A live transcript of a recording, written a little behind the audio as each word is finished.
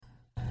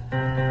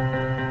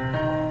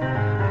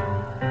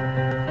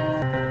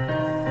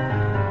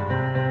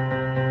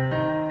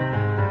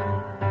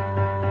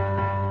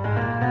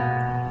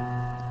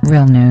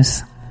Real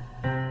news.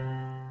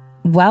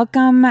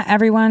 Welcome,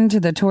 everyone, to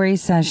the Tori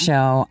Says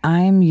Show.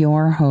 I'm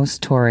your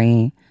host,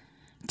 Tori.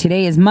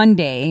 Today is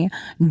Monday,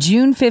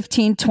 June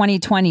 15th,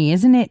 2020.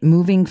 Isn't it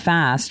moving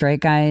fast, right,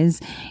 guys?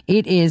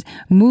 It is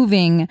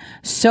moving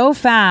so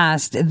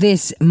fast.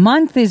 This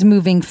month is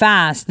moving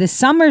fast. This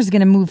summer is going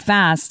to move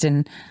fast.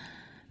 And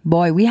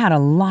boy, we had a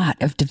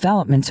lot of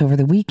developments over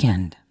the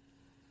weekend.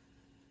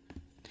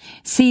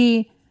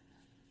 See,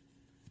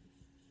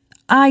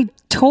 I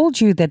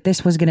told you that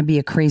this was going to be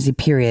a crazy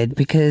period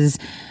because,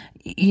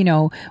 you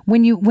know,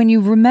 when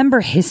you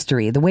remember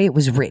history, the way it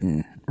was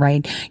written,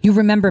 right? You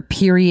remember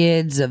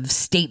periods of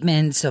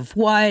statements of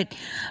what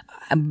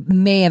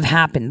may have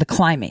happened, the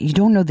climate. You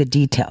don't know the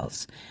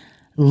details.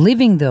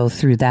 Living, though,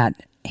 through that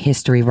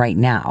history right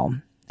now,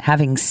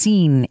 having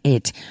seen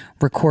it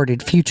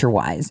recorded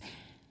future-wise,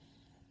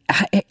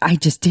 I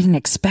just didn't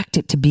expect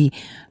it to be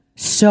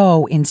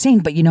so insane.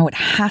 But, you know, it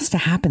has to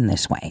happen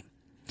this way.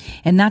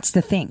 And that's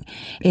the thing.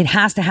 It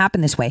has to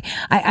happen this way.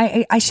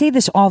 I say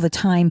this all the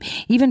time,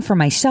 even for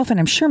myself, and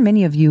I'm sure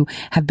many of you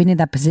have been in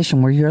that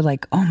position where you're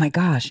like, oh my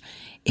gosh,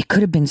 it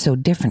could have been so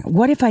different.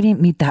 What if I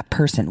didn't meet that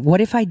person? What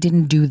if I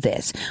didn't do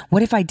this?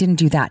 What if I didn't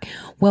do that?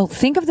 Well,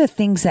 think of the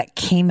things that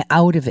came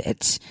out of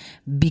it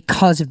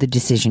because of the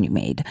decision you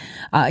made.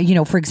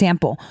 For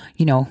example,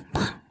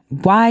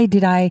 why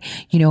did I,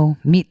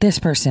 meet this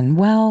person?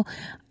 Well,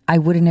 I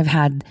wouldn't have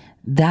had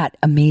that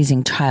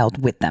amazing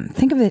child with them.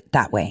 Think of it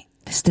that way.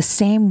 It's the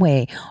same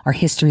way our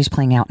history is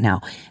playing out now.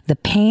 The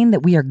pain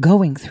that we are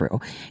going through,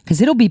 because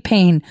it'll be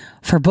pain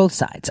for both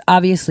sides.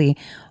 Obviously,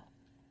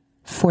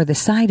 for the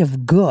side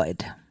of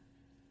good,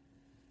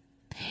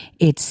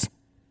 it's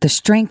the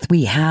strength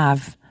we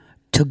have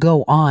to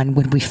go on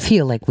when we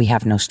feel like we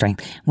have no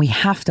strength. We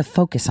have to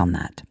focus on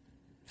that.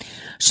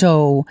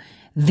 So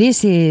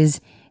this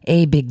is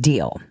a big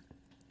deal.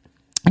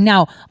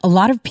 Now, a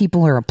lot of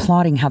people are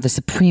applauding how the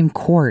Supreme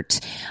Court,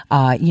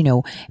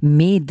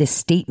 made the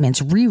statements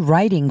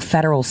rewriting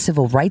federal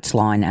civil rights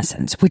law, in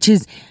essence, which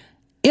is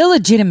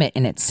illegitimate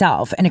in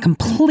itself and a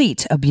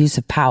complete abuse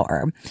of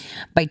power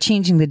by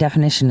changing the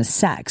definition of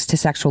sex to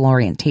sexual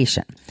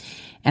orientation.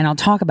 And I'll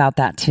talk about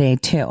that today,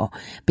 too,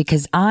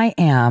 because I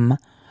am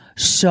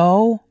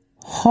so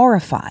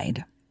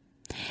horrified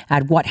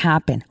at what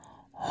happened.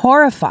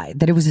 Horrified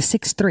that it was a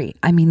 6-3.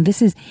 I mean,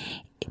 this is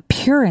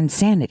pure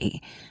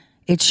insanity.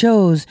 It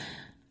shows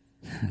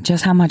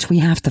just how much we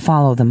have to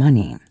follow the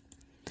money.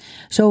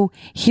 So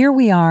here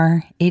we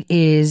are. It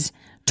is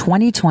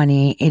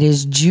 2020. It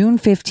is June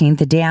 15th,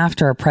 the day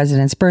after our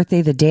president's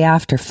birthday, the day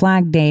after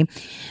Flag Day,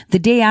 the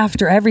day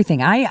after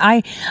everything.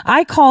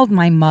 I called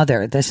my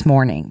mother this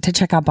morning to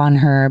check up on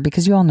her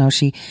because you all know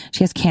she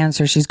has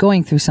cancer. She's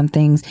going through some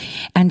things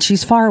and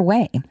she's far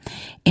away.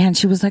 And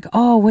she was like,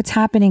 oh, what's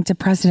happening to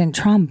President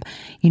Trump?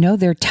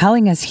 They're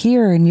telling us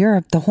here in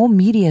Europe, the whole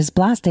media is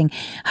blasting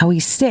how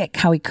he's sick,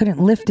 how he couldn't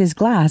lift his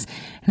glass.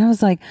 And I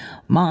was like,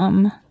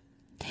 Mom,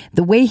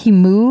 the way he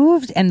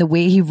moved and the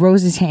way he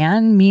rose his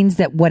hand means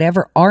that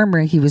whatever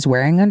armor he was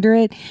wearing under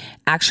it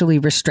actually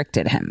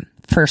restricted him,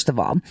 first of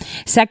all.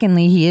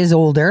 Secondly, he is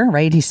older,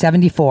 right? He's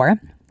 74.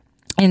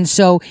 And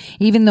so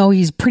even though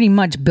he's pretty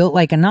much built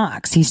like an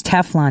ox, he's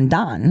Teflon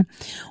Don.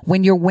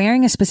 When you're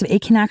wearing a specific,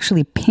 it can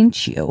actually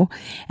pinch you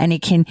and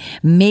it can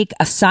make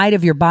a side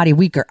of your body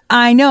weaker.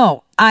 I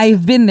know.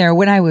 I've been there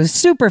when I was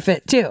super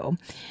fit too.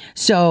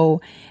 So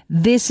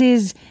this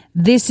is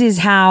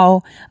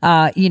how,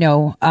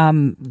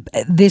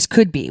 this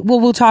could be. Well,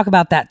 we'll talk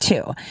about that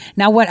too.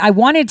 Now, what I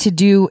wanted to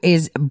do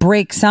is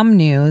break some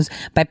news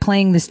by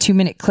playing this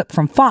 2-minute clip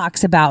from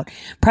Fox about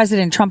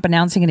President Trump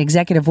announcing an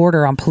executive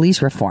order on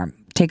police reform.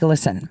 Take a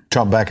listen.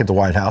 Trump back at the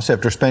White House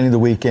after spending the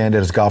weekend at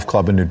his golf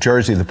club in New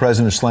Jersey. The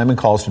president is slamming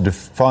calls to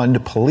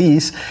defund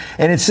police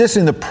and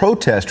insisting the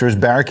protesters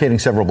barricading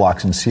several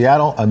blocks in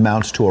Seattle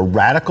amounts to a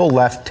radical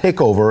left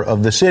takeover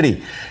of the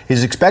city.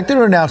 He's expected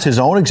to announce his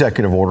own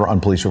executive order on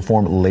police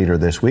reform later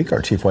this week.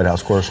 Our chief White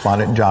House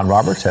correspondent, John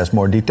Roberts, has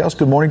more details.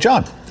 Good morning,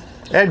 John.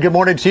 Ed, good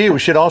morning to you. We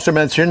should also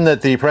mention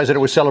that the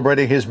president was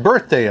celebrating his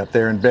birthday up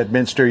there in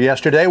Bedminster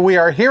yesterday. We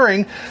are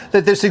hearing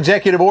that this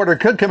executive order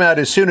could come out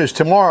as soon as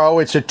tomorrow.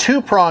 It's a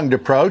two-pronged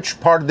approach.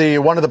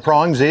 One of the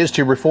prongs is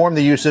to reform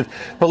the use of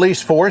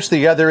police force.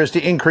 The other is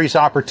to increase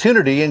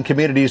opportunity in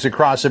communities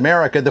across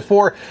America. The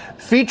 4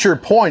 feature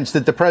points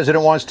that the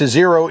president wants to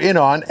zero in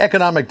on: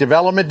 economic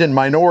development in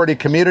minority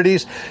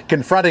communities,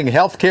 confronting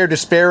healthcare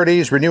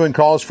disparities, renewing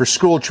calls for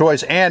school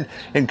choice, and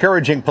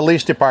encouraging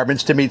police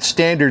departments to meet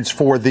standards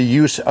for the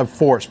use of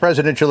force.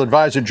 Presidential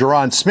advisor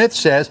Jaron Smith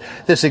says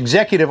this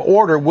executive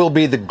order will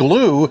be the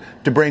glue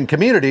to bring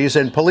communities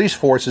and police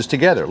forces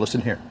together.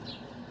 Listen here.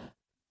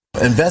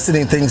 Invested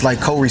in things like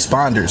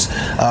co-responders.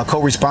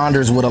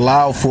 Co-responders would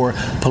allow for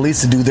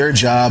police to do their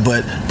job,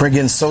 but bring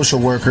in social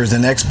workers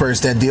and experts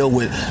that deal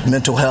with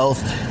mental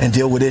health and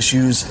deal with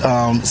issues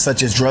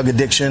such as drug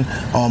addiction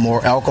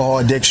or alcohol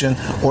addiction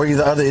or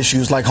either other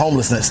issues like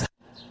homelessness.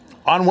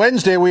 On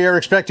Wednesday, we are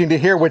expecting to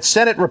hear what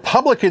Senate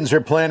Republicans are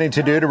planning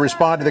to do to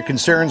respond to the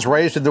concerns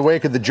raised in the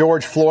wake of the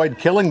George Floyd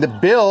killing. The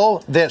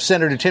bill that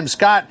Senator Tim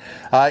Scott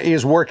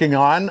is working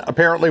on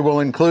apparently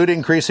will include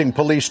increasing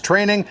police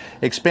training,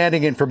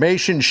 expanding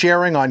information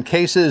sharing on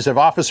cases of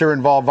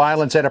officer-involved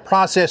violence, and a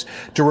process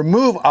to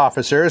remove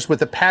officers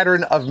with a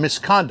pattern of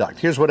misconduct.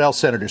 Here's what else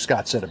Senator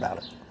Scott said about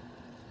it.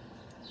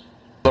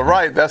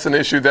 Right, that's an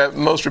issue that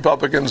most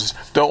Republicans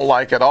don't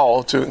like at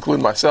all, to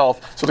include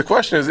myself. So the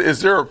question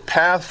is there a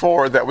path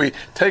forward that we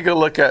take a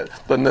look at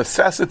the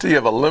necessity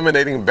of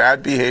eliminating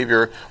bad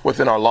behavior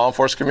within our law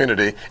enforcement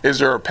community? Is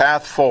there a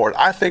path forward?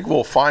 I think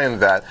we'll find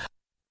that.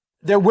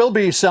 There will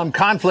be some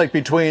conflict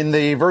between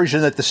the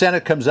version that the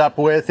Senate comes up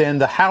with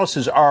and the House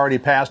has already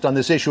passed on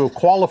this issue of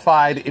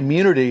qualified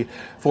immunity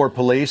for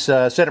police.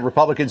 Senate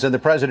Republicans and the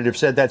president have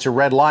said that's a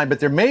red line, but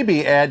there may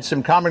be, Ed,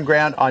 some common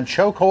ground on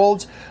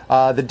chokeholds.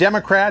 The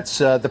Democrats,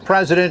 the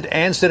president,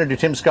 and Senator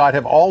Tim Scott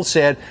have all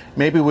said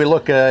maybe we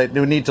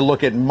need to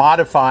look at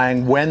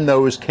modifying when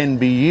those can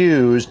be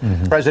used.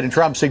 Mm-hmm. President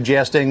Trump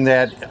suggesting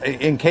that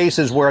in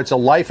cases where it's a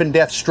life and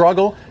death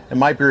struggle, it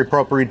might be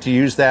appropriate to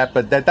use that,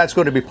 but that's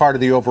going to be part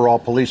of the overall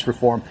police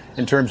reform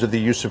in terms of the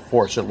use of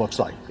force, it looks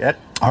like. Ed?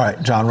 All right,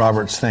 John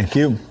Roberts, thank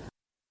you.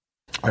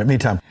 All right,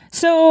 meantime.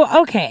 So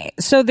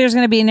there's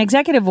going to be an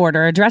executive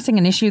order addressing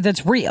an issue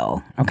that's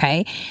real,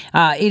 okay?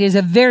 It is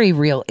a very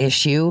real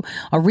issue,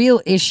 a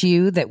real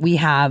issue that we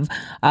have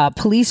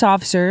police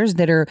officers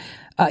that are,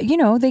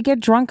 they get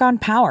drunk on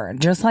power,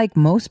 just like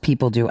most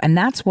people do. And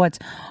that's what's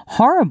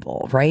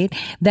horrible, right?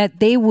 That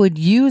they would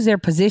use their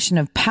position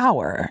of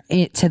power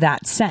to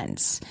that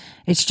sense.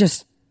 It's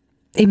just,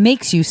 it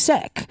makes you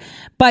sick.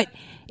 But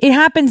it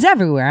happens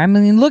everywhere. I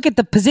mean, look at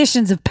the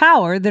positions of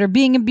power that are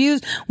being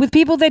abused with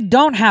people that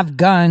don't have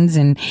guns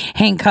and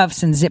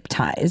handcuffs and zip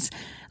ties.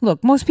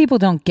 Look, most people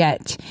don't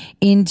get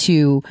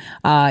into,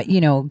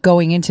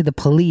 going into the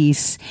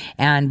police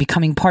and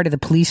becoming part of the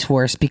police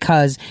force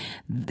because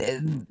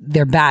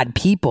they're bad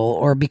people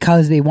or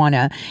because they want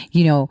to,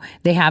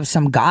 they have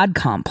some God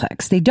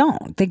complex. They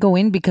don't. They go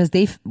in because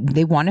they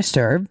want to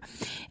serve,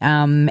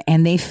 and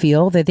they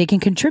feel that they can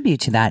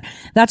contribute to that.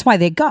 That's why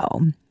they go.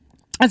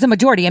 As a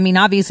majority, I mean,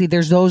 obviously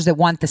there's those that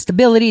want the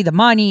stability, the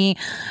money,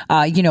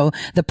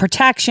 the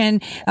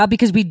protection,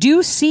 because we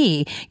do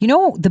see,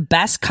 the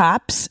best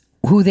cops,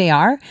 who they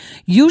are,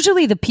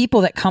 usually the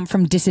people that come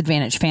from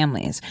disadvantaged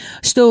families.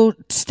 So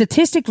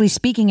statistically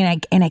speaking,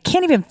 and I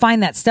can't even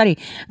find that study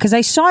because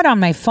I saw it on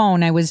my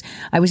phone. I was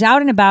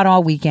out and about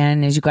all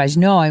weekend. As you guys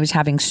know, I was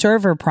having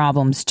server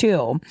problems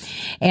too.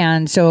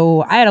 And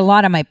so I had a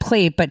lot on my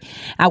plate, but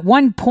at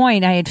one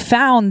point I had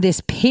found this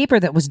paper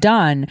that was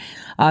done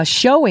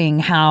showing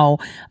how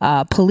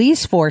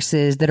police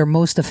forces that are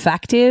most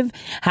effective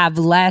have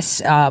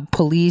less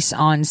police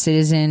on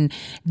citizen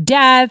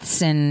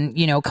deaths and,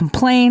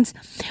 complaints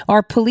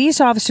are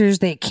police officers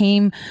that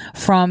came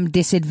from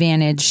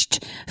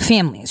disadvantaged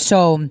families.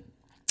 So,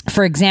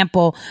 for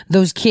example,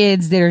 those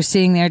kids that are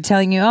sitting there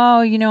telling you,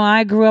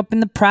 I grew up in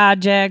the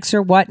projects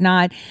or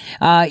whatnot,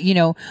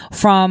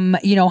 from,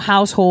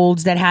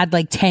 households that had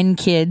like 10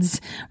 kids,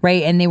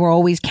 right? And they were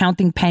always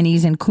counting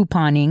pennies and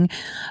couponing.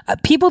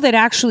 People that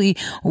actually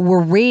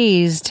were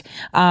raised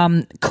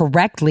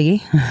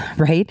correctly,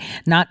 right?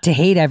 Not to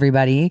hate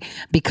everybody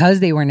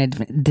because they were in a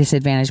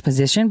disadvantaged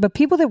position, but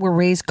people that were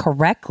raised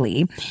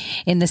correctly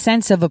in the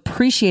sense of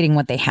appreciating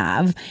what they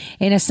have,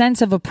 in a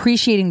sense of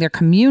appreciating their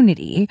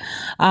community.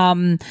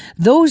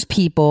 Those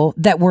people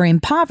that were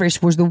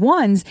impoverished were the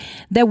ones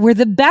that were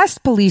the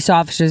best police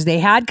officers they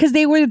had because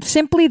they were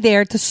simply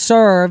there to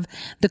serve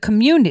the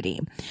community.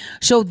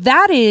 So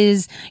that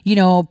is,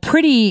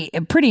 pretty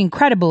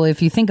incredible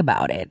if you think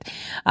about it.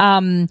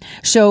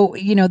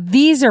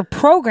 These are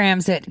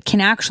programs that can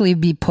actually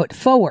be put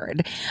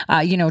forward.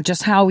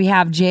 Just how we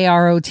have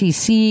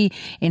JROTC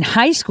in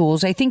high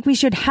schools, I think we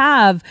should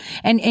have,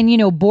 and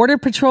Border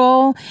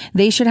Patrol,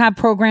 they should have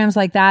programs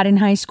like that in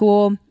high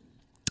school.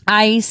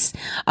 ICE,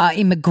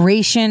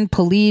 immigration,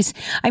 police.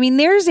 I mean,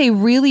 there's a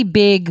really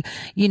big,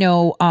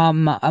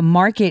 a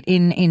market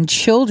in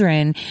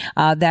children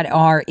that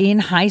are in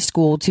high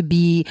school to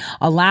be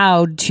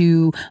allowed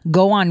to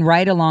go on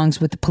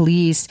ride-alongs with the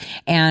police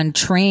and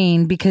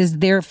train because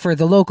they're for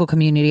the local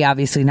community,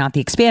 obviously not the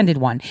expanded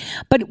one.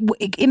 But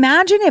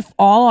imagine if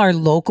all our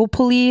local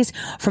police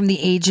from the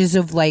ages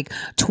of like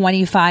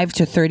 25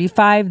 to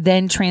 35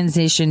 then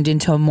transitioned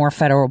into a more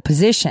federal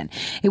position.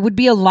 It would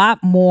be a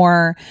lot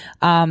more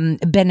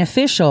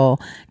beneficial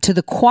to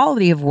the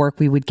quality of work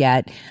we would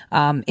get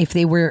if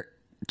they were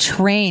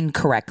trained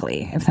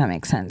correctly, if that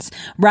makes sense,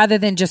 rather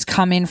than just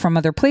come in from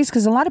other places.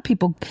 Because a lot of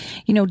people,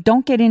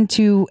 don't get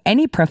into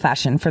any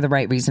profession for the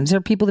right reasons. There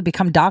are people that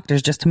become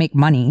doctors just to make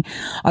money,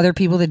 other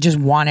people that just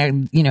want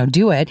to,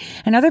 do it,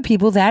 and other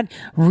people that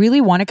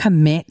really want to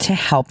commit to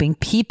helping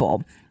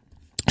people.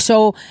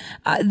 So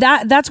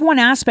that's one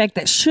aspect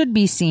that should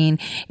be seen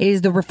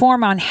is the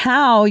reform on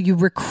how you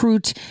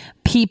recruit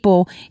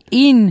people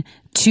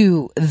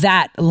into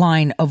that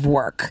line of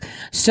work.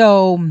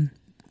 So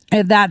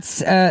that's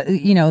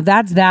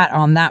that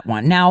on that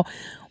one. Now,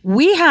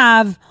 we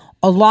have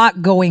a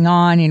lot going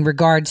on in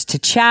regards to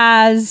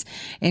Chaz,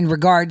 in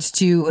regards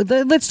to,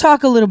 let's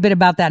talk a little bit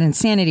about that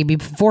insanity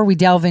before we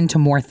delve into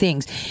more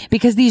things,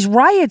 because these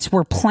riots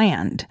were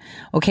planned.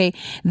 Okay.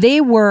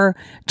 They were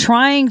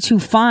trying to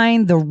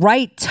find the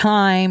right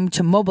time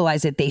to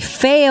mobilize it. They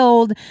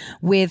failed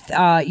with,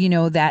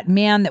 that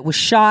man that was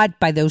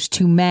shot by those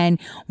two men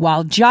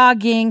while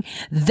jogging.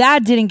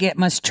 That didn't get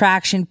much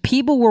traction.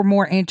 People were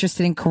more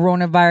interested in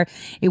coronavirus.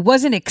 It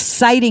wasn't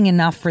exciting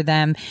enough for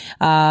them.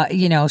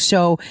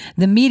 So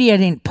the media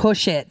didn't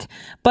push it,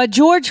 but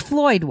George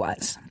Floyd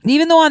was.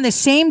 Even though on the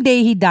same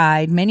day he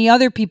died, many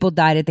other people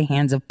died at the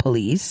hands of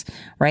police,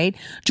 right?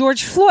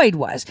 George Floyd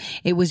was.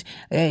 It was,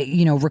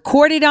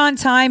 recorded on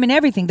time and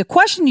everything. The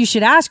question you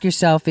should ask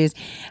yourself is,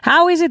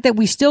 how is it that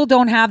we still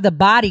don't have the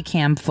body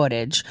cam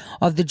footage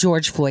of the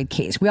George Floyd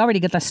case? We already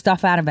got the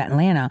stuff out of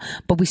Atlanta,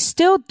 but we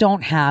still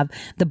don't have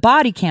the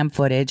body cam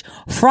footage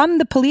from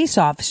the police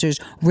officers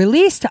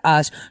released to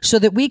us so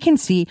that we can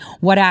see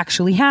what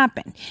actually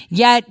happened.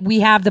 Yet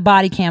we have the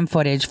body cam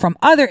footage from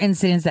other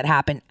incidents that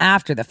happened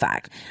after the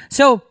fact.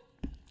 So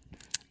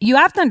you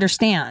have to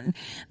understand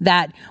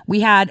that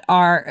we had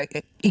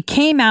it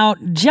came out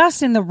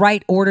just in the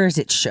right order as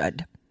it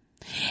should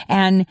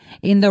and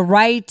in the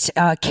right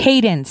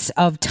cadence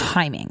of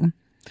timing.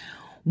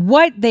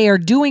 What they are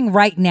doing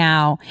right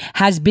now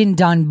has been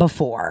done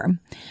before.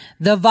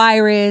 The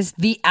virus,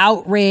 the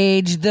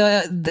outrage,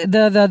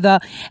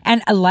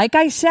 and like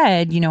I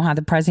said, you know how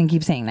the president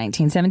keeps saying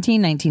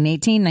 1917,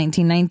 1918,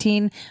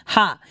 1919,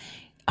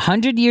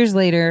 100 years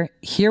later,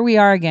 here we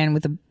are again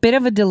with a bit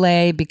of a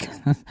delay because,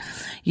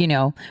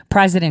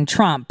 President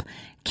Trump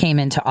came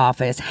into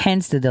office,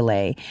 hence the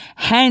delay,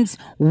 hence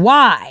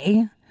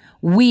why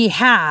we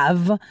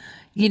have,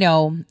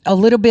 a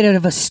little bit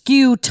of a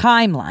skew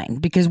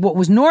timeline, because what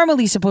was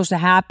normally supposed to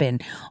happen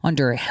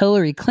under a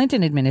Hillary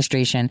Clinton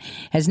administration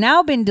has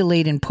now been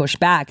delayed and pushed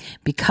back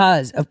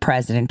because of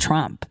President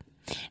Trump.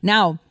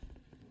 Now,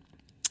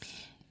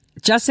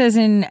 just as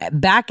in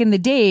back in the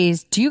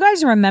days, do you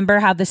guys remember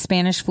how the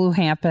Spanish flu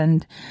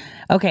happened?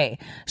 Okay,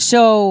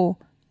 so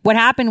what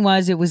happened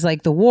was it was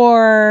like the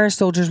war,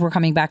 soldiers were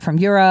coming back from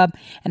Europe,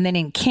 and then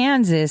in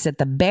Kansas at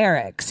the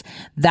barracks,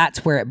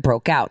 that's where it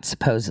broke out,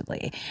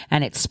 supposedly,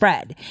 and it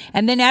spread.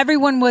 And then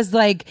everyone was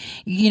like,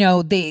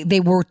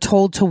 they were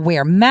told to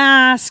wear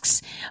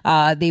masks,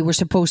 they were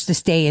supposed to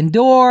stay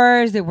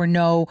indoors, there were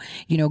no,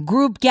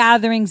 group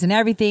gatherings and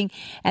everything.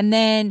 And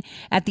then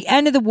at the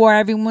end of the war,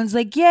 everyone's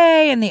like,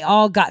 yay, and they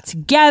all got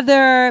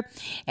together,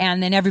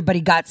 and then everybody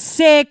got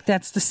sick.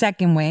 That's the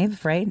second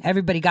wave, right?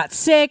 Everybody got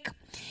sick.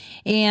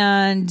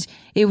 And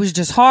it was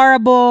just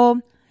horrible.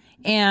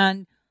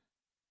 And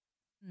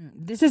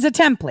this is a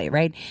template,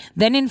 right?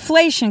 Then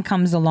inflation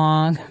comes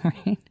along,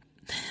 right?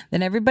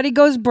 Then everybody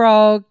goes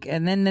broke.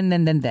 And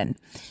then.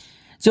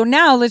 So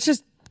now let's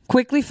just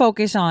quickly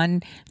focus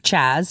on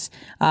Chaz,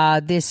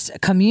 this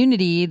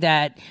community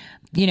that,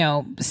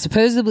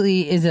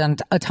 supposedly is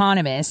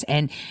autonomous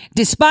and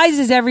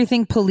despises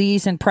everything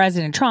police and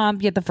President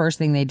Trump, yet the first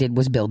thing they did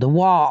was build a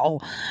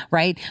wall,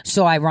 right?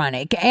 So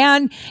ironic.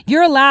 And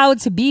you're allowed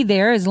to be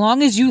there as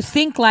long as you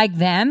think like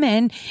them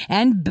and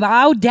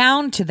bow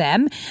down to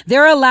them.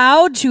 They're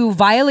allowed to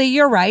violate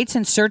your rights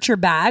and search your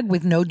bag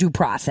with no due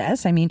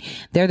process. I mean,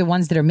 they're the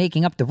ones that are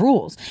making up the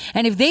rules.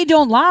 And if they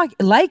don't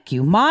like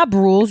you, mob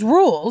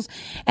rules,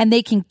 and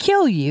they can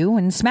kill you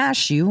and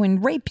smash you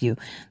and rape you.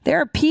 There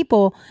are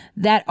people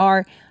that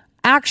are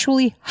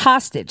actually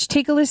hostage.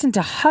 Take a listen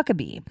to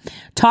Huckabee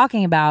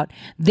talking about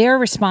their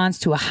response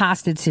to a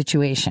hostage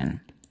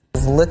situation.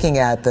 Looking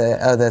at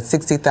the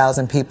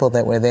 60,000 people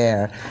that were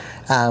there,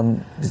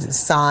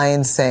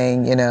 signs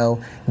saying,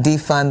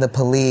 defund the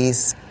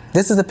police.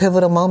 This is a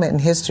pivotal moment in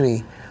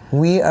history.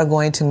 We are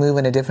going to move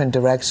in a different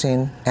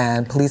direction,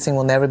 and policing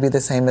will never be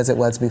the same as it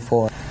was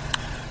before.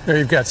 There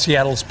you've got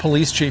Seattle's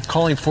police chief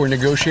calling for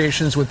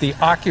negotiations with the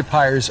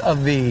occupiers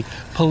of the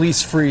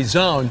police-free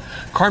zone.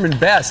 Carmen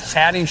Best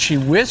adding she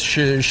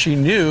wishes she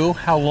knew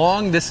how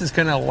long this is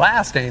going to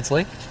last,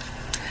 Ainsley.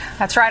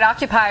 That's right.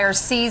 Occupiers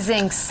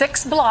seizing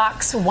 6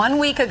 blocks 1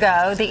 week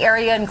ago. The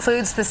area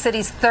includes the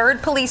city's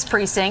 3rd police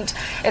precinct.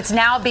 It's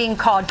now being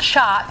called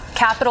CHOP,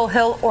 Capitol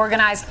Hill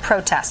Organized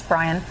Protest.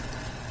 Brian.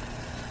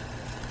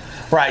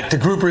 Right. The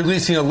group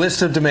releasing a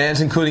list of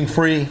demands, including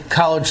free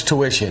college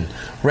tuition,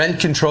 rent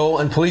control,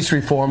 and police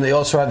reform. They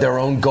also have their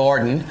own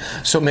garden,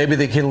 so maybe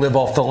they can live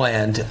off the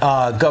land.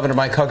 Governor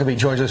Mike Huckabee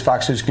joins us,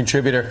 Fox News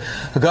contributor.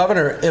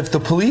 Governor, if the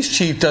police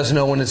chief doesn't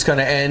know when it's going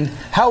to end,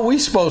 how are we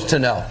supposed to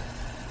know?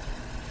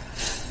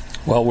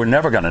 Well, we're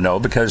never going to know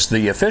because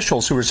the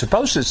officials who are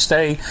supposed to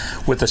stay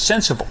with a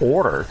sense of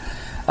order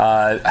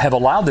have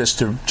allowed this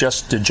to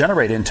just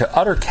degenerate into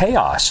utter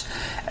chaos.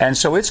 And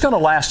so it's going to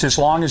last as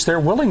long as they're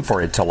willing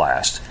for it to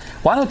last.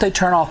 Why don't they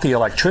turn off the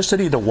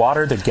electricity, the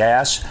water, the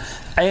gas,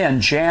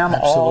 and jam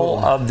all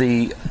of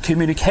the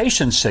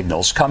communication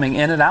signals coming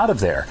in and out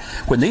of there?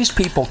 When these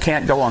people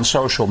can't go on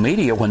social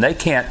media, when they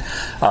can't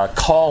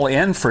call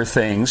in for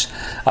things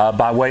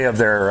by way of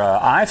their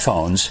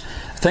iPhones,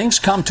 things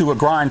come to a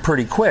grind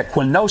pretty quick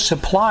when no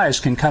supplies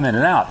can come in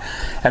and out.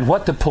 And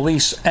what the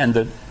police and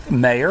the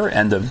mayor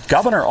and the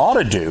governor ought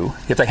to do,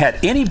 if they had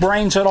any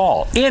brains at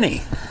all,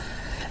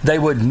 they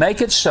would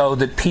make it so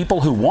that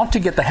people who want to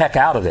get the heck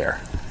out of there,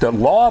 the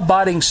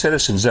law-abiding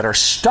citizens that are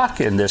stuck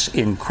in this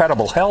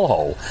incredible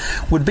hellhole,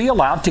 would be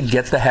allowed to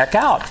get the heck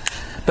out.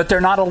 But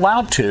they're not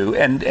allowed to,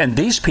 and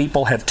these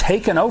people have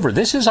taken over.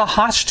 This is a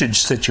hostage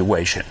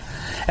situation.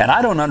 And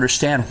I don't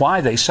understand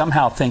why they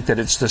somehow think that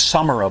it's the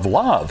summer of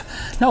love.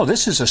 No,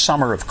 this is a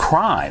summer of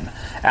crime,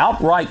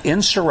 outright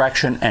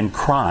insurrection and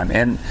crime.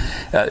 And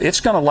it's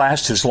going to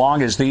last as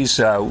long as these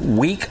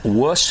weak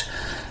wuss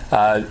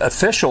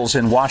officials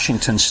in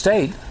Washington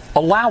state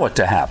allow it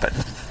to happen.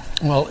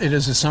 Well, it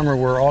is a summer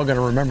we're all going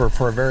to remember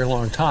for a very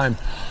long time.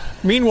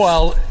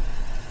 Meanwhile,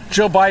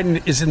 Joe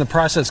Biden is in the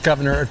process,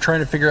 Governor, of trying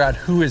to figure out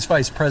who his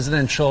vice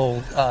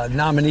presidential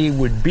nominee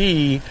would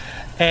be.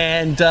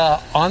 And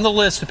on the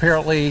list,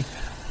 apparently,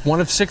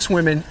 one of 6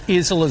 women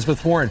is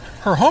Elizabeth Warren.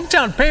 Her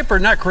hometown paper,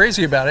 not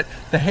crazy about it.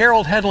 The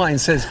Herald headline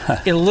says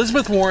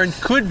Elizabeth Warren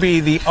could be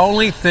the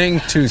only thing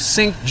to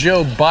sink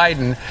Joe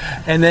Biden.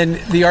 And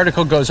then the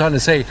article goes on to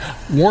say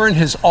Warren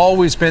has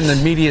always been the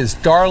media's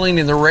darling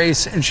in the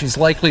race, and she's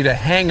likely to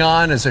hang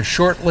on as a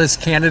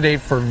shortlist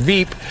candidate for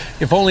Veep,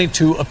 if only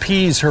to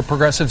appease her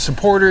progressive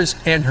supporters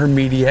and her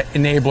media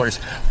enablers.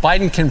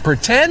 Biden can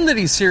pretend that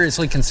he's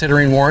seriously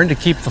considering Warren to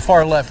keep the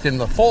far left in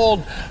the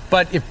fold,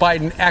 but if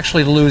Biden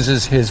actually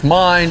loses his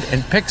mind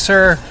and picks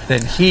her,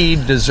 then he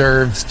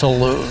deserves to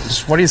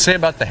lose. What do you say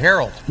about the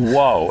Herald?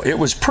 Whoa, it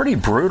was pretty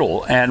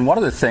brutal. And one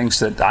of the things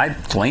that I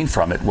gleaned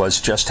from it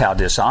was just how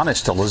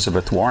dishonest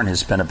Elizabeth Warren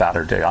has been about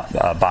her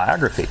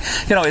biography.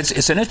 You know,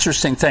 it's an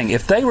interesting thing.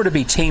 If they were to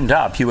be teamed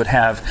up, you would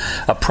have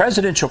a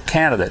presidential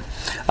candidate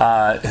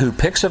who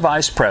picks a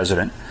vice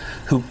president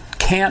who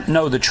can't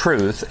know the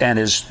truth and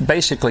has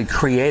basically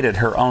created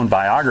her own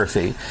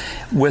biography,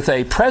 with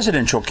a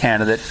presidential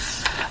candidate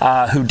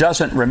who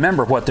doesn't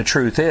remember what the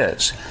truth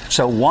is.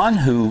 So one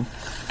who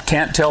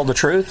can't tell the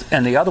truth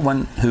and the other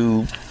one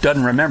who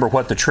doesn't remember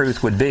what the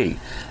truth would be.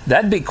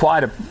 That'd be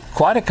quite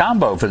a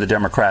combo for the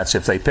Democrats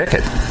if they pick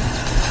it.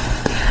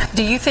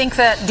 Do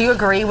you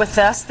agree with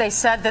this? They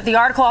said that the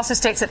article also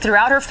states that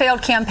throughout her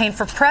failed campaign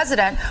for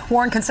president,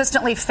 Warren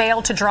consistently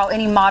failed to draw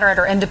any moderate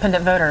or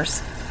independent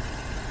voters.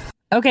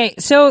 Okay,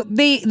 so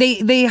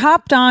they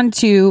hopped on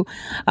to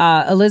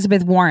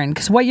Elizabeth Warren,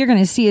 because what you're going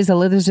to see is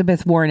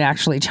Elizabeth Warren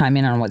actually chime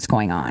in on what's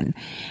going on.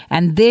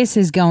 And this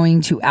is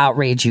going to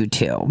outrage you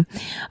too.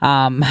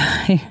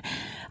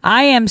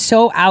 I am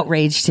so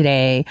outraged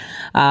today,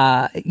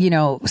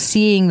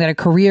 seeing that a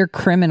career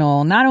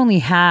criminal not only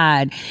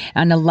had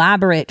an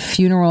elaborate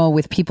funeral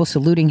with people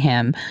saluting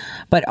him,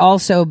 but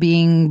also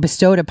being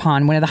bestowed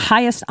upon one of the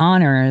highest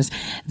honors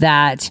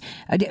that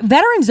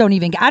veterans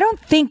I don't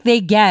think they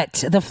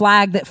get the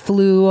flag that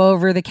flew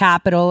over the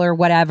Capitol or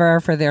whatever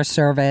for their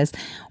service.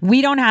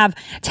 We don't have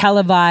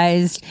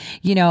televised,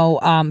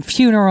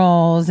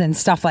 funerals and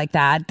stuff like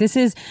that. This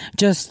is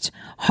just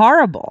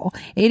horrible.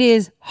 It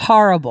is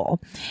horrible.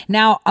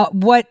 Now,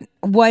 what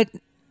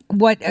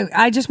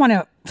I just want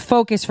to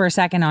focus for a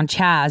second on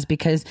Chaz,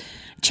 because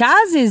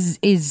Chaz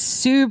is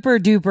super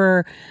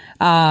duper,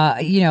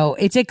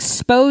 it's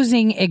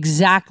exposing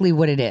exactly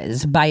what it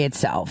is by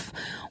itself.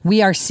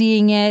 We are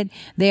seeing it.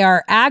 They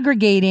are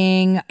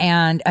aggregating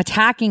and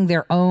attacking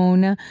their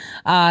own.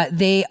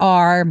 They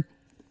are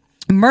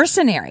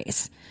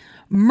mercenaries.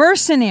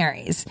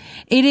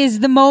 It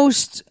is the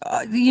most,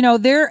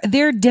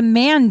 they're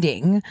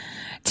demanding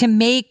to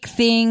make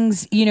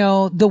things,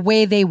 the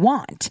way they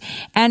want.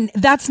 And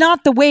that's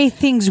not the way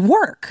things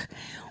work.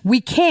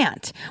 We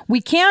can't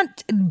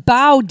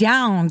bow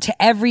down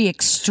to every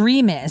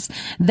extremist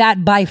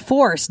that by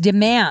force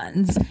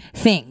demands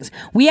things.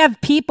 We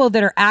have people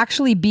that are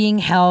actually being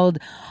held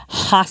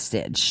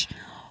hostage,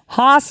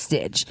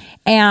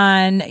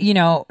 and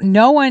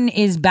no one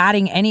is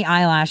batting any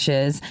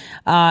eyelashes.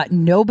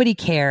 Nobody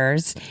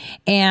cares,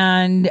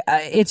 and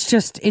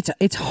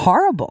it's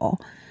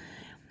horrible.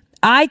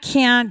 I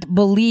can't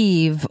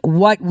believe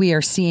what we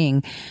are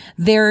seeing.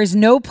 There is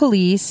no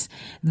police.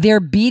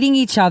 They're beating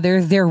each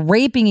other. They're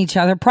raping each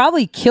other,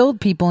 probably killed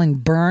people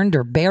and burned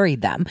or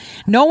buried them.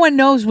 No one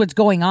knows what's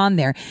going on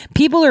there.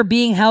 People are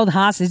being held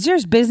hostage.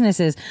 There's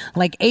businesses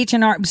like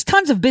H&R,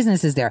 tons of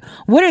businesses there.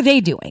 What are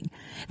they doing?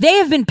 They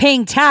have been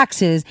paying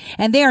taxes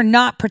and they are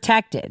not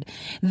protected.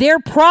 Their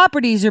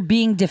properties are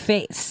being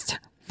defaced.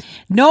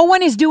 No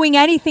one is doing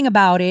anything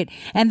about it,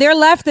 and they're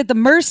left at the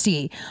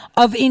mercy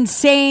of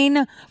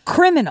insane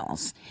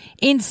criminals.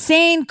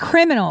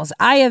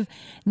 I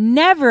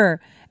never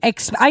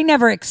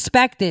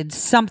expected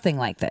something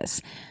like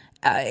this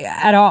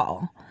at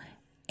all.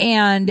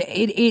 And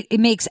it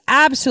makes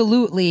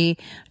absolutely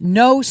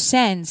no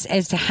sense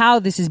as to how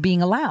this is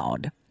being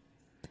allowed.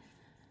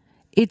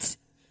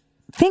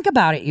 Think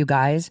about it, you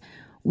guys.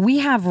 We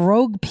have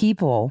rogue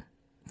people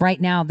right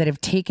now that have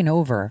taken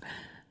over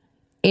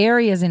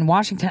areas in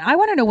Washington. I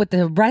want to know what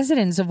the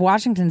residents of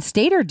Washington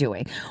State are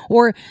doing,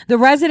 or the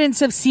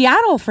residents of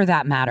Seattle for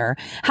that matter.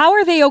 How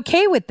are they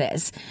okay with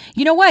this?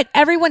 You know what?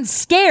 Everyone's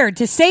scared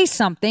to say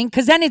something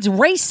because then it's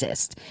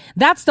racist.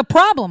 That's the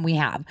problem we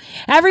have.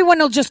 Everyone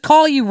will just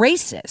call you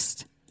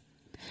racist.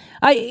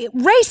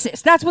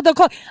 Racist. That's what they'll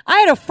call it. I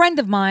had a friend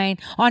of mine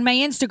on my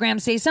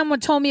Instagram say, someone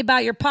told me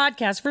about your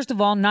podcast. First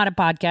of all, not a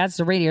podcast, it's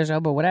a radio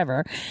show, but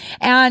whatever.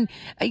 And,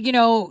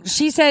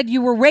 she said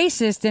you were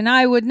racist, and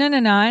I would, no.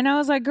 And I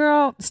was like,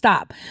 girl,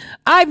 stop.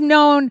 I've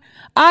known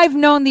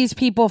these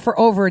people for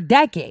over a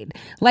decade.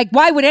 Like,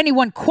 why would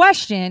anyone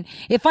question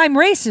if I'm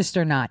racist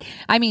or not?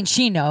 I mean,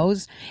 she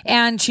knows,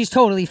 and she's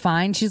totally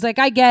fine. She's like,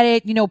 I get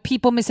it.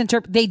 People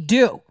misinterpret. They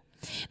do.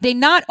 They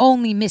not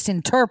only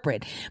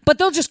misinterpret, but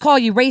they'll just call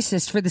you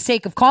racist for the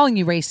sake of calling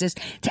you racist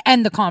to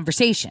end the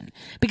conversation.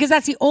 Because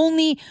that's the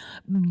only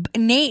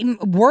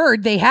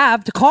word they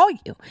have to call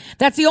you.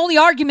 That's the only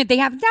argument they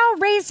have. Now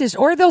racist,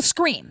 or they'll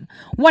scream.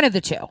 One of the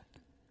two.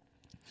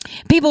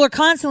 People are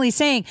constantly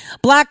saying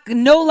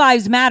no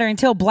lives matter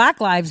until Black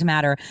lives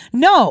matter.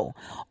 No,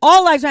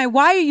 all lives matter.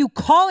 Why are you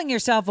calling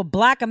yourself a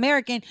Black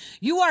American?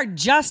 You are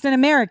just an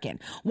American.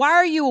 Why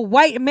are you a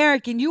white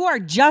American? You are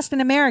just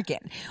an American.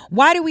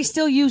 Why do we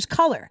still use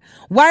color?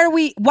 Why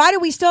do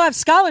we still have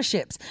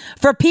scholarships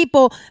for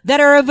people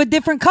that are of a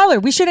different color?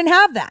 We shouldn't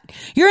have that.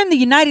 You're in the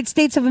United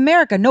States of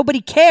America.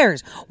 Nobody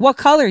cares what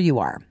color you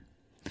are.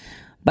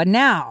 But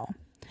now,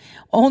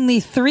 only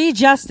 3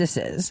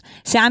 justices,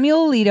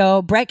 Samuel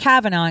Alito, Brett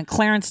Kavanaugh, and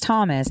Clarence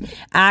Thomas,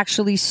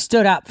 actually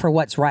stood up for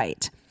what's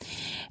right.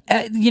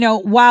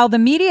 While the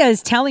media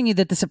is telling you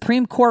that the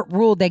Supreme Court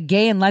ruled that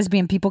gay and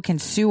lesbian people can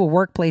sue a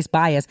workplace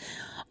bias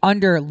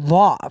under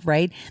law,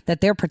 right,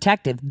 that they're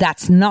protected,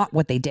 that's not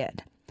what they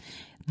did.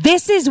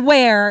 This is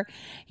where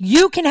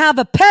you can have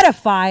a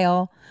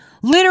pedophile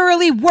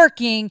literally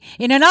working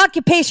in an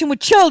occupation with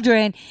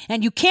children,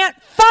 and you can't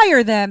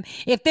fire them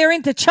if they're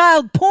into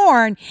child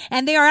porn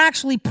and they are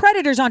actually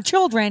predators on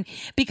children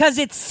because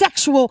it's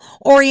sexual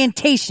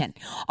orientation.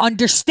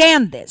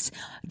 Understand this.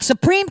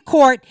 Supreme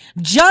Court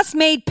just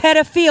made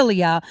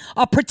pedophilia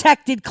a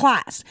protected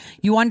class.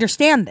 You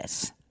understand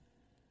this?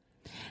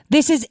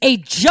 This is a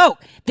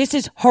joke. This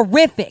is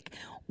horrific.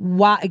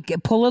 Why,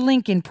 pull a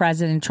link in,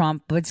 President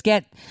Trump. Let's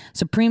get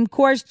Supreme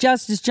Court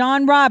Justice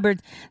John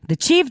Roberts, the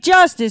Chief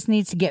Justice,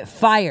 needs to get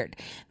fired.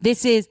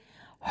 This is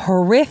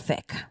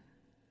horrific.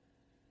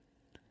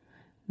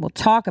 We'll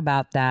talk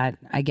about that,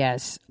 I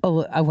guess.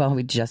 Oh, well,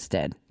 we just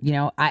did.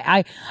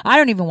 I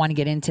don't even want to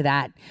get into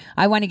that.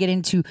 I want to get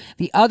into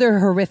the other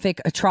horrific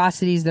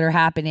atrocities that are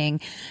happening,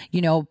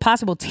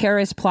 possible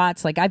terrorist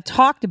plots. Like I've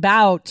talked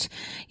about,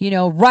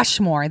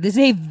 Rushmore. This is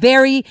a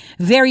very,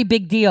 very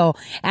big deal.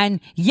 And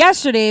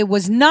yesterday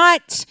was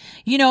not,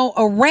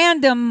 a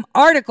random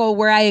article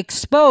where I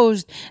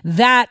exposed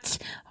that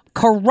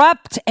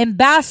corrupt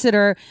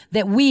ambassador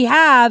that we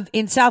have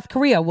in South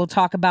Korea. We'll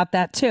talk about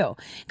that too,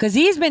 because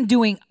he's been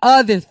doing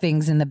other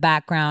things in the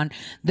background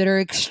that are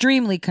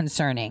extremely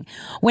concerning.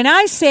 When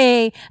I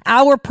say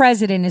our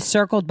president is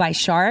circled by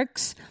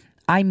sharks,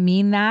 I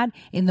mean that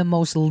in the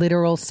most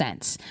literal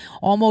sense.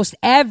 Almost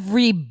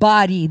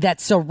everybody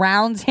that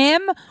surrounds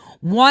him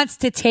wants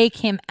to take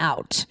him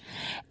out.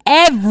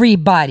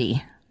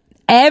 Everybody.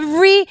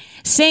 Every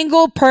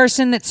single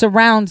person that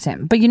surrounds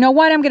him. But you know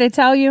what I'm going to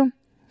tell you?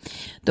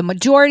 The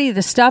majority of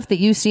the stuff that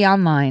you see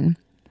online,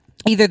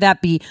 either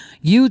that be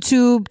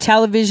YouTube,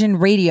 television,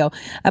 radio,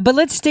 but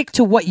let's stick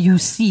to what you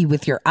see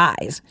with your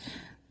eyes.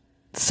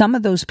 Some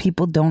of those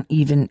people don't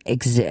even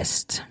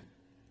exist.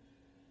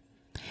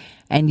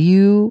 And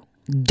you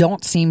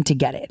don't seem to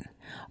get it.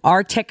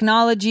 Our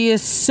technology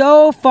is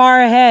so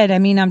far ahead. I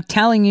mean, I'm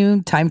telling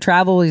you, time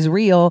travel is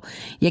real.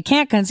 You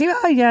can't conceive,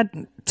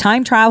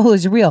 time travel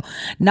is real.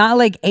 Not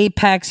like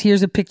Apex,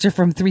 here's a picture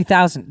from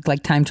 3000,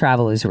 like time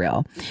travel is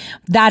real.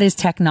 That is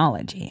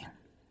technology.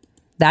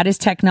 That is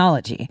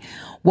technology.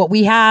 What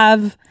we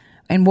have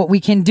and what we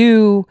can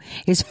do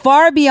is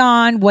far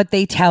beyond what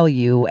they tell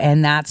you,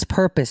 and that's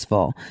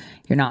purposeful.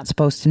 You're not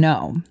supposed to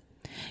know.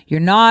 You're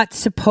not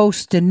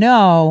supposed to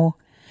know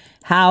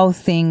how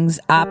things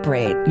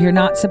operate. You're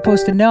not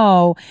supposed to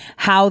know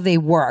how they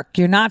work.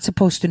 You're not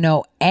supposed to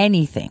know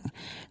anything.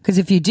 Because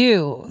if you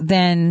do,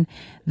 then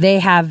they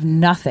have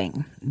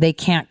nothing. They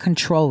can't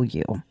control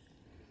you.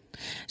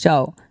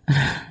 So,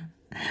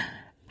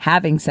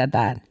 having said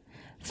that,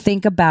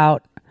 think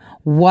about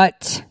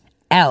what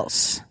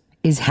else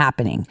is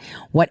happening.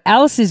 What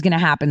else is going to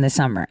happen this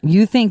summer?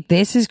 You think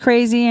this is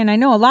crazy? And I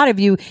know a lot of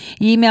you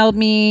emailed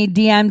me,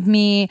 DM'd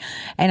me,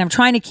 and I'm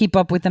trying to keep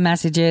up with the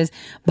messages,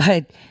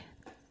 but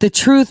the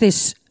truth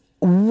is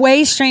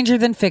way stranger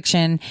than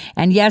fiction.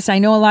 And yes, I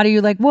know a lot of you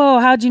are like, whoa,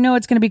 how'd you know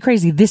it's going to be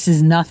crazy? This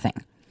is nothing.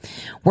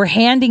 We're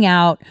handing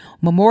out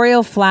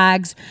memorial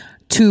flags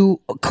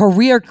to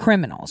career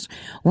criminals.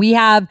 We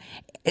have,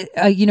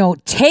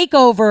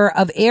 takeover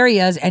of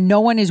areas, and no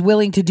one is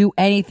willing to do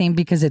anything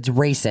because it's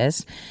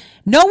racist.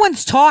 No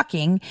one's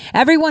talking.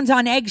 Everyone's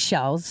on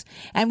eggshells.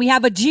 And we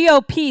have a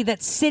GOP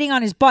that's sitting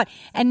on his butt.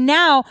 And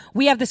now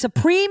we have the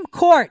Supreme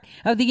Court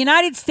of the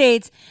United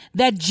States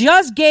that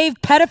just gave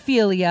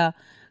pedophilia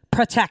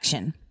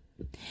protection.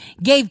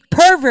 Gave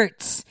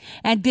perverts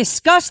and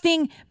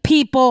disgusting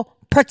people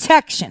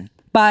protection.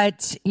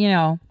 But, you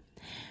know,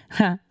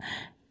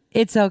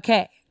 it's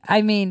okay.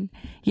 I mean,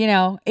 you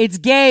know, it's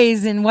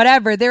gays and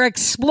whatever. They're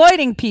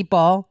exploiting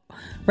people,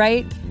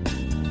 right?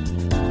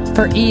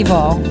 For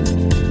evil.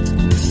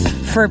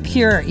 For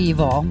pure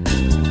evil.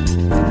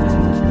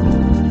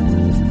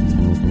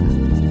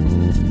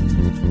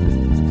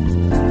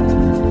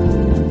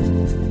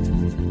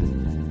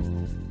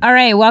 All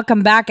right,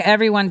 welcome back,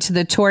 everyone, to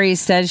the Tori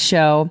Says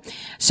Show.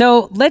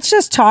 So let's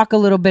just talk a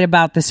little bit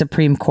about the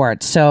Supreme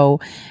Court.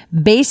 So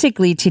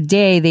basically,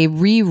 today they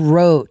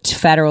rewrote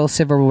federal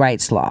civil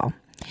rights law.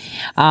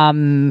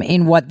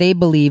 In what they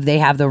believe they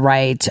have the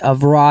right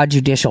of raw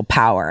judicial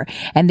power.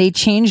 And they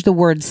changed the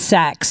word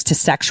sex to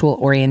sexual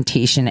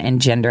orientation and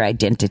gender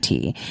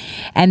identity.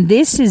 And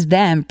this is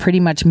them pretty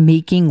much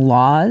making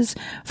laws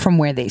from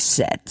where they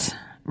sit.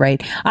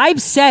 Right.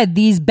 I've said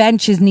these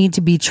benches need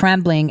to be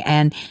trembling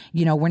and,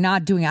 you know, we're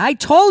not doing it. I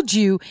told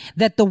you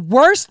that the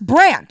worst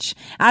branch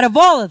out of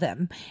all of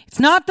them, it's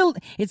not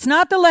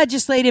the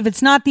legislative,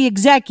 it's not the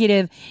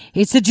executive,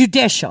 it's the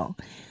judicial.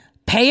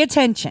 Pay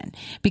attention,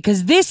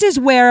 because this is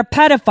where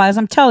pedophiles,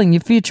 I'm telling you,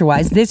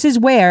 future-wise, this is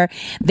where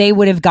they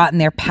would have gotten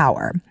their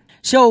power.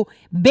 So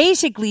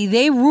basically,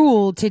 they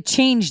ruled to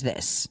change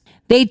this.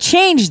 They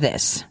changed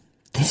this.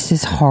 This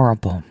is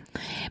horrible,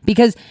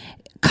 because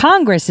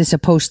Congress is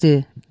supposed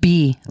to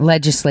be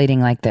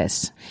legislating like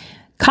this.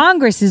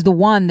 Congress is the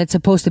one that's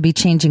supposed to be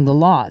changing the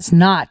laws,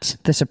 not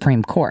the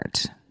Supreme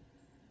Court.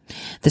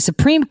 The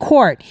Supreme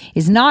Court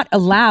is not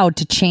allowed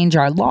to change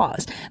our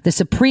laws. The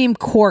Supreme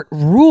Court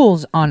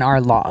rules on our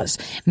laws,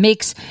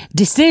 makes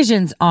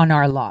decisions on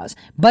our laws,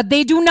 but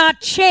they do not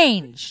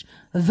change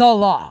the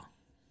law.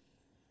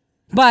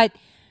 But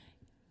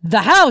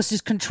the House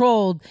is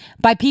controlled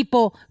by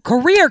people,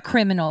 career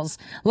criminals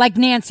like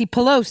Nancy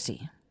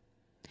Pelosi,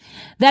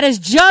 that has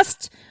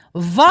just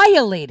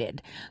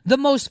violated the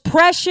most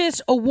precious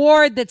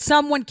award that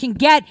someone can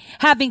get,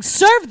 having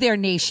served their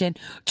nation,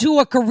 to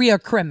a career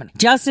criminal.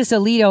 Justice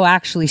Alito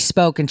actually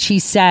spoke, and she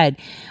said,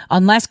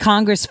 unless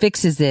Congress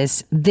fixes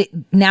this,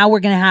 now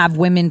we're going to have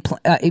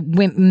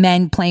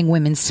men playing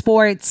women's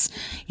sports.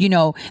 You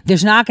know,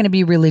 there's not going to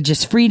be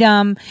religious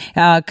freedom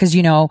because,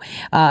 you know,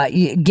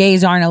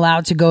 gays aren't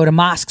allowed to go to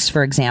mosques,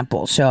 for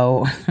example.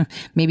 So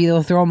maybe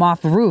they'll throw them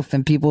off a roof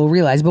and people will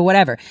realize, but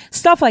whatever.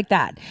 Stuff like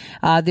that.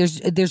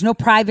 There's no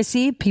privacy.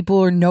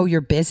 People will know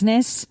your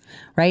business,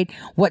 right?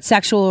 What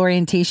sexual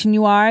orientation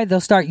you are.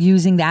 They'll start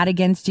using that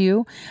against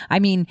you. I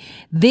mean,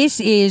 this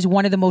is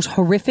one of the most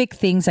horrific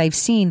things I've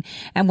seen.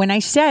 And when I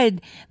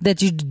said that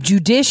the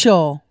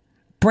judicial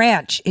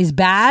branch is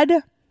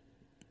bad,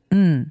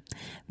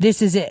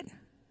 this is it.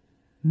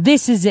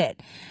 This is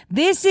it.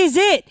 This is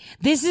it.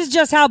 This is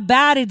just how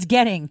bad it's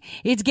getting.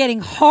 It's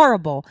getting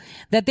horrible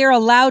that they're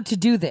allowed to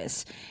do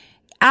this.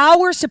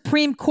 Our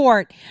Supreme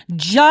Court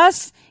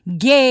just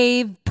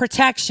gave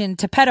protection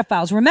to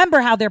pedophiles.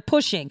 Remember how they're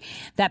pushing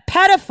that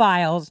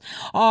pedophiles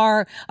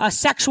are a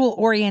sexual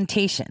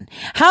orientation.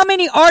 How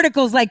many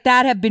articles like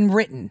that have been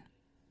written?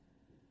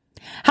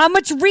 How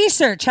much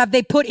research have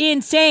they put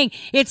in saying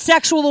it's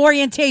sexual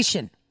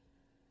orientation?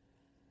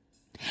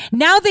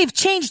 Now they've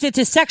changed it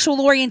to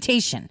sexual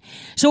orientation.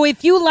 So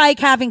if you like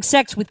having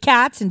sex with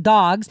cats and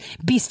dogs,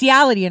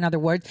 bestiality in other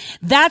words,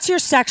 that's your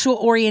sexual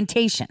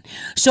orientation.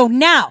 So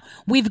now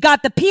we've got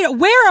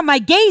where are my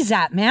gays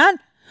at, man?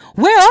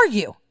 Where are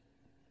you?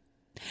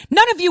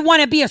 None of you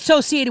want to be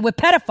associated with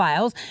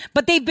pedophiles,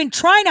 but they've been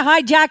trying to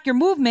hijack your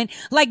movement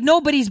like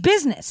nobody's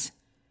business.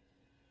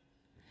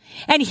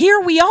 And here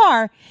we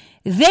are.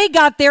 They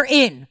got their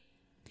in.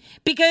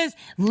 Because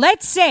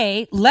let's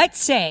say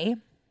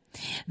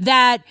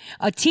that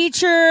a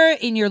teacher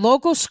in your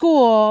local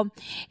school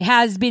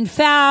has been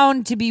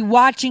found to be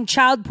watching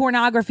child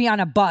pornography on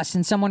a bus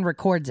and someone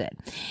records it.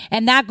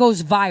 And that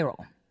goes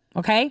viral.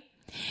 Okay?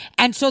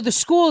 And so the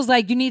school's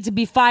like, you need to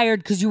be fired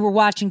because you were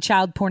watching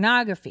child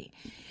pornography.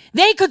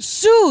 They could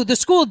sue the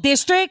school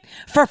district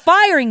for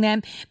firing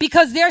them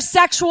because their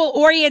sexual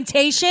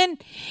orientation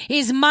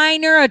is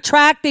minor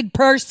attracted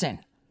person.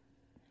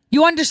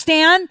 You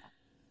understand?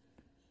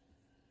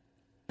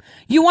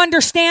 You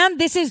understand?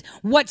 This is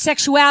what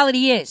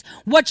sexuality is.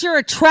 What you're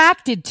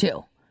attracted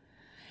to.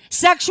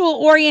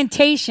 Sexual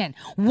orientation.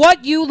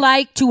 What you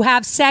like to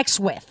have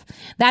sex with.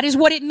 That is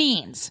what it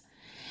means.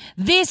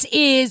 This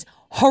is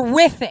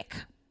horrific.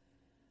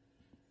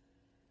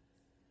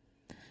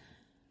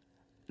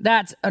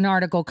 That's an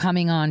article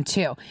coming on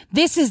too.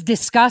 This is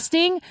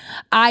disgusting.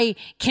 I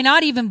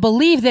cannot even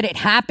believe that it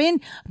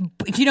happened.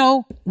 You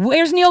know,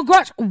 where's Neil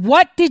Grush?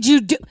 What did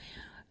you do?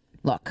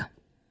 Look,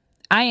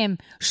 I am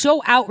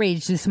so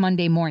outraged this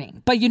Monday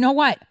morning. But you know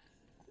what?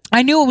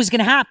 I knew it was going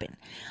to happen.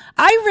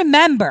 I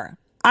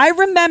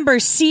remember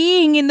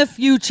seeing in the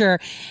future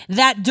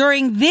that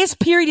during this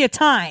period of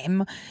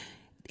time,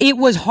 It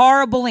was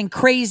horrible and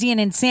crazy and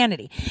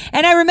insanity.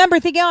 And I remember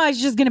thinking, oh,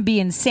 it's just going to be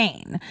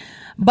insane.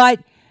 But,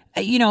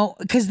 you know,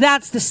 because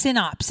that's the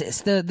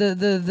synopsis,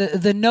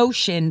 the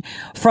notion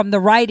from the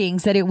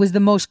writings that it was the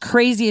most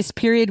craziest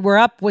period where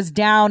up was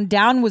down,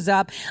 down was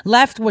up,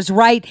 left was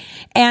right.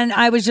 And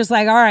I was just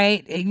like, all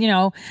right, you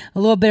know, a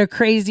little bit of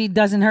crazy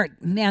doesn't hurt.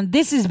 Man,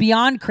 this is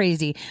beyond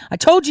crazy. I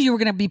told you were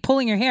going to be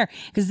pulling your hair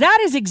because that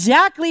is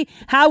exactly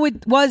how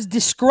it was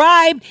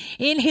described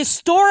in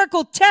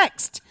historical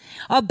text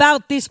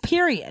about this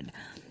period.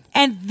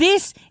 And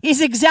this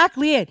is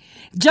exactly it.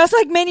 Just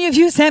like many of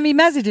you sent me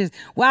messages.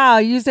 Wow,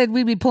 you said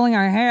we'd be pulling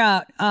our hair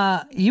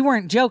out. You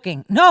weren't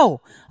joking. No,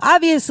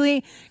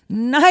 obviously,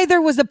 neither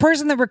was the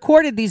person that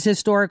recorded these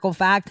historical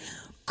facts.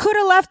 Could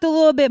have left a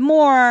little bit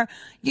more,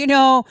 you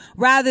know,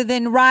 rather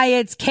than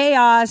riots,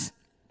 chaos,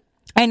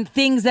 and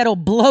things that'll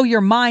blow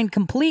your mind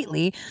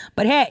completely.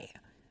 But hey,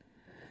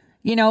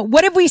 you know,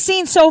 what have we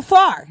seen so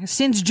far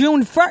since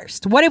June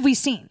 1st? What have we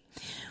seen?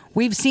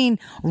 We've seen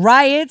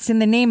riots in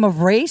the name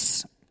of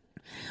race.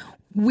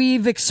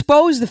 We've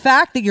exposed the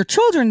fact that your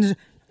children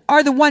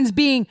are the ones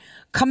being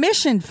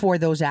commissioned for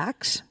those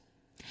acts.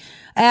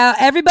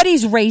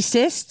 Everybody's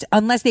racist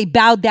unless they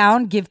bow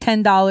down, give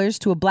 $10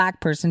 to a black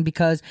person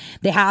because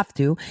they have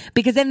to,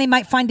 because then they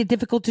might find it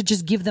difficult to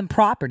just give them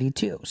property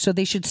too. So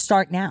they should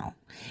start now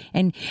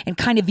and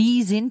kind of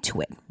ease into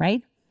it,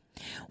 right?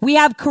 We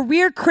have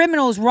career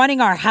criminals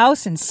running our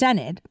House and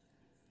Senate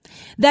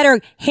that are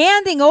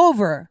handing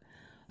over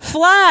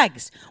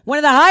flags, one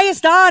of the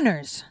highest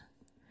honors,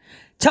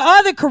 to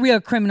other career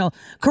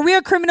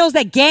criminals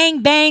that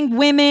gang banged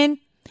women,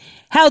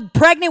 held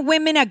pregnant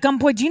women at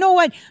gunpoint. Do you know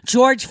what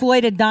George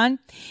Floyd had done?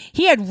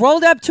 He had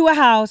rolled up to a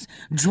house,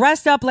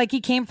 dressed up like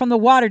he came from the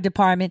water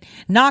department,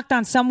 knocked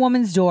on some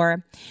woman's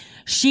door.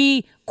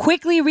 She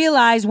quickly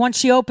realized once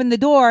she opened the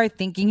door,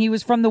 thinking he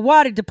was from the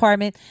water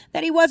department,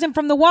 that he wasn't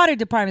from the water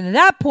department. At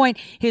that point,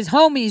 his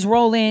homies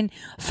roll in,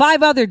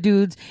 5 other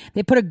dudes.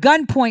 They put a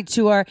gun point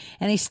to her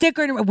and they stick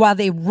her in while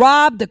they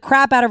rob the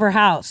crap out of her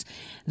house.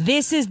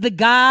 This is the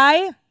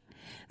guy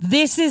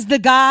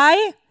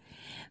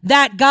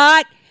that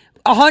got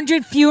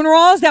 100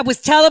 funerals, that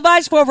was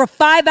televised for over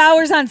 5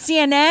 hours on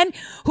CNN,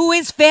 who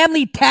his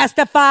family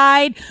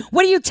testified.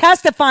 What are you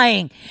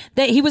testifying?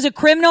 That he was a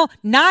criminal?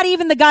 Not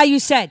even the guy you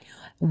said.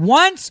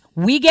 Once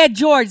we get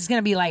George, it's going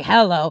to be like,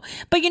 hello.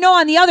 But you know,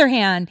 on the other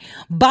hand,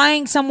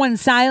 buying someone's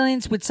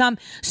silence with some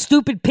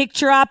stupid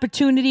picture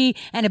opportunity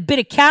and a bit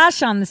of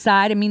cash on the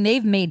side. I mean,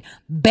 they've made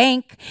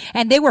bank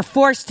and they were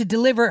forced to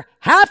deliver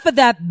half of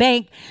that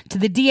bank to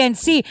the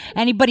DNC.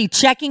 Anybody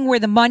checking where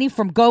the money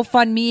from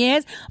GoFundMe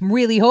is? I'm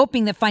really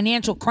hoping the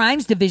Financial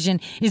Crimes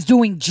Division is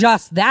doing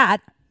just that.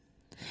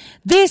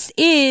 This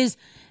is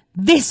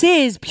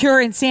pure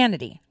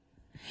insanity.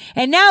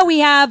 And now we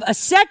have a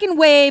second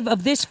wave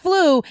of this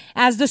flu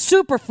as the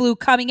super flu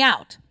coming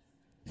out.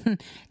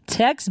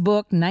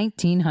 Textbook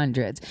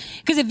 1900s.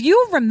 Because if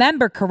you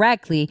remember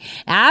correctly,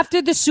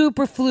 after the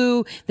super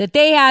flu that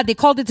they had, they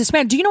called it the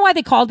Spanish. Do you know why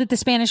they called it the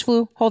Spanish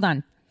flu? Hold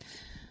on.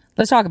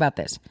 Let's talk about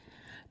this.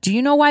 Do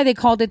you know why they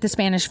called it the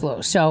Spanish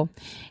flu? So,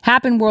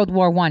 happened World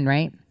War I,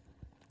 right?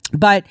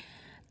 But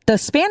the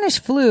Spanish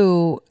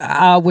flu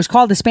was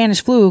called the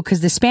Spanish flu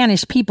because the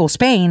Spanish people,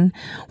 Spain,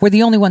 were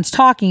the only ones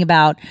talking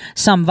about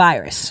some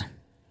virus.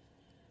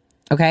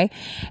 Okay?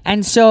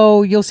 And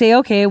so you'll say,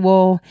 okay,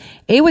 well,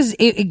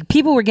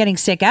 people were getting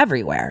sick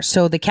everywhere.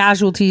 So the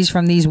casualties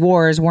from these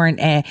wars weren't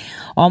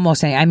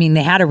almost, I mean,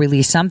 they had to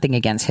release something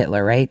against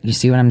Hitler, right? You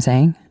see what I'm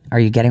saying? Are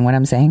you getting what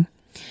I'm saying?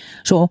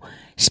 So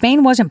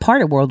Spain wasn't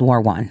part of World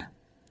War I.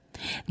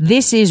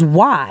 This is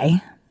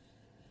why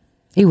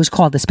it was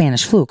called the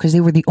Spanish flu, because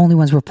they were the only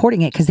ones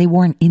reporting it because they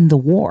weren't in the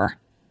war.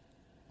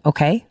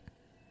 Okay?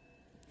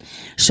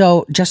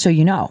 So, just so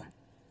you know.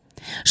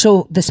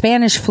 So, the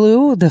Spanish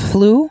flu, the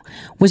flu,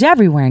 was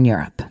everywhere in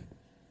Europe.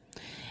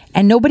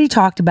 And nobody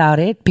talked about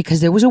it because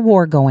there was a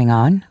war going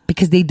on,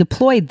 because they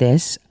deployed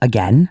this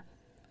again,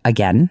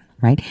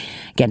 right?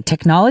 Again,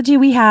 technology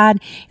we had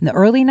in the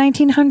early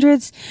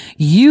 1900s,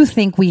 you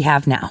think we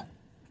have now.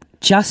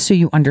 Just so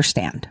you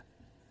understand.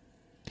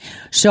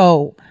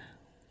 So,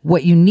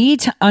 what you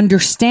need to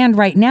understand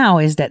right now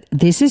is that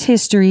this is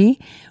history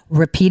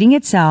repeating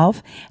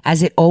itself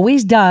as it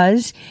always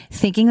does,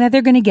 thinking that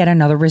they're going to get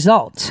another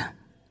result.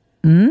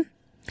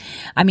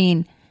 I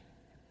mean,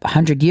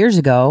 100 years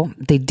ago,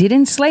 they did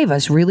enslave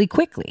us really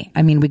quickly.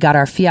 I mean, we got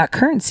our fiat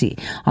currency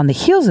on the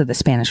heels of the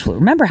Spanish flu.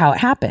 Remember how it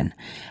happened?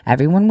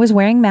 Everyone was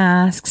wearing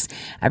masks.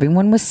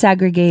 Everyone was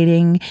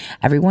segregating.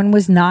 Everyone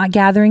was not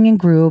gathering in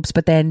groups.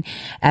 But then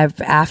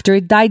after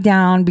it died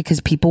down,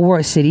 because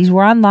cities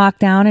were on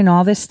lockdown and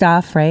all this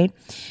stuff, right?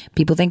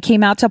 People then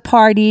came out to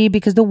party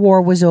because the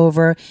war was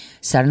over.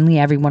 Suddenly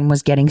everyone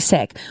was getting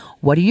sick.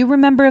 What do you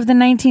remember of the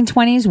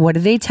 1920s? What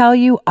did they tell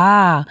you?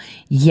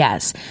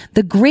 Yes.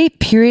 The great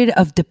period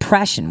of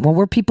depression. What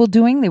were people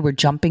doing? They were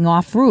jumping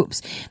off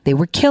roofs. They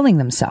were killing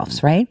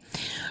themselves, right?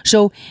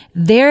 So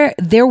there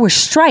were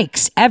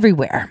strikes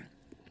everywhere.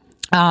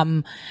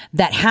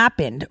 that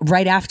happened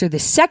right after the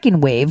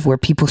second wave where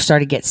people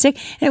started to get sick.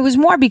 And it was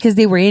more because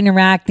they were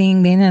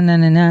interacting.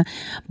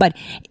 But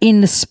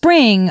in the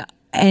spring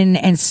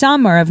and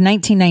summer of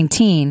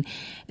 1919,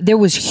 there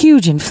was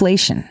huge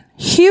inflation.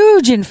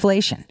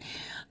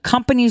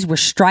 Companies were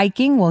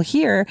striking. Well,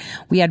 here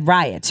we had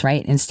riots,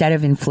 right? Instead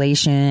of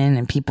inflation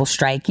and people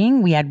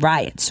striking, we had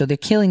riots. So they're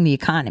killing the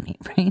economy,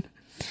 right?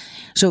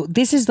 So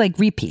this is like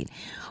repeat.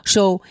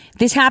 So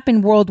this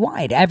happened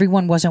worldwide.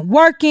 Everyone wasn't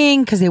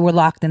working because they were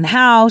locked in the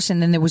house,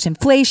 and then there was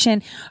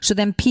inflation. So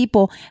then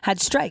people had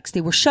strikes.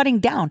 They were shutting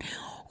down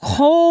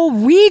whole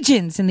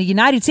regions in the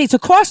United States,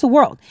 across the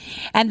world.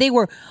 And they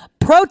were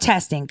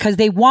protesting because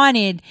they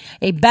wanted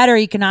a better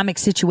economic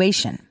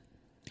situation.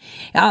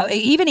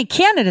 Even in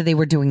Canada, they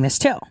were doing this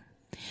too.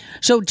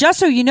 So just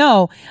so you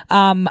know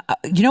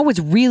what's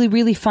really,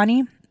 really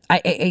funny?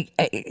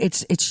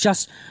 It's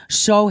just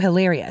so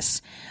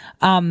hilarious.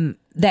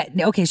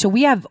 So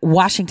we have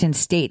Washington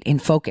State in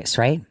focus,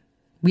 right?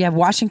 We have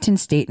Washington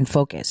State in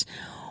focus.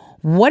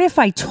 What if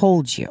I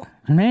told you,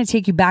 I'm going to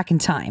take you back in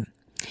time.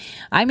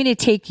 I'm going to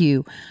take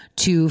you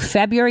to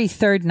February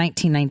 3rd,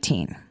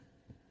 1919.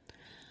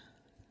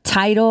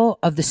 Title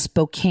of the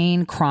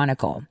Spokane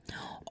Chronicle.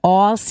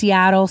 All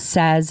Seattle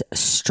says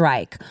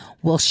strike.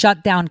 Will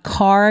shut down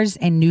cars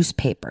and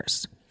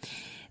newspapers.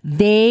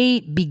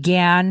 They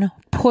began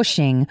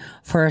pushing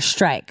for a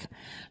strike.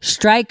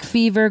 Strike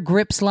fever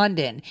grips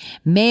London.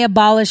 May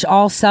abolish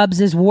all subs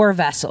as war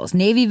vessels.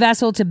 Navy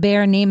vessel to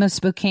bear name of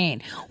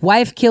Spokane.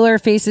 Wife killer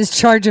faces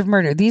charge of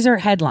murder. These are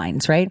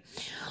headlines, right?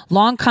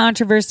 Long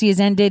controversy has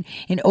ended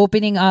in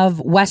opening of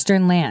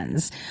Western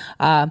lands.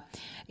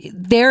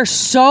 There are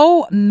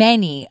so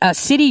many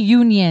city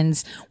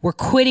unions were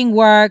quitting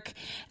work.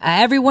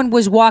 Everyone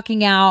was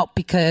walking out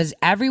because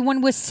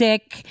everyone was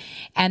sick,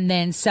 and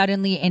then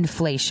suddenly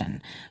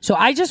inflation. So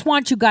I just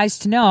want you guys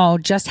to know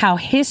just how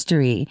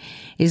history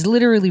is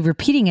literally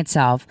repeating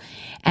itself,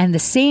 and the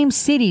same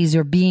cities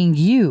are being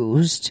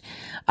used,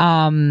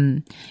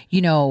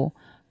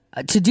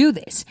 to do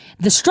this.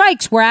 The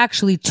strikes were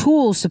actually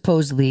tools,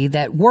 supposedly,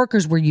 that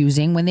workers were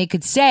using when they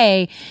could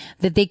say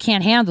that they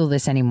can't handle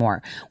this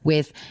anymore,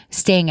 with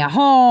staying at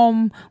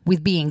home,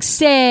 with being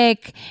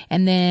sick,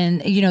 and then,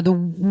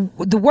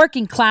 the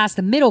working class,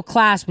 the middle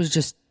class was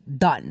just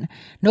done.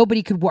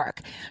 Nobody could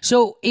work.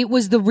 So it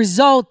was the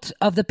result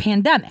of the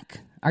pandemic.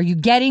 Are you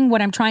getting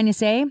what I'm trying to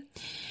say?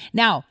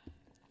 Now,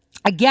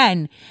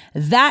 again,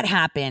 that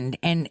happened,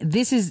 and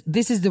this is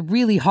the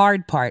really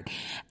hard part.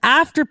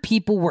 After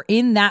people were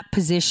in that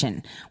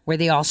position where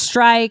they all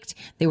striked,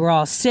 they were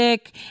all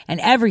sick and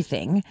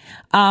everything,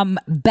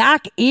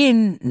 back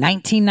in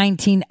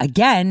 1919,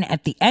 again,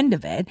 at the end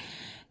of it,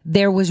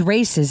 there was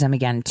racism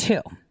again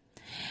too.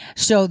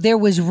 So there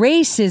was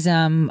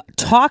racism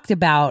talked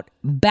about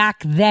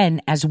back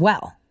then as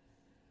well.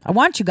 I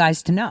want you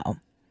guys to know.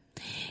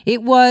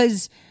 It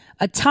was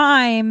a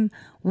time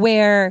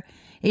where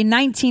in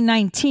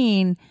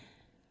 1919,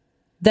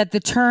 that the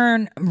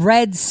term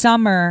Red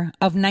Summer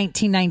of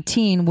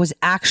 1919 was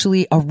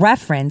actually a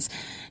reference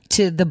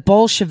to the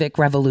Bolshevik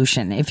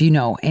Revolution, if you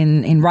know,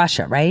 in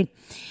Russia, right?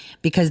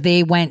 Because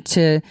they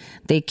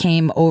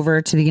came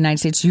over to the United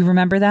States. Do you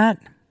remember that?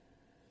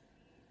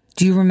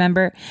 Do you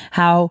remember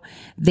how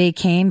they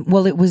came?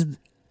 Well, it was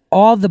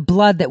all the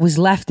blood that was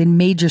left in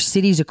major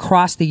cities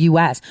across the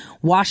U.S.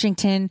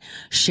 Washington,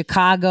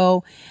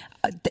 Chicago,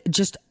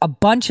 just a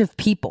bunch of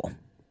people.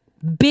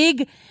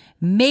 Big,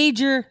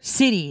 major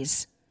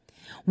cities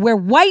where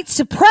white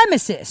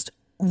supremacists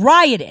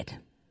rioted.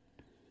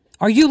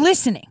 Are you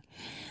listening?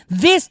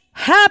 This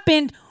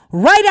happened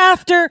right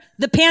after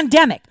the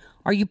pandemic.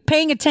 Are you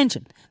paying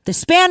attention? The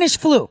Spanish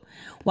flu.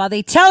 While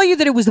they tell you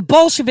that it was the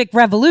Bolshevik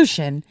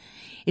Revolution,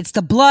 it's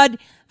the blood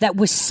that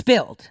was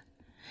spilled.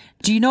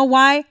 Do you know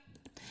why?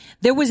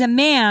 There was a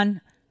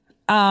man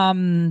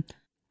named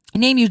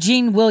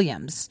Eugene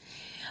Williams.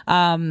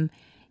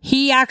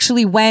 He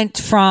actually went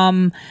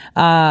from,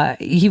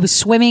 he was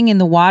swimming in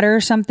the water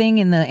or something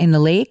in the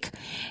lake,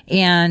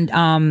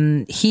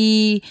 and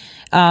he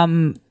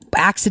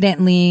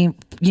accidentally,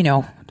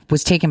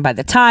 was taken by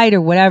the tide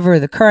or whatever,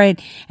 the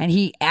current, and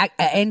he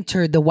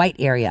entered the white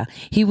area.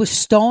 He was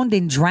stoned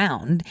and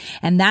drowned,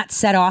 and that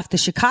set off the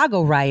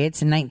Chicago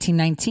riots in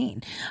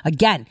 1919.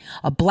 Again,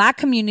 a black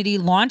community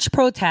launched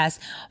protests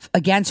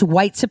against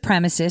white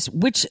supremacists,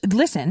 which,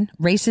 listen,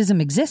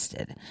 racism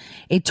existed.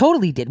 It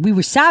totally did. We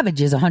were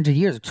savages 100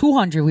 years,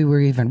 200, we were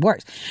even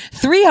worse.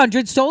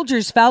 300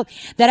 soldiers felt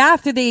that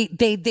after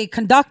they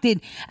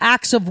conducted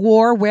acts of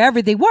war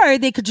wherever they were,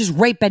 they could just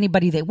rape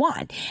anybody they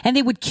want. And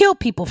they would kill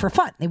people for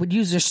fun. They would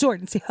use their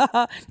sword and say,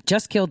 haha,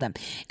 just kill them.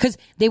 Because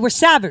they were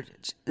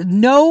savages.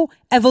 No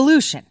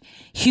evolution.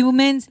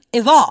 Humans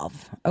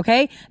evolve,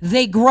 okay?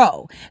 They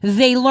grow.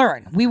 They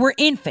learn. We were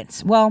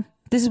infants. Well,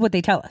 this is what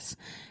they tell us.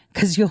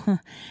 Because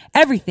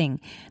everything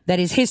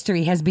that is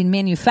history has been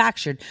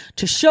manufactured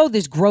to show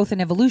this growth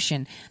and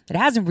evolution that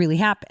hasn't really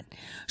happened.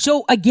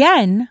 So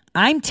again,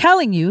 I'm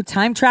telling you,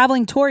 time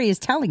traveling Tori is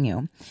telling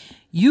you,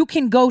 You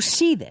can go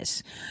see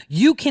this.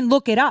 You can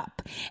look it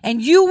up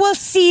and you will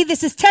see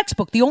this is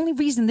textbook. The only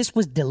reason this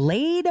was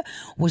delayed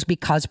was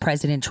because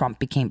President Trump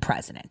became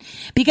president.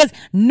 Because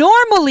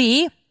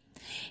normally,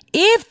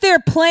 if their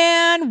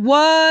plan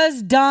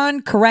was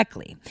done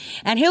correctly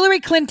and Hillary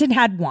Clinton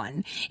had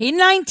won in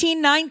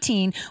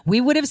 1919,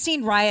 we would have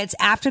seen riots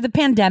after the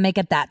pandemic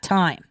at that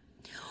time.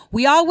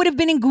 We all would have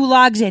been in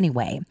gulags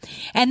anyway.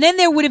 And then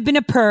there would have been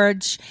a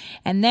purge.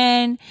 And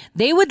then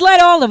they would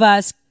let all of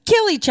us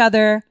kill each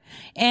other.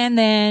 And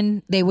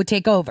then they would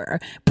take over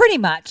pretty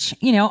much,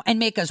 and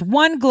make us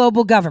one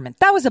global government.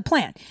 That was a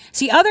plan.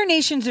 See, other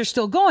nations are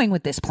still going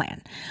with this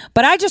plan.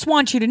 But I just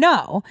want you to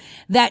know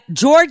that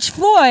George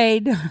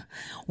Floyd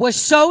was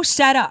so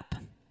set up.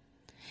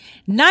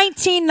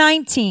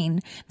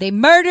 1919, they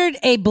murdered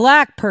a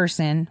black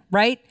person,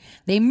 right?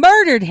 They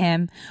murdered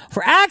him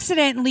for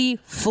accidentally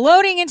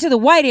floating into the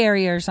white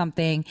area or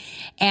something.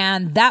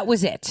 And that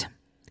was it.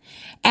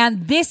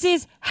 And this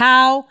is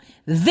how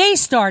they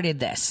started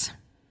this.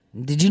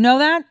 Did you know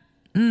that?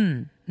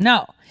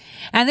 No.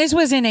 And this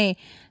was in a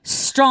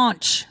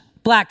staunch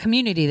black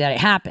community that it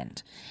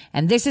happened.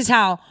 And this is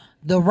how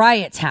the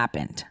riots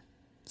happened.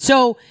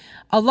 So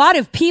a lot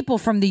of people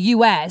from the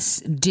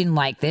U.S. didn't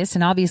like this.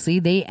 And obviously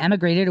they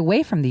emigrated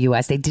away from the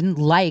U.S. They didn't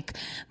like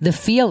the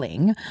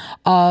feeling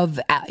of,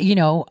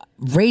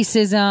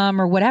 racism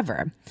or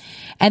whatever.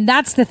 And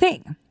that's the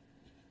thing.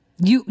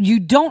 You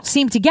don't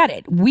seem to get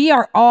it. We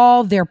are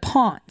all their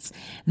pawns.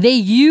 They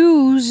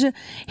use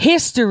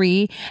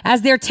history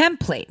as their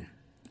template.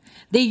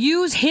 They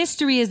use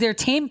history as their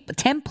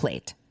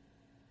template.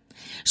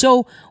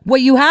 So what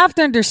you have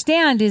to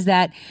understand is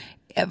that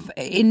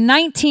in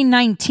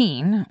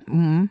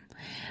 1919,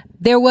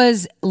 there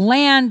was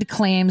land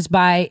claims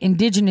by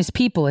indigenous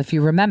people, if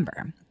you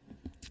remember.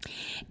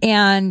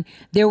 And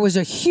there was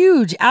a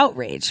huge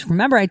outrage.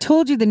 Remember, I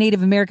told you the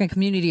Native American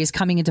community is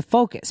coming into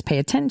focus. Pay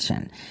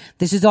attention.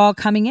 This is all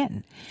coming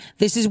in.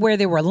 This is where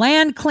there were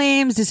land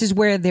claims. This is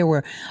where there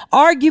were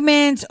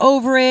arguments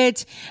over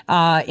it.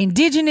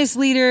 Indigenous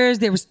leaders.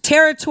 There was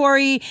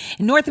territory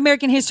in North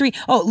American history.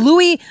 Oh,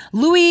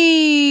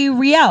 Louis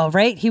Riel,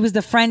 right? He was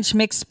the French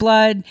mixed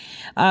blood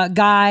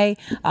guy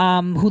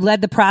who led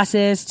the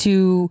process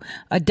to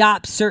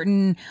adopt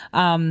certain.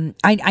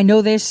 I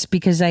know this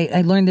because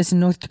I learned this in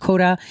North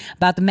Dakota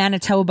about the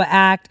Manitoba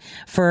Act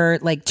for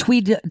like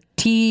Tweed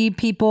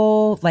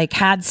people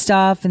had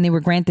stuff and they were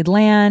granted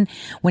land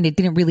when it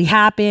didn't really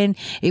happen.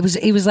 It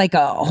was like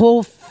a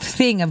whole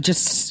thing of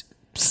just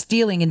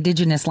stealing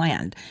indigenous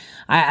land.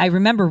 I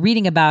remember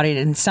reading about it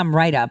in some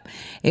write-up.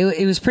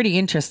 It was pretty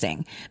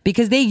interesting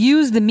because they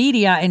used the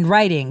media and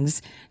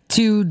writings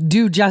to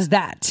do just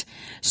that.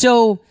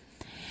 So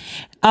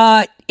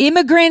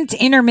immigrant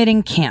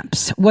intermittent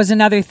camps was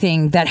another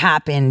thing that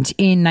happened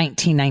in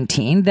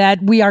 1919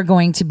 that we are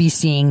going to be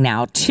seeing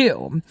now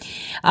too.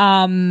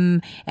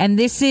 And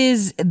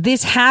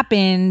this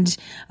happened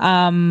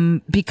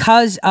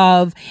because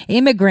of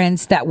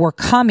immigrants that were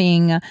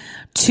coming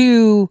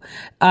to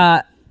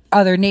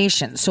other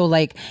nations. So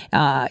like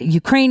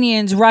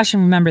Ukrainians,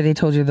 Russian, remember they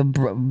told you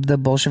the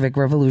Bolshevik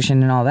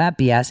Revolution and all that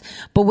BS.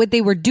 But what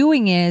they were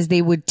doing is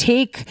they would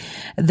take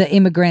the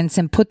immigrants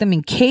and put them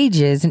in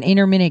cages and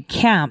intermittent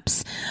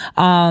camps,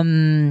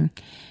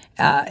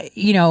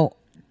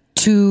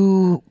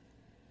 to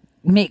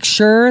make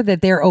sure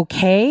that they're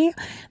okay,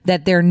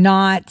 that they're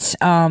not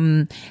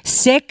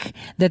sick,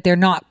 that they're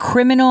not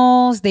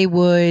criminals. They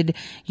would,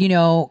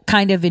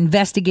 kind of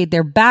investigate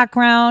their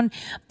background.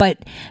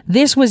 But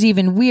this was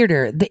even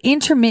weirder. The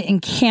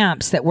intermittent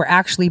camps that were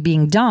actually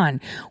being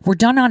done were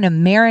done on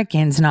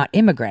Americans, not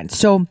immigrants.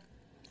 So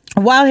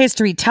while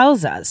history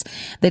tells us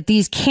that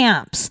these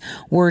camps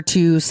were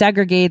to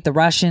segregate the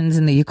Russians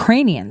and the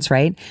Ukrainians,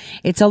 right?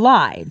 It's a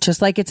lie.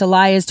 Just like it's a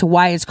lie as to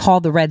why it's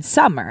called the Red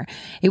Summer.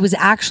 It was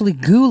actually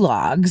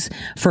gulags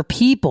for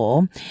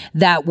people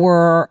that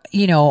were,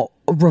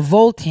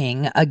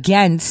 revolting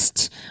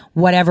against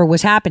whatever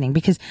was happening.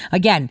 Because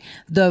again,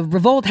 the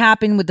revolt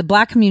happened with the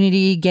black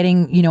community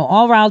getting,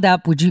 all riled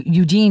up with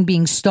Eugene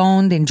being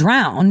stoned and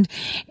drowned,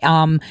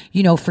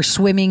 for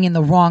swimming in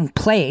the wrong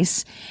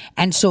place.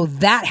 And so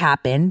that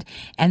happened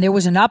and there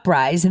was an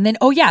uprising. And then,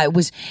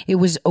 it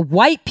was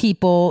white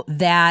people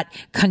that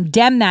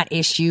condemned that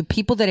issue.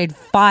 People that had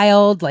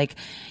filed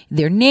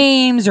their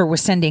names or were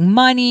sending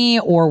money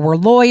or were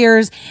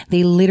lawyers.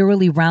 They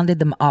literally rounded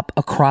them up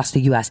across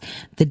the U.S.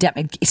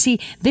 See,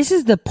 this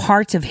is the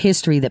parts of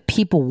history that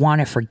people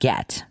want to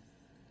forget.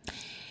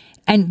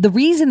 And the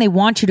reason they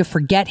want you to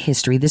forget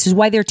history, this is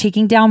why they're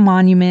taking down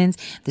monuments.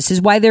 This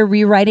is why they're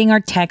rewriting our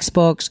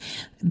textbooks,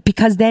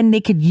 because then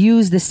they could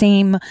use the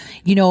same,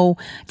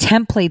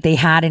 template they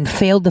had and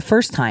failed the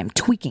first time,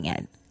 tweaking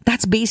it.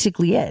 That's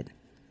basically it.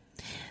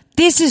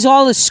 This is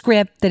all a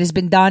script that has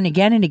been done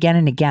again and again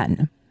and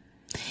again.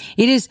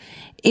 It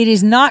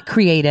is not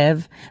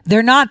creative.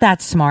 They're not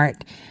that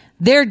smart.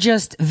 They're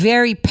just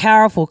very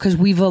powerful because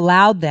we've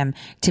allowed them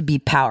to be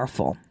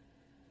powerful.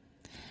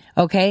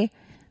 Okay?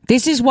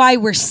 This is why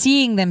we're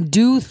seeing them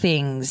do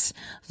things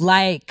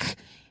like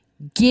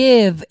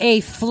give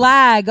a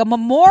flag, a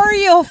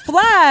memorial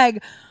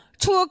flag,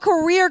 to a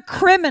career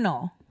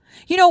criminal.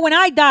 You know, when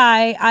I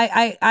die,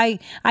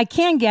 I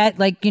can get,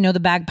 like, you know, the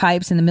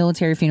bagpipes and the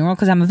military funeral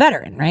because I'm a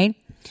veteran, right?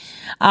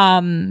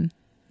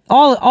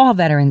 All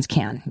veterans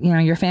can. You know,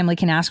 your family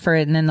can ask for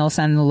it, and then they'll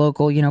send the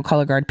local, you know,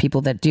 color guard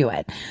people that do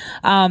it.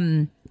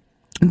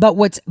 But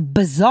what's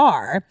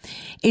bizarre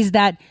is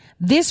that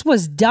this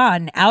was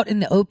done out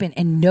in the open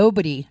and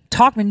nobody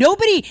talked.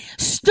 Nobody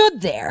stood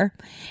there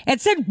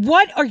and said,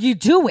 "What are you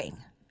doing?"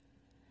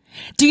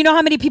 Do you know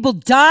how many people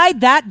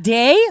died that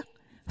day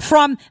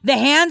from the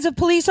hands of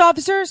police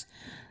officers?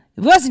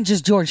 It wasn't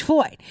just George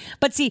Floyd.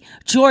 But see,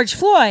 George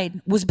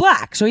Floyd was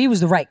black, so he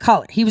was the right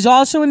color. He was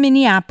also in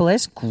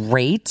Minneapolis.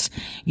 Great.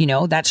 You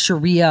know, that's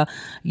Sharia,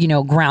 you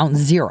know, ground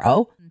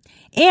zero.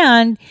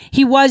 And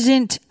he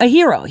wasn't a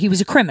hero. He was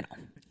a criminal.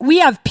 We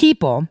have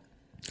people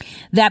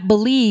that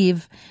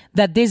believe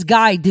that this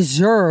guy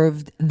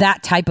deserved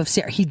that type of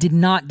he did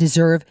not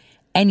deserve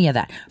any of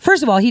that.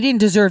 First of all, he didn't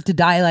deserve to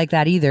die like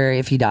that either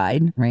if he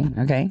died, right?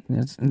 Okay.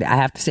 I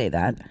have to say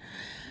that.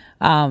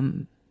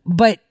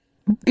 But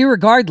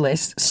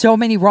irregardless, so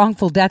many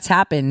wrongful deaths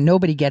happen.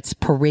 Nobody gets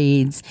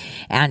parades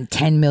and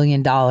 $10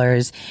 million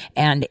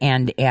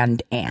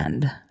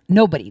and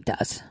nobody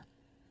does.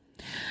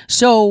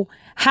 So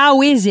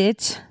how is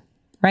it,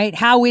 right?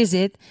 How is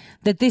it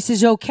that this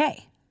is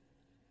okay?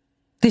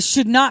 This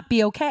should not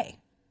be okay.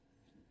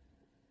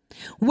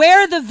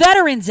 Where are the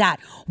veterans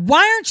at? Why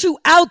aren't you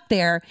out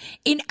there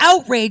in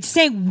outrage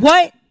saying,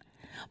 "What?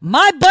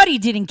 My buddy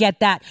didn't get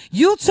that.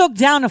 You took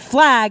down a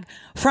flag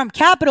from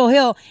Capitol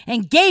Hill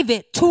and gave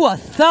it to a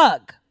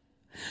thug."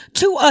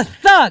 To a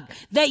thug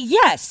that,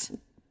 yes,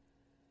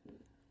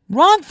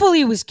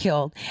 wrongfully was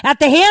killed at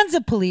the hands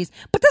of police,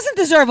 but doesn't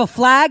deserve a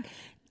flag.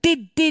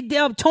 Did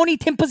Tony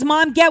Timpa's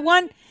mom get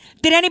one?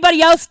 Did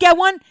anybody else get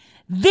one?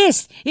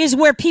 This is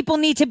where people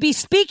need to be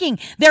speaking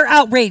their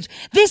outrage.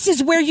 This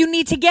is where you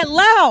need to get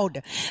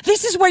loud.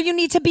 This is where you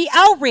need to be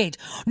outraged.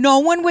 No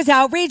one was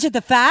outraged at the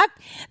fact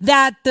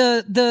that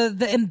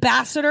the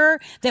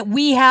ambassador that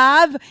we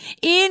have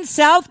in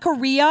South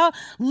Korea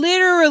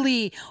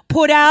literally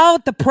put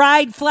out the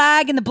pride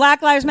flag and the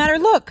Black Lives Matter.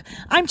 Look,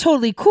 I'm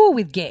totally cool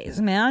with gays,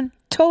 man.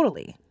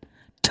 Totally.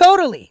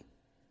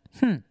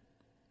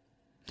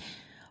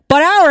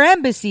 But our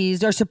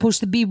embassies are supposed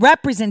to be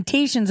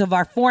representations of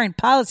our foreign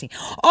policy.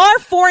 Our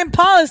foreign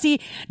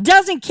policy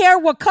doesn't care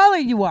what color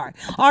you are.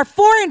 Our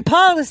foreign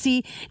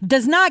policy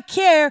does not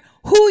care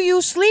who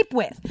you sleep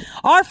with.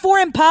 Our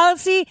foreign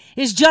policy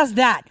is just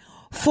that,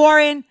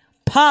 foreign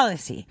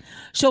policy.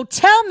 So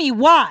tell me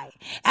why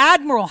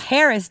Admiral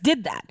Harris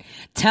did that.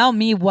 Tell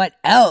me what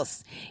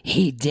else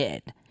he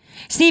did.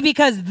 See,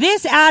 because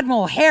this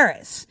Admiral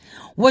Harris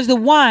was the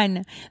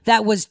one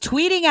that was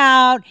tweeting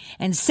out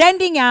and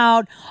sending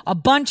out a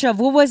bunch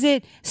of,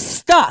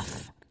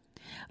 stuff.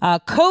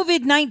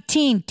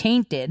 COVID-19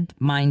 tainted,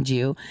 mind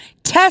you,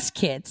 test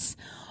kits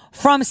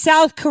from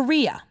South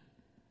Korea.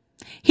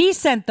 He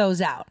sent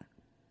those out.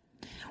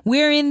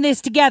 We're in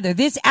this together.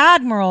 This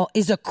admiral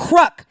is a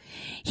crook.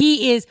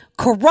 He is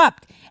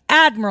corrupt.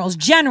 Admirals,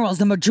 generals,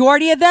 the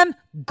majority of them,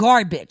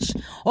 garbage.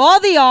 All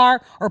they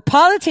are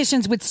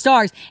politicians with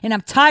stars, and I'm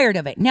tired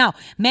of it. Now,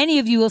 many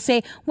of you will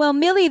say, "Well,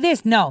 Milley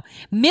this." No,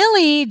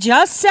 Milley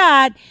just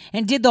sat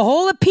and did the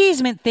whole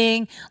appeasement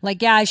thing,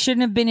 like, yeah, I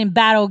shouldn't have been in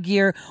battle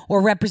gear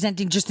or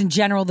representing just in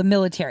general the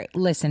military.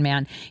 Listen,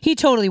 man, he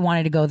totally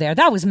wanted to go there.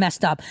 That was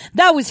messed up.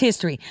 That was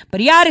history. But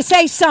he had to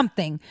say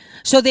something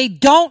so they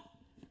don't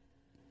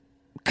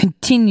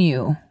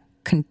continue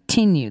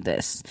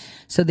this.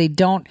 So they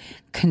don't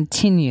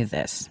continue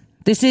this.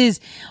 This is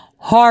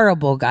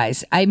horrible,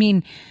 guys. I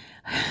mean,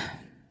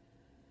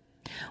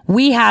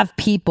 we have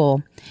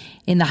people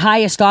in the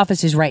highest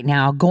offices right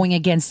now going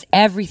against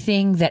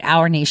everything that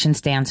our nation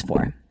stands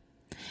for.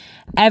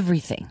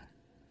 Everything.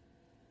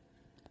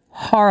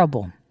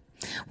 Horrible.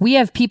 We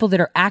have people that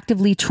are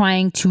actively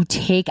trying to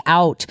take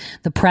out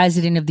the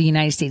president of the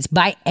United States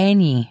by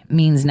any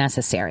means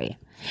necessary.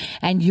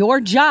 And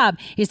your job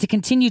is to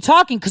continue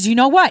talking, because you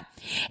know what?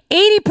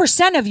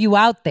 80% of you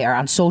out there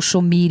on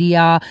social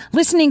media,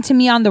 listening to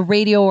me on the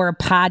radio or a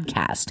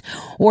podcast,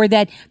 or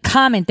that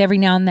comment every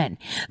now and then,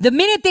 the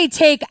minute they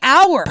take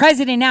our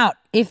president out,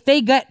 if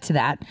they get to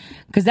that,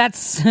 because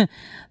that's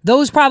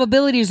those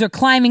probabilities are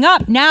climbing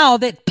up now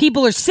that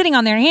people are sitting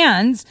on their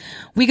hands.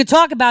 We could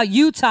talk about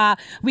Utah.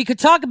 We could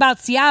talk about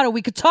Seattle.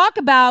 We could talk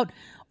about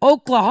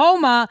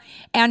Oklahoma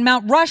and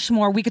Mount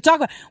Rushmore. We could talk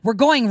about, we're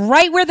going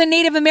right where the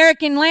Native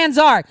American lands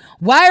are.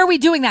 Why are we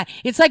doing that?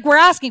 It's like we're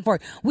asking for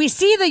it. We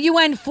see the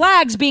UN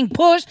flags being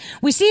pushed.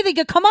 We see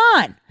come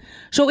on.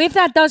 So if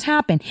that does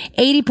happen,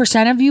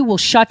 80% of you will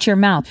shut your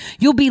mouth.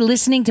 You'll be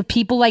listening to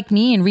people like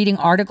me and reading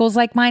articles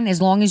like mine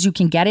as long as you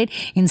can get it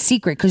in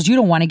secret, because you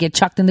don't want to get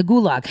chucked in the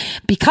gulag,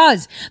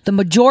 because the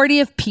majority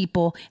of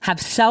people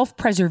have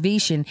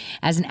self-preservation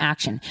as an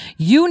action.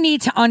 You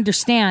need to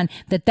understand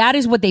that that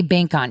is what they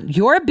bank on.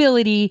 Your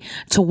ability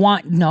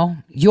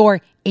to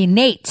your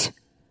innate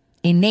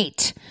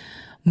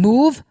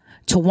move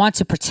to want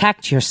to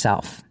protect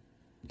yourself.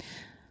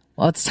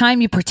 Well, it's time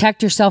you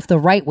protect yourself the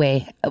right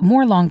way,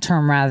 more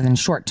long-term rather than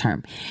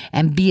short-term,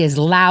 and be as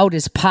loud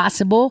as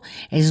possible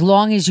as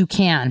long as you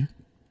can.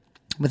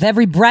 With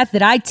every breath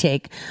that I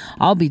take,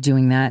 I'll be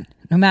doing that,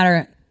 no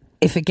matter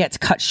if it gets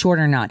cut short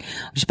or not.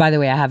 Which, by the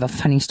way, I have a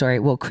funny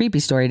story, creepy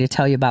story to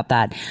tell you about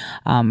that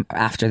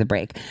after the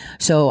break.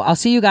 So I'll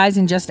see you guys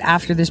in just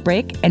after this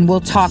break, and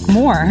we'll talk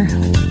more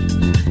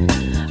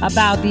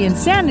about the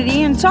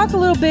insanity and talk a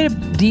little bit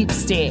of Deep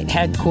State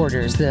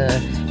headquarters,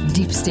 the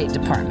Deep State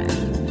Department.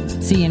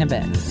 See you in a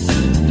bit.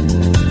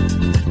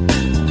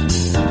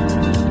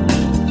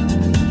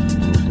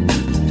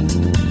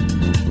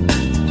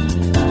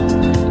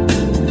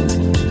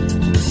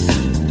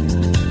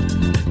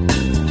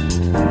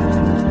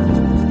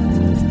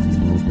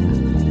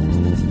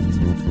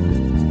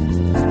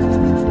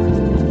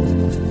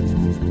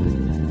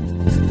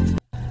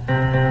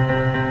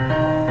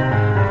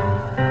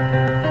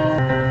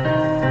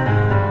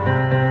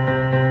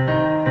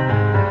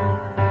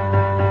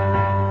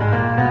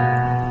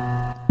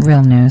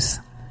 Real news.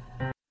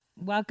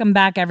 Welcome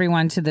back,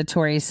 everyone, to the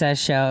Tori Says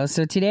Show.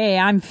 So today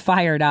I'm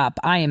fired up.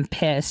 I am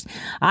pissed.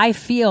 I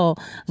feel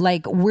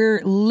like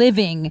we're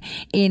living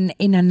in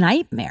a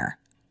nightmare,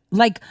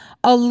 like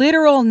a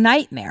literal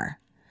nightmare,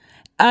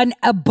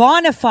 a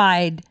bona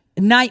fide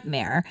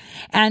nightmare.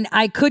 And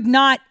I could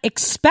not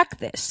expect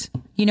this,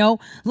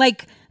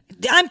 like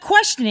I'm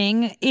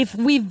questioning if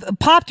we've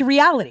popped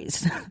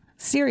realities.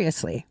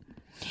 Seriously,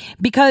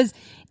 because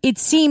it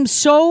seems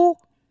so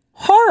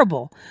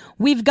horrible.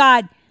 We've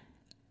got,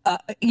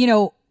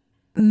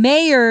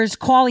 mayors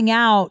calling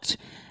out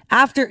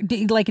after,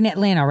 like in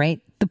Atlanta, right?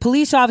 The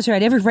police officer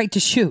had every right to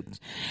shoot.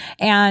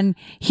 And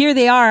here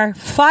they are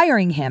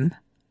firing him.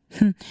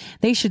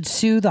 They should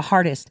sue the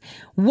hardest.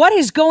 What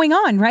is going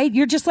on, right?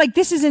 You're just like,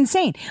 this is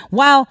insane.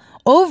 While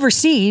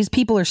overseas,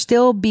 people are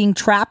still being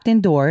trapped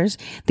indoors.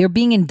 They're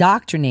being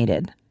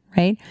indoctrinated.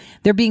 Right?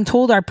 They're being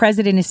told our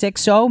president is sick,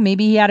 so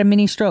maybe he had a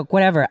mini stroke,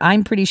 whatever.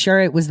 I'm pretty sure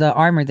it was the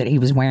armor that he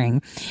was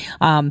wearing,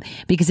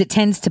 because it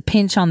tends to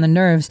pinch on the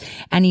nerves,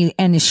 and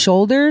his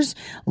shoulders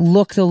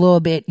looked a little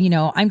bit,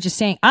 I'm just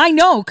saying, I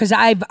know, because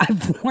I've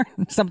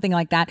worn something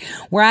like that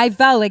where I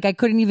felt like I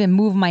couldn't even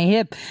move my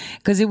hip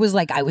because it was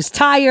like I was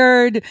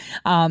tired.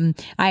 I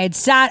had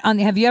sat on,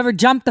 have you ever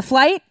jumped the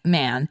flight?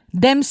 Man,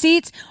 them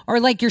seats are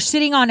like you're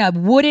sitting on a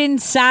wooden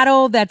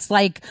saddle that's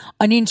like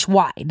an inch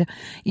wide,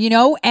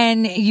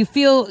 and you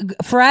feel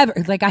forever.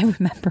 Like I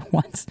remember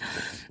once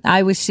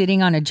I was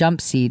sitting on a jump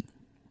seat,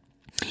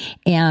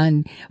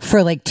 and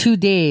for like 2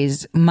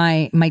 days,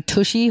 my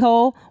tushy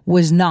hole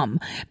was numb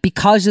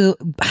because of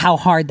how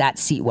hard that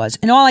seat was.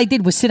 And all I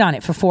did was sit on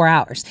it for 4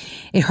 hours.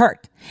 It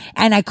hurt.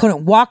 And I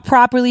couldn't walk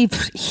properly,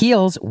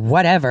 heels,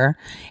 whatever.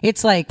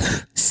 It's like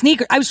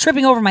sneaker. I was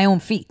tripping over my own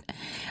feet.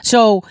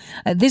 So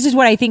this is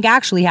what I think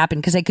actually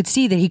happened, because I could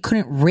see that he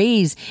couldn't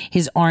raise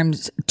his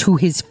arms to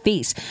his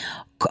face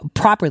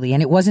properly,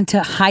 and it wasn't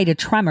to hide a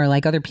tremor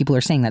like other people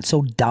are saying. That's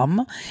so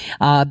dumb,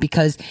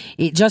 because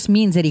it just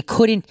means that he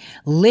couldn't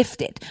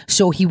lift it,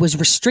 so he was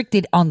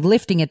restricted on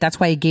lifting it. That's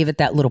why he gave it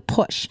that little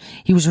push.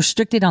 He was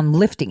restricted on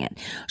lifting it,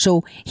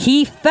 so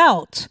he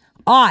felt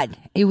odd.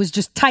 It was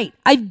just tight.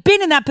 I've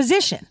been in that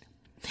position.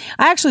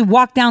 I actually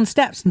walked down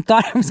steps and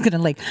thought I was going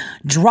to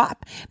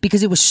drop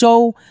because it was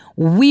so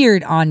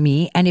weird on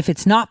me. And if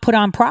it's not put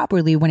on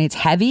properly, when it's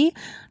heavy,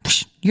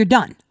 you're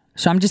done.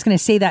 So I'm just going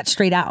to say that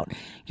straight out.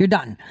 You're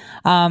done.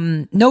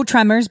 No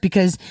tremors,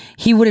 because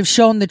he would have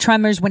shown the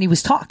tremors when he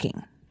was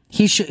talking.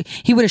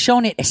 He would have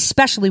shown it,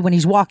 especially when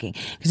he's walking.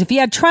 Because if he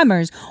had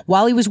tremors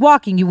while he was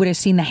walking, you would have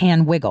seen the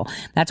hand wiggle.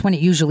 That's when it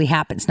usually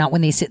happens. Not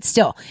when they sit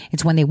still.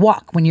 It's when they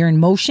walk. When you're in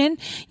motion,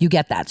 you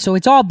get that. So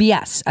it's all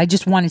BS. I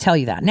just want to tell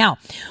you that. Now,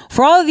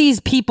 for all of these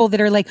people that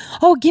are like,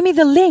 oh, give me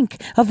the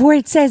link of where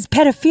it says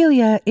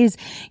pedophilia is,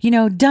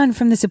 done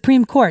from the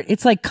Supreme Court.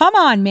 It's like, come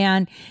on,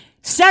 man.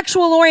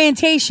 Sexual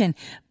orientation,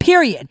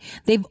 period.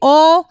 They've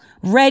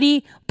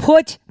already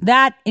put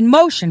that in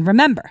motion,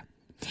 remember.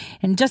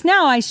 And just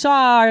now I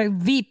saw our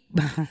Veep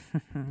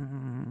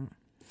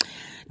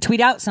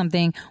tweet out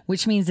something,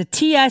 which means the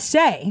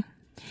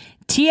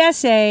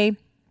TSA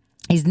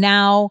is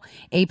now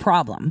a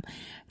problem.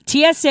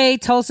 TSA,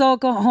 Tulsa,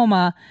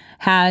 Oklahoma,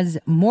 has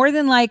more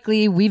than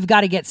likely, we've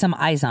got to get some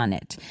eyes on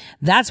it.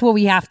 That's what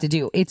we have to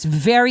do. It's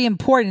very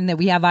important that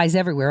we have eyes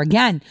everywhere.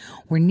 Again,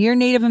 we're near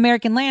Native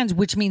American lands,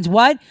 which means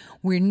what?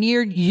 We're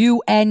near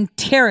UN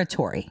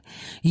territory.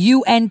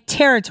 UN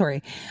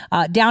territory.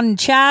 Down in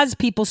Chaz,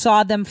 people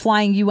saw them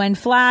flying UN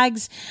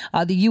flags.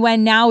 The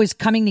UN now is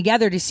coming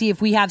together to see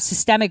if we have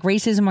systemic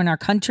racism in our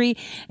country.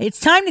 It's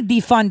time to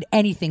defund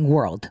anything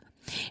world.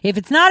 If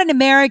it's not an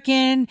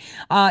American,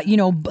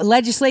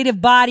 legislative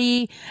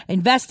body,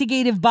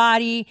 investigative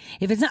body,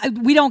 if it's not,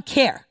 we don't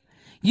care.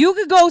 You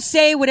could go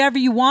say whatever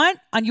you want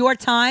on your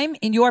time,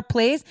 in your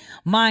place.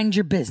 Mind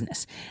your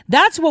business.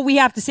 That's what we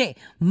have to say.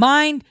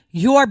 Mind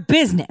your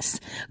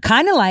business.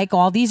 Kind of like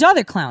all these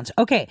other clowns.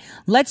 Okay,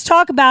 let's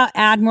talk about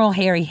Admiral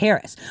Harry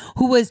Harris,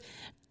 who was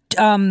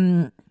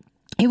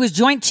He was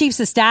Joint Chiefs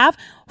of Staff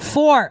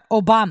for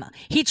Obama.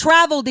 He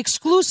traveled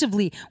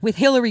exclusively with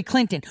Hillary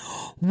Clinton.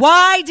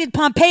 Why did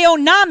Pompeo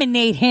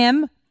nominate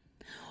him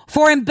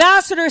for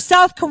ambassador of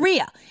South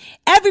Korea?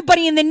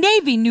 Everybody in the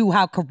Navy knew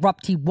how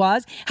corrupt he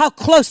was, how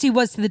close he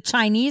was to the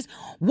Chinese.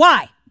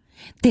 Why?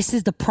 This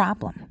is the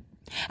problem.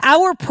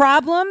 Our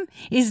problem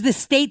is the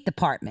State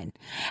Department.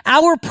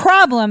 Our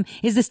problem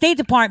is the State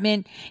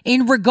Department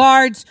in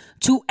regards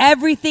to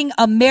everything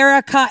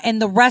America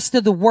and the rest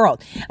of the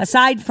world.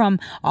 Aside from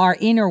our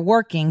inner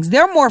workings,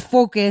 they're more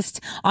focused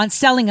on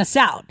selling us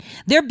out.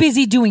 They're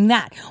busy doing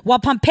that. While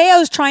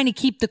Pompeo's trying to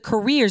keep the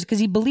careers, because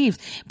he believes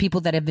people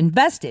that have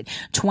invested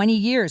 20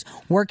 years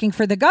working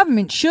for the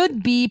government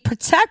should be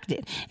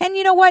protected. And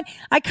you know what?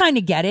 I kind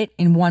of get it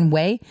in one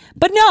way.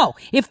 But no,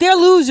 if they're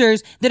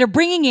losers that are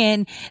bringing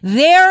in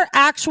their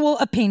actual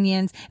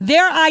opinions,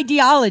 their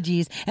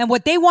ideologies, and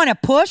what they want to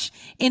push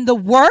in the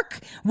work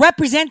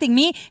representing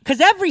me, because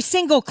every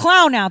single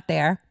clown out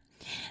there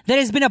that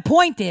has been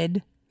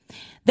appointed,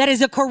 that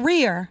is a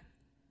career,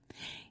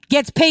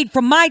 gets paid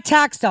from my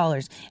tax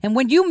dollars. And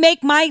when you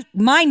make my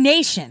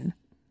nation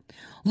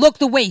look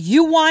the way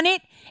you want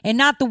it and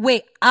not the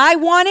way I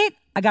want it,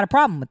 I got a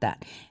problem with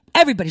that.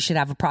 Everybody should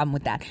have a problem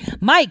with that.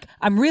 Mike,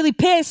 I'm really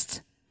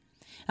pissed.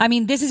 I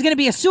mean, this is going to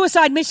be a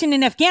suicide mission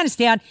in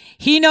Afghanistan.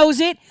 He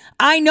knows it.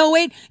 I know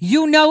it.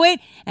 You know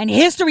it. And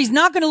history's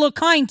not going to look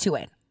kind to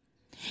it.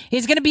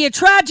 It's going to be a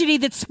tragedy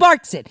that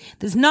sparks it.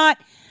 This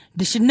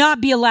should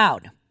not be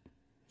allowed.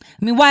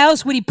 I mean, why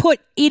else would he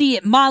put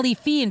idiot Molly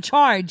Fee in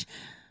charge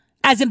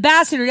as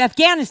ambassador to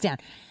Afghanistan?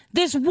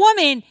 This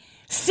woman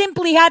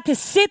simply had to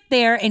sit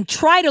there and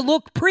try to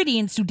look pretty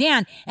in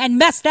Sudan and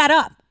mess that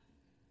up.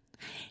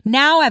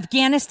 Now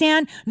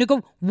Afghanistan,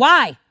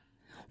 why?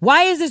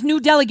 Why is this new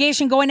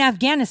delegation going to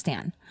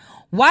Afghanistan?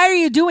 Why are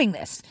you doing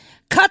this?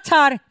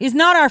 Qatar is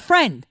not our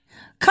friend.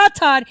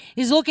 Qatar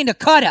is looking to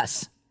cut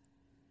us.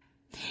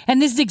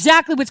 And this is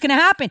exactly what's going to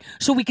happen,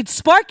 so we could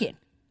spark it.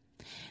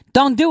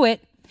 Don't do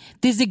it.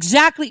 This is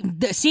exactly,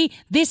 see,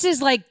 this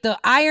is like the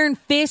iron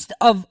fist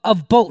of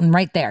Bolton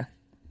right there.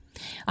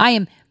 I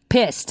am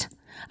pissed.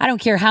 I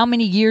don't care how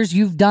many years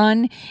you've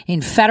done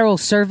in federal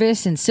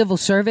service and civil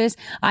service.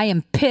 I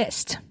am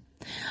pissed.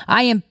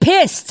 I am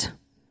pissed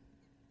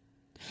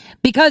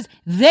because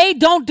they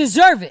don't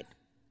deserve it.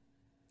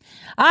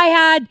 I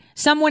had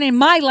someone in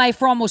my life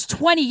for almost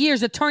 20 years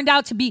that turned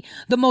out to be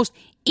the most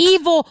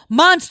evil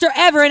monster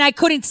ever, and I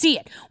couldn't see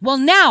it. Well,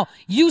 now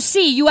you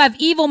see you have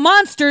evil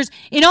monsters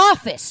in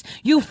office.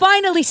 You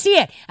finally see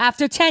it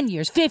after 10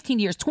 years, 15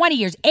 years, 20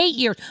 years, 8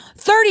 years,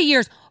 30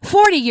 years,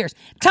 40 years.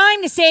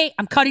 Time to say,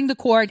 I'm cutting the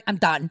cord. I'm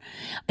done.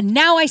 And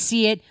now I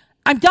see it.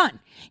 I'm done.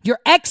 You're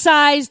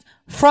excised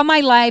from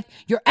my life.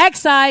 You're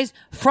excised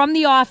from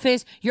the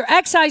office. You're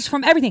excised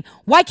from everything.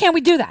 Why can't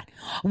we do that?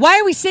 Why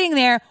are we sitting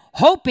there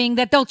hoping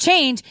that they'll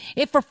change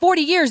if for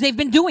 40 years they've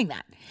been doing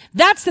that?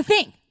 That's the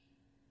thing.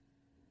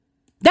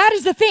 That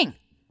is the thing.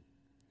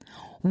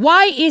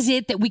 Why is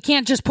it that we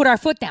can't just put our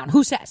foot down?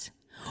 Who says?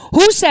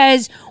 Who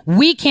says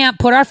we can't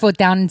put our foot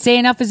down and say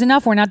enough is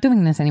enough? We're not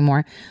doing this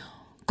anymore.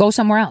 Go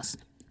somewhere else.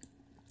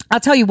 I'll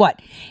tell you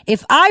what.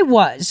 If I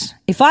was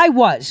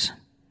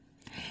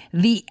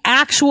the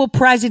actual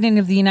president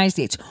of the United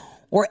States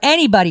or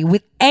anybody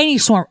with any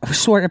sort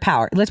of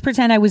power, let's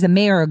pretend I was the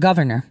mayor or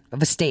governor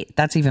of a state.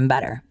 That's even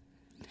better.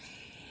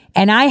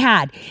 And I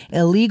had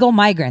illegal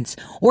migrants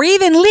or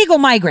even legal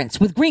migrants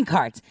with green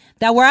cards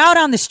that were out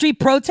on the street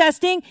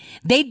protesting,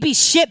 they'd be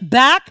shipped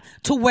back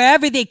to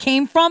wherever they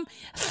came from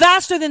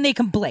faster than they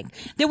can blink.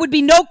 There would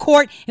be no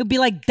court. It would be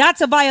like,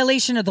 that's a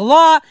violation of the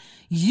law.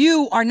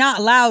 You are not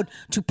allowed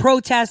to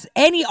protest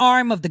any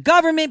arm of the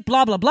government,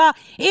 blah, blah, blah.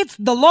 It's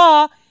the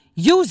law.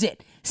 Use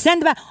it.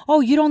 Send them back. Oh,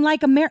 you don't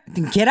like America?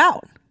 Then get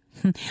out.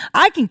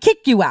 I can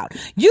kick you out.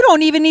 You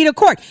don't even need a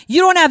court.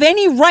 You don't have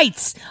any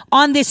rights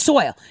on this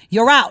soil.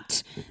 You're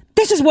out.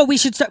 This is what we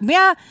should start.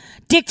 Yeah,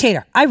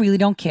 dictator. I really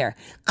don't care.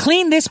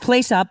 Clean this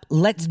place up.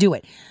 Let's do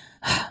it.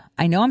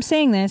 I know I'm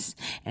saying this,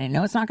 and I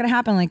know it's not going to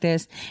happen like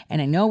this,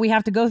 and I know we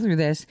have to go through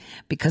this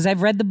because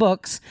I've read the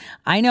books.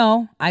 I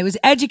know I was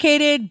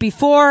educated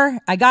before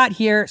I got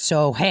here,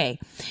 so hey,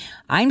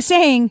 I'm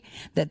saying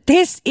that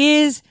this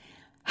is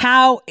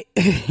how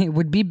it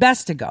would be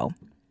best to go.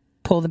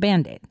 Pull the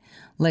Band-Aid.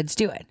 Let's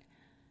do it.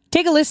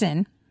 Take a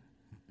listen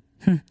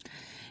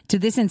to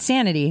this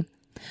insanity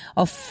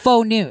of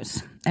faux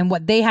news and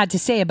what they had to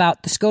say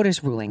about the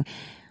SCOTUS ruling.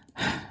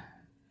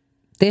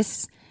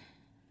 This.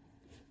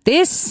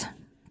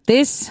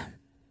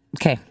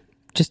 Okay,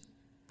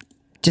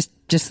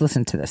 just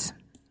listen to this.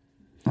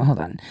 Well, hold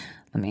on.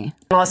 Let me.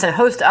 And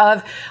host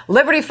of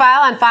Liberty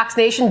File on Fox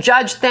Nation.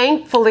 Judge,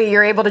 thankfully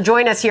you're able to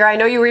join us here. I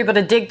know you were able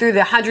to dig through the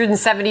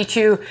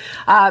 172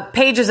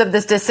 pages of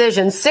this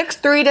decision.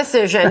 6-3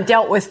 decision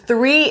dealt with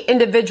 3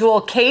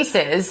 individual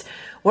cases.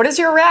 What is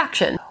your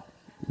reaction?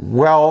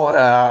 Well,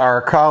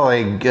 our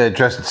colleague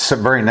just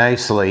very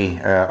nicely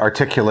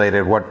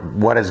articulated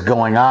what is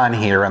going on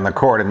here in the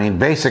court. I mean,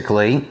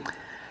 basically,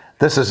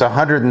 this is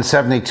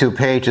 172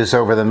 pages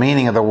over the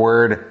meaning of the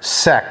word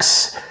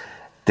sex.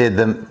 did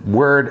the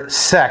word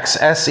sex,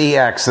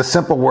 S-E-X, the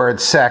simple word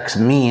sex,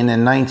 mean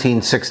in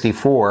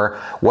 1964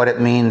 what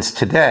it means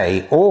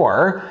today?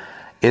 Or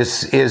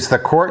is the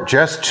court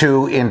just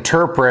to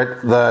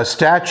interpret the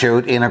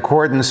statute in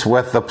accordance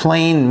with the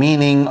plain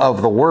meaning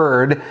of the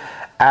word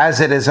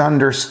as it is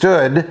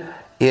understood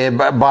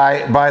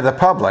by the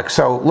public?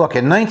 So look,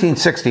 in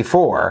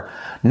 1964,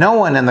 no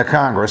one in the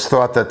Congress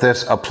thought that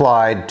this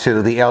applied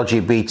to the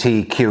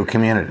LGBTQ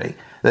community.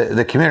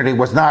 The community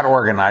was not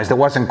organized. It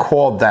wasn't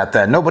called that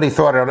then. Nobody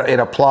thought it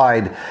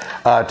applied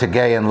to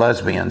gay and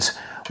lesbians.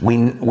 We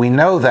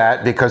know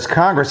that because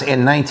Congress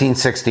in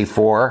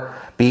 1964,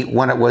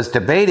 when it was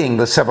debating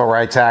the Civil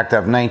Rights Act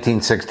of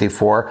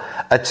 1964,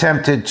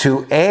 attempted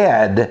to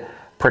add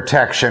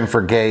protection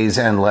for gays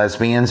and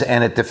lesbians,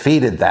 and it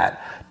defeated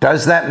that.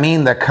 Does that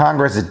mean that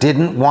Congress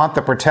didn't want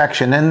the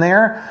protection in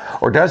there?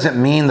 Or does it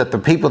mean that the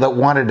people that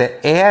wanted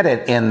to add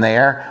it in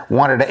there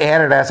wanted to add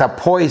it as a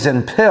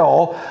poison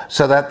pill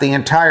so that the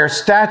entire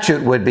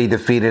statute would be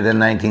defeated in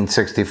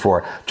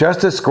 1964?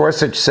 Justice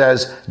Gorsuch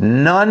says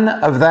none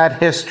of that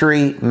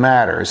history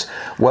matters.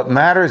 What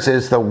matters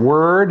is the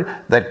word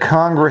that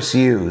Congress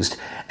used,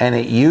 and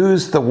it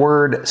used the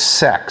word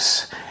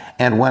sex.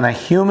 And when a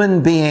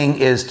human being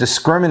is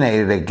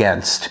discriminated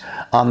against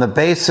on the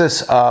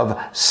basis of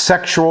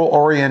sexual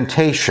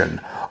orientation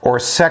or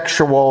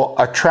sexual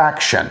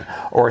attraction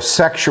or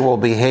sexual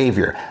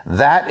behavior,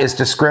 that is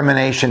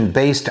discrimination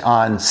based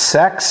on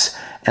sex,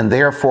 and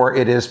therefore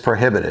it is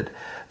prohibited.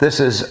 This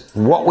is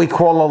what we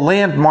call a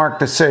landmark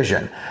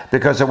decision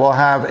because it will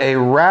have a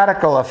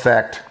radical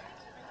effect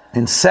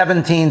in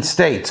 17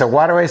 states. So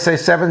why do I say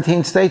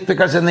 17 states?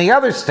 Because in the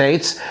other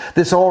states,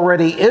 this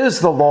already is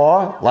the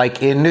law,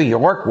 like in New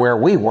York, where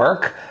we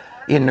work,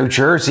 in New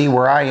Jersey,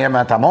 where I am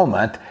at the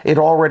moment, it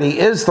already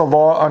is the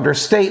law under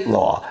state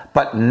law.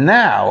 But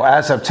now,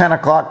 as of 10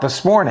 o'clock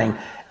this morning,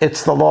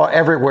 it's the law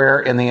everywhere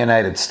in the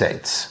United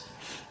States.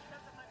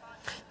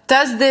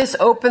 Does this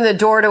open the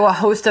door to a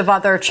host of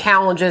other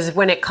challenges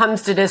when it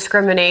comes to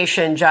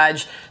discrimination,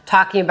 Judge,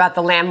 talking about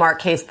the landmark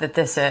case that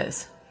this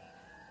is?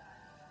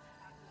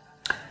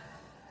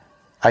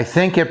 I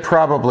think it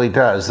probably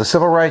does. The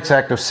Civil Rights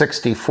Act of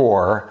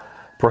 64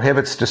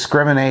 prohibits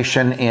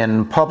discrimination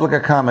in public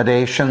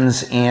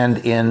accommodations and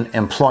in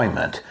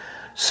employment.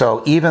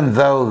 So even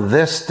though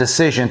this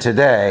decision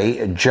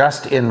today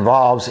just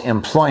involves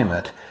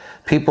employment,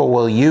 people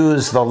will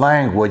use the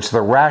language,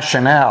 the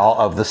rationale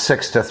of the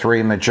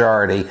 6-3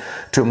 majority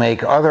to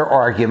make other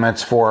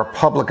arguments for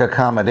public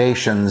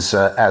accommodations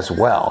as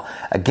well.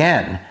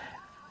 Again,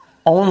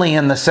 only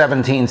in the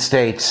 17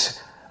 states.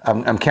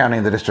 I'm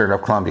counting the District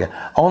of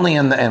Columbia. Only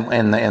in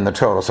the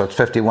total, so it's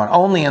 51.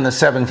 Only in the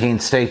 17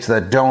 states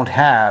that don't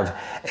have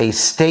a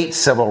state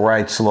civil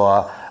rights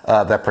law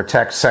that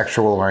protects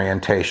sexual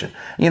orientation.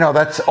 You know,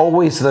 that's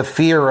always the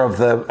fear of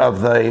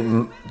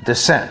the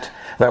dissent,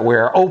 that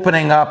we're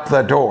opening up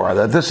the door,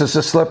 that this is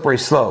a slippery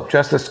slope.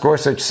 Justice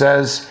Gorsuch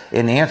says,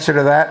 in answer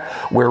to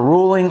that, we're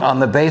ruling on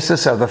the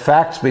basis of the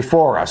facts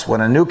before us.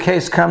 When a new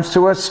case comes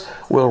to us,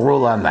 we'll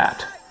rule on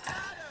that.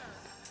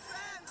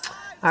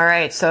 All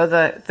right. So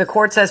the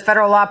court says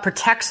federal law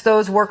protects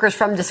those workers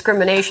from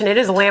discrimination. It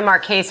is a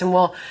landmark case, and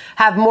we'll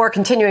have more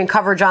continuing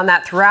coverage on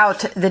that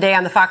throughout the day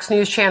on the Fox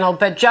News channel.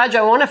 But, Judge,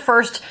 I want to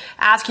first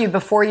ask you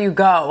before you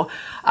go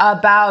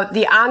about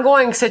the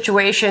ongoing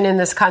situation in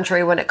this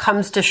country when it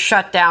comes to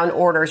shutdown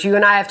orders. You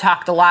and I have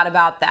talked a lot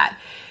about that.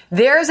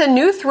 There's a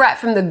new threat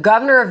from the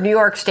governor of New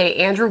York State,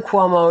 Andrew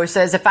Cuomo, who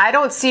says if I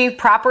don't see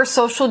proper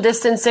social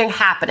distancing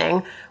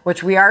happening,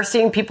 which we are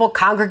seeing people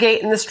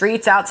congregate in the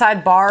streets,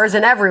 outside bars,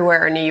 and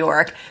everywhere in New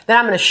York, then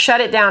I'm going to shut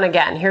it down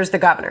again. Here's the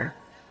governor.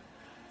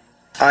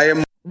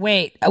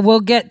 Wait, we'll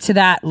get to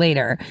that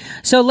later.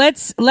 So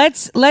let's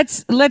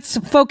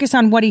focus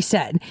on what he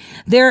said.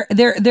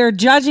 They're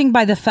judging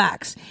by the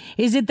facts.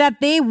 Is it that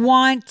they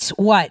want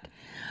what?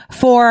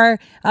 For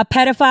a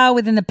pedophile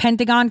within the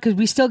Pentagon, because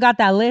we still got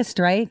that list,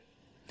 right?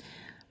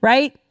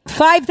 Right?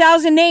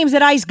 5,000 names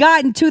that ICE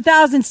got in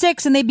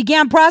 2006, and they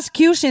began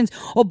prosecutions.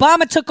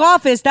 Obama took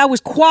office. That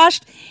was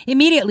quashed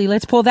immediately.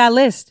 Let's pull that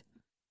list.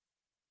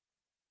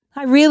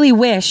 I really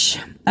wish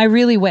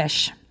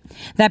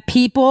that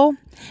people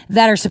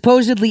that are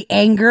supposedly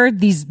angered,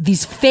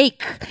 these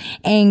fake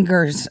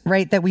angers,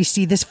 right, that we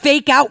see, this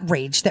fake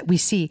outrage that we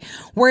see,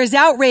 whereas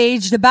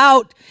outraged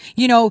about,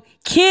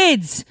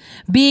 kids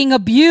being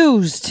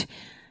abused,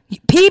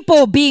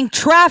 people being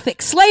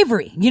trafficked,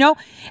 slavery,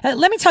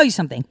 let me tell you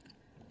something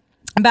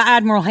about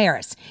Admiral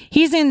Harris.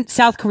 He's in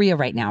South Korea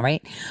right now,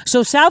 right?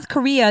 So South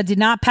Korea did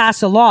not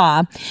pass a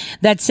law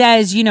that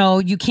says,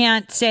 you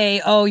can't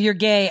say, oh, you're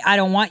gay, I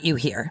don't want you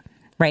here,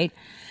 right?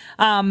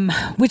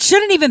 Which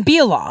shouldn't even be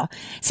a law.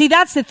 See,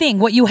 that's the thing.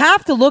 What you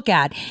have to look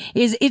at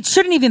is it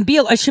shouldn't even be,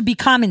 it should be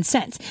common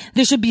sense.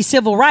 There should be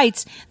civil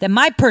rights that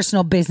my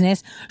personal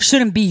business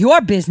shouldn't be your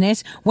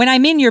business when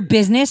I'm in your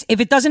business if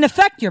it doesn't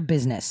affect your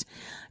business.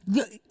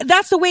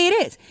 That's the way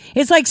it is.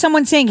 It's like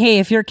someone saying, hey,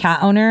 if you're a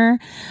cat owner,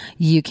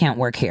 you can't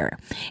work here.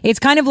 It's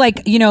kind of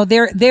like,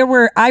 there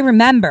were, I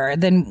remember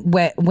then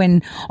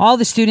when all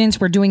the students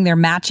were doing their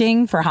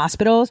matching for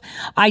hospitals,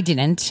 I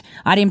didn't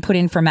put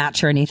in for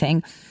match or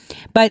anything.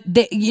 But,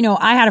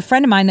 I had a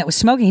friend of mine that was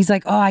smoking. He's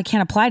like, oh, I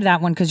can't apply to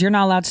that one because you're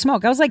not allowed to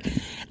smoke. I was like, the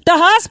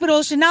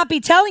hospital should not be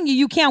telling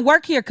you can't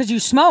work here because you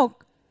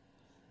smoke.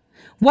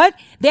 What?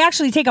 They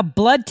actually take a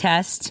blood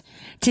test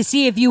to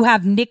see if you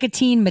have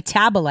nicotine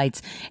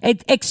metabolites.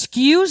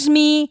 Excuse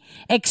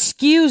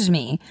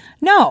me.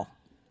 No.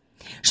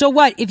 So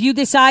what? If you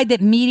decide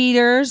that meat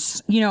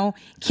eaters,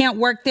 can't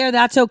work there,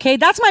 that's okay.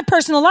 That's my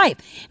personal life.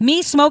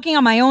 Me smoking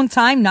on my own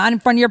time, not in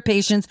front of your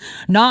patients,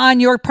 not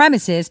on your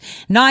premises,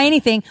 not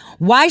anything.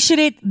 Why should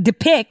it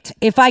depict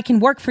if I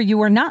can work for you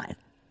or not?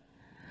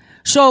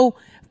 So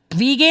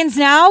vegans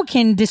now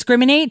can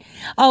discriminate.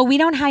 Oh, we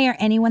don't hire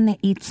anyone that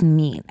eats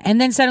meat.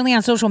 And then suddenly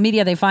on social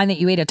media, they find that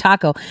you ate a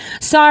taco.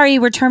 Sorry,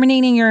 we're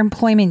terminating your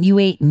employment. You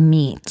ate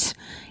meat.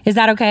 Is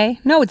that okay?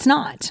 No, it's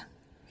not.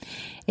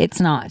 It's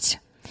not.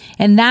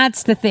 And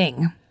that's the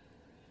thing.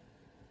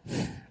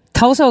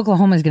 Tulsa,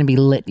 Oklahoma is going to be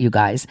lit, you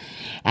guys.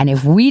 And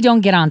if we don't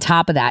get on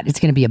top of that, it's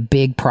going to be a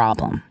big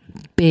problem.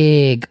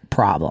 Big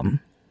problem.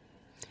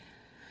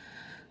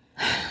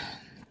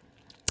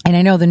 And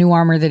I know the new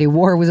armor that he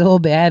wore was a little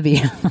bit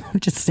heavy. I'm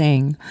just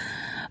saying.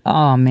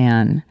 Oh,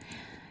 man.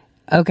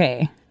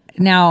 Okay.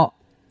 Now,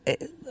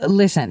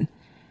 listen.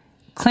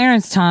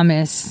 Clarence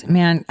Thomas,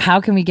 man,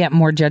 how can we get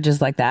more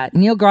judges like that?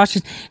 Neil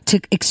Grosh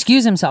to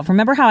excuse himself.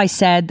 Remember how I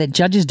said that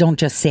judges don't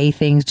just say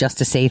things just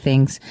to say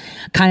things?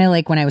 Kind of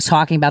like when I was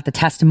talking about the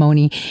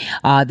testimony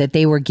that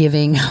they were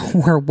giving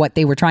or what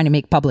they were trying to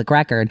make public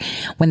record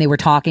when they were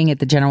talking at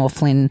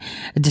the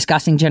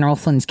discussing General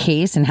Flynn's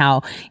case and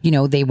how,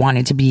 they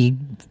wanted to be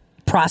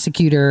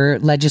prosecutor,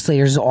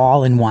 legislators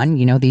all in one,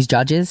 these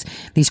judges,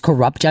 these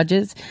corrupt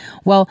judges.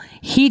 Well,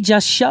 he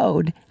just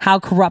showed how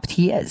corrupt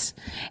he is.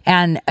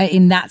 And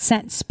in that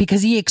sense,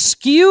 because he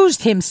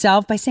excused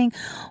himself by saying,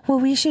 well,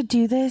 we should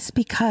do this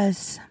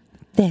because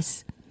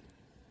this.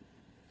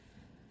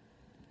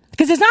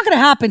 Because it's not going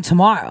to happen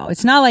tomorrow.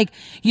 It's not like,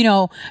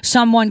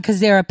 someone, because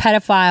they're a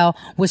pedophile,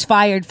 was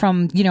fired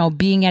from,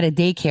 being at a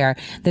daycare,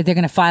 that they're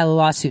going to file a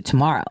lawsuit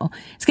tomorrow.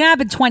 It's going to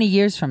happen 20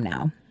 years from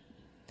now.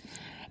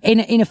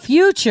 In a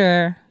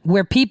future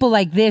where people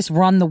like this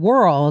run the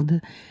world,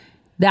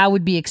 that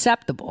would be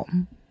acceptable.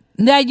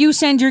 That you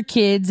send your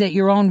kids at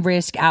your own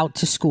risk out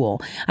to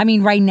school. I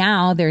mean, right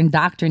now, they're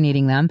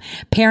indoctrinating them.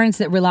 Parents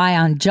that rely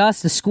on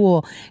just the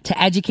school to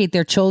educate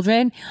their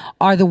children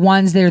are the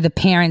ones that are the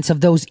parents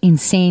of those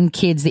insane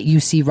kids that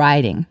you see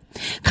rioting.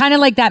 Kind of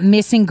like that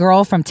missing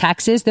girl from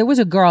Texas. There was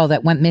a girl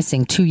that went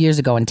missing 2 years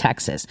ago in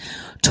Texas.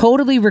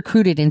 Totally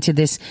recruited into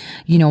this,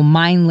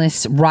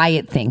 mindless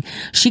riot thing.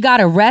 She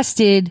got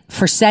arrested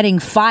for setting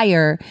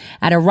fire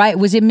at a riot.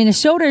 Was it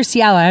Minnesota or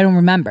Seattle? I don't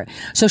remember.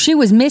 So she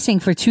was missing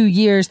for 2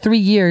 years, 3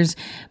 years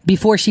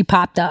before she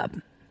popped up.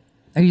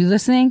 Are you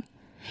listening?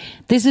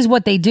 This is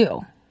what they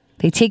do.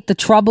 They take the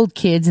troubled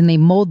kids and they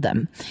mold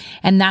them.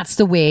 And that's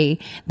the way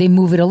they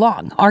move it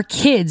along. Our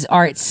kids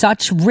are at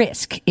such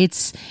risk.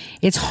 It's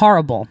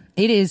horrible.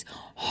 It is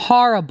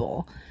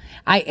horrible.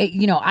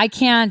 I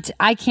can't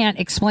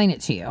explain it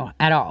to you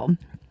at all.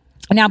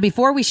 Now,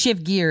 before we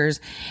shift gears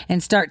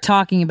and start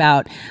talking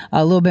about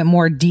a little bit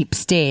more deep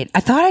state,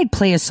 I thought I'd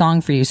play a song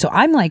for you. So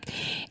I'm like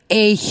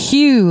a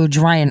huge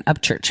Ryan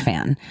Upchurch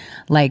fan.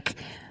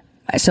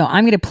 So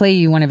I'm going to play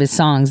you one of his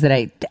songs that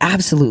I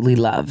absolutely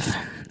love.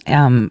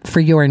 For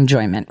your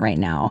enjoyment right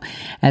now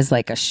as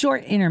like a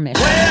short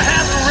intermission. Where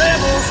have the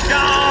rebels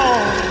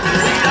gone?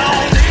 We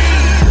don't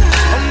need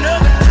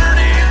another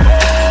 30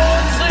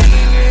 boys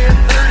singing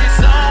 30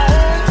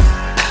 songs.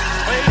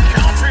 We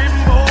country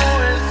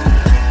boys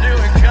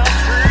doing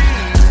country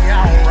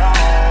all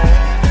wrong.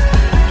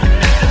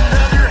 Need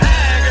another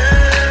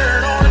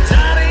haggard or a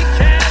Johnny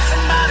Cash,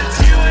 somebody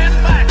chewing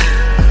backer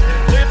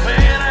and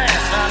whipping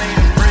ass. I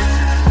need a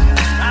preacher.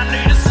 I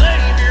need a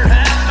savior.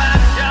 How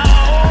about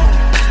y'all?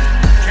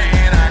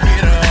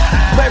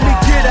 Let me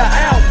get an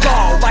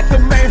outlaw like the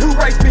man who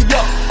raised me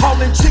up,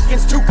 hauling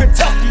chickens to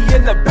Kentucky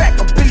in the back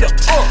of beat up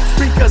trucks.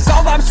 Because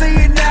all I'm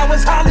seeing now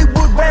is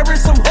Hollywood wearing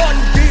some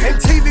hunting gear and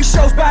TV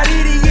shows about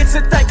idiots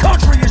that think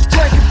country is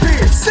drinking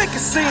beer. Sick of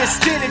seeing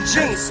skinny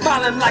jeans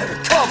smiling like a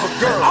cover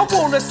girl. I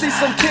wanna see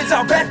some kids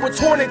out back with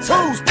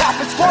 22s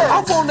popping squirrels. I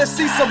wanna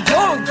see some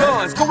young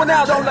guns going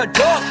out on a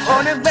duck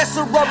hunt and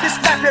lesser of this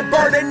flappy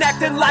bird and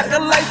acting like a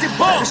lazy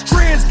bum. This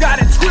trends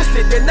got it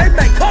twisted and they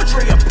make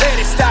country a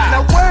petty style.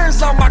 Now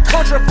where's all my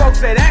country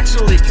folks that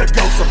actually could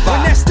go survive?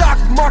 When that stock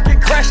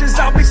market crashes,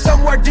 I'll be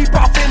somewhere deep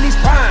off in these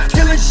pines,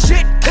 killing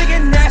shit,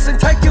 picking ass, and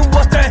taking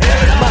what the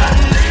hell is mine.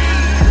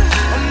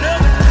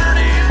 Another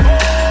 30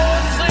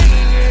 boys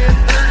singing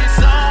 30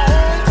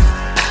 songs.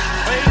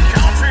 We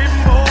country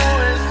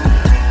boys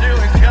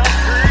doing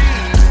country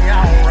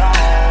all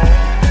wrong.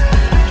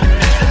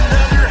 Need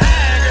another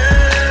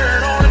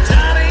haggard or a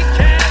Johnny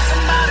Cash,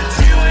 somebody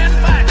chewing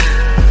backer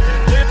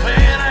and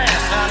whipping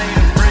ass. I need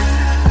a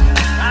preacher.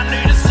 I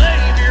need a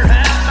savior.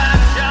 How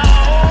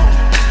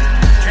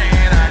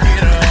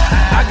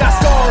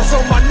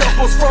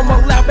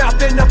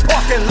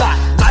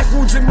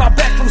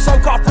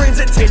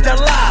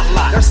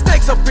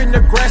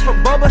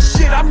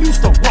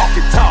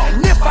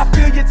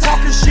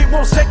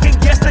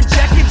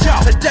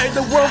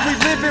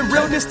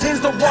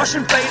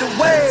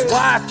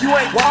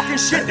talking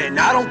shit, then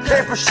I don't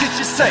care for shit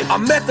you say. I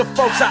met the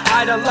folks I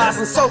idolize,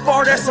 and so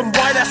far there's some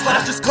white ass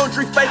lies, just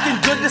country faking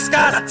good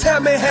disguise. I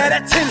tell me how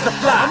that tends to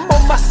fly. I'm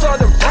on my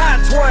southern pride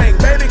twang,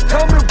 baby,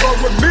 come and roll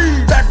with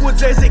me.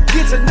 Backwoods as it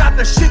gets, and not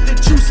the shit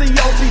that you see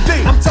on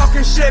TV. I'm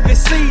talking Chevy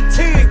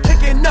C10,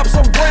 kicking up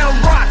some brown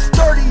rocks,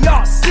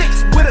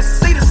 30-06 with a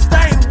cedar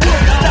stained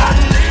wood stock.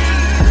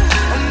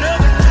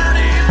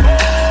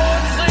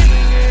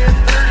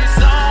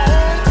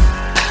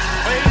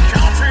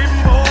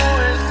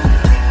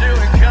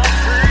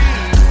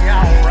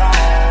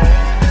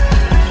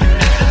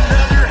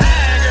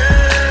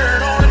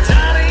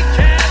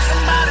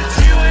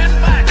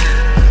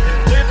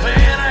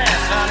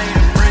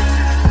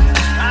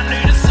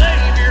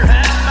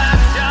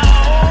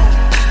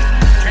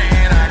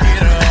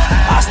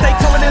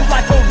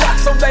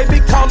 They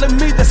be calling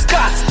me the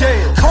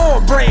Scottsdale,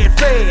 cornbread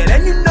fed,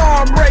 and you know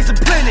I'm raising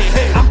plenty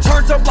head. I'm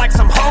turned up like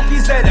some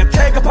honkies at a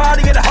kegger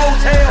party at a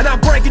hotel, and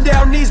I'm breaking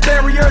down these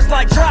barriers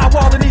like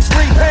drywall and these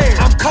repairs.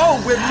 I'm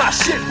cold with my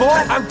shit,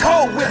 boy. I'm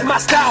cold with my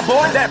style,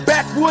 boy. That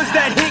backwoods,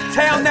 that hick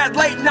town, that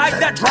late night,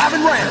 that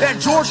driving round, that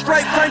George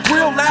Strait crank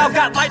real loud,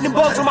 got lightning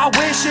bugs on my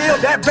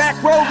windshield. That back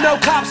road, no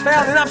cops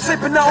found, and I'm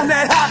sipping on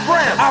that hot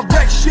brown. I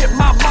wreck shit,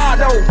 my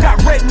motto. Got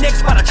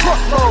rednecks by the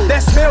truckload.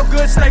 That smell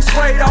good, stay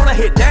sprayed on. I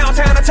hit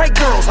downtown and take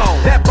girls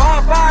home. That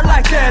bonfire,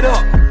 light that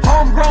up.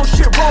 Homegrown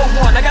shit, roll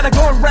one. I got a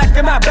gun rack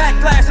in my back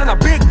glass and a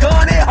big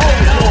gun, it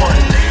holds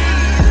one.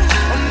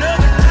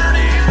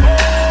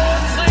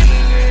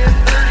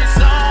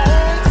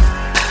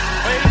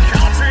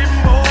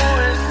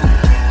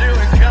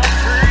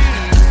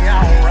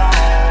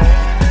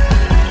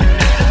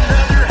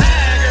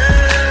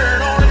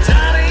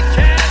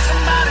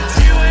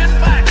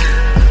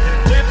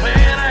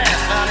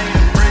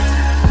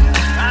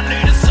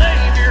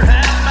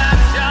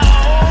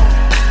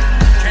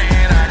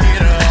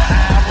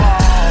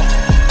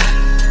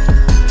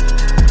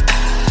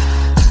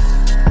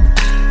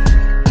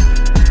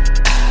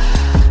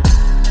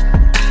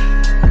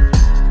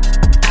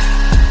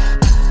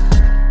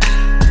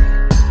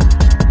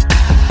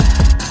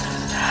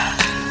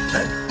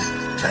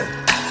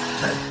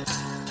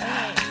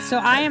 So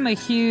I am a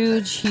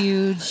huge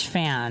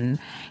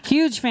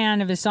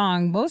fan of his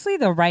song, mostly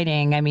the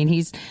writing. I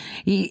mean,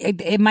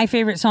 my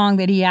favorite song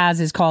that he has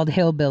is called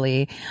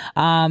Hillbilly.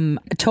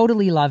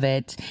 Totally love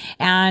it.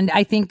 And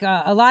I think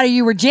a lot of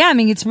you were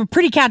jamming. It's a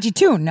pretty catchy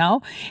tune,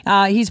 no?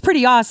 He's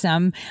pretty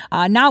awesome.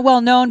 Not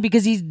well known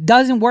because he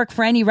doesn't work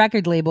for any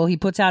record label. He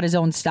puts out his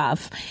own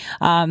stuff.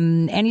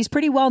 And he's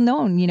pretty well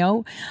known,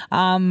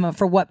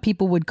 for what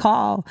people would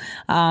call,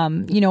 a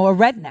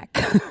redneck.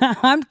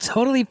 I'm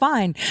totally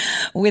fine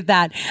with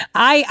that.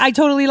 I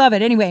totally love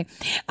it. Anyway,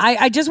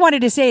 I just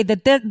wanted to say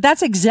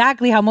that's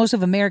exactly how most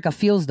of America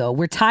feels, though.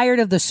 We're tired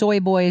of the soy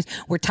boys.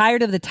 We're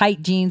tired of the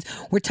tight jeans.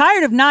 We're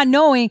tired of not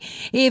knowing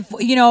if,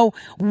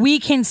 we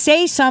can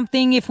say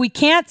something, if we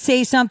can't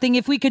say something,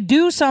 if we could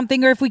do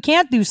something, or if we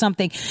can't do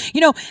something.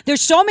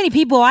 There's so many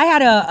people. I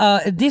had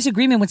a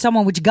disagreement with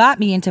someone, which got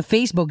me into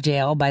Facebook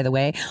jail, by the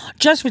way,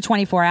 just for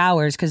 24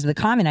 hours because of the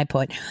comment I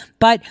put.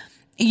 But,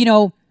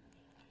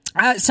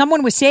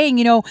 someone was saying,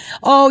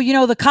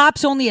 the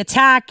cops only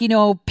attack,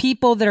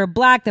 people that are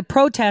black that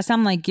protest.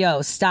 I'm like,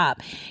 yo,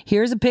 stop.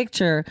 Here's a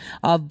picture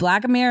of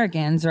black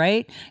Americans,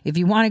 right? If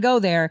you want to go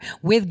there,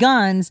 with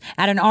guns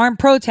at an armed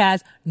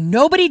protest.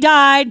 Nobody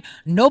died,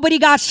 nobody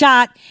got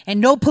shot,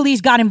 and no police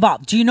got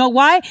involved. Do you know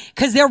why?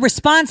 Because they're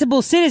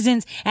responsible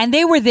citizens and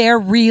they were there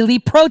really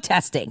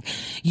protesting.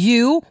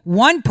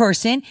 One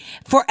person,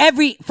 for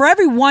every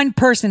one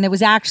person that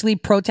was actually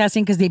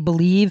protesting because they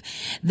believe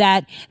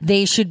that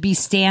they should be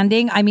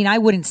standing. I mean, I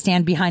wouldn't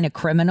stand behind a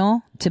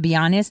criminal, to be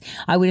honest.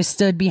 I would have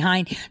stood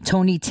behind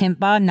Tony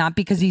Timpa, not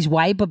because he's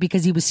white, but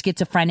because he was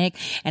schizophrenic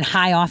and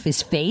high off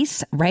his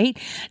face, right?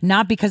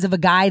 Not because of a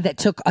guy that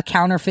took a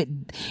counterfeit,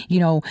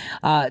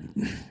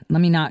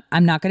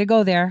 I'm not going to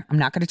go there. I'm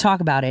not going to talk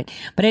about it.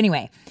 But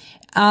anyway,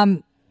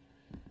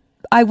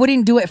 I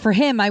wouldn't do it for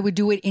him. I would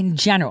do it in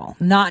general,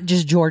 not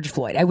just George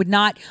Floyd. I would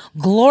not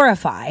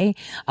glorify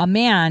a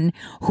man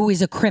who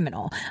is a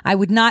criminal. I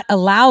would not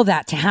allow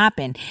that to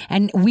happen.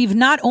 And we've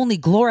not only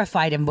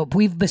glorified him, but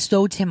we've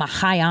bestowed him a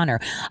high honor.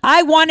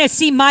 I want to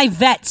see my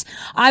vets.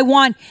 I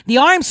want the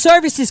armed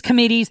services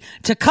committees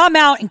to come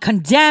out and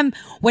condemn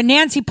what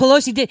Nancy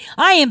Pelosi did.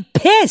 I am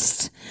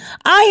pissed.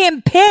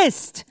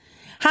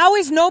 How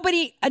is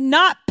nobody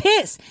not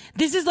pissed?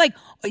 This is like,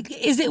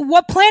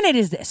 what planet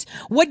is this?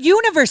 What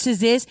universe is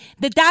this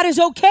that is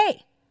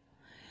okay?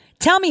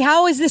 Tell me,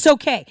 how is this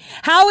okay?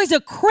 How is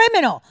a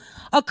criminal,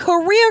 a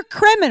career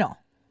criminal,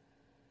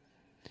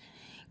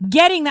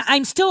 getting that?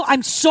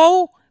 I'm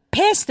so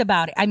pissed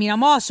about it. I mean,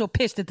 I'm also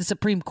pissed at the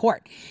Supreme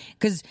Court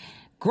because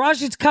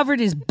Grosjean's covered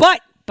his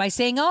butt by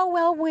saying,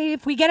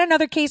 if we get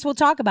another case, we'll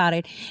talk about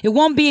it. It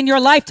won't be in your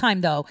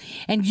lifetime, though.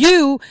 And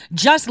you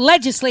just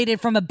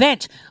legislated from a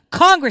bench.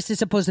 Congress is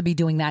supposed to be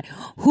doing that.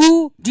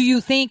 Who do you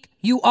think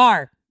you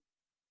are?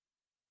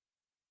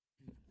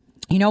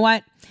 You know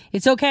what?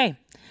 It's okay.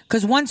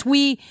 Because once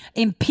we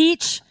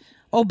impeach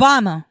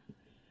Obama,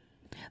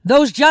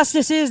 Those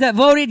justices that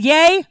voted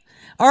yay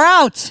are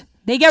out.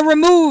 They get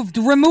removed,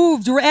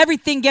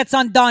 everything gets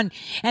undone.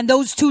 And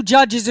those 2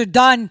 judges are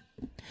done,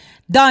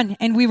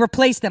 and we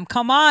replace them.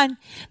 Come on.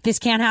 This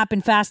can't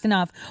happen fast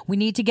enough. We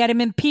need to get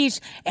him impeached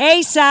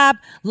ASAP.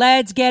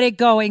 Let's get it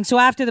going. So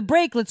after the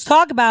break, let's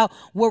talk about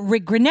what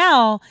Rick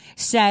Grinnell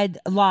said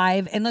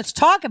live, and let's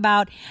talk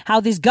about how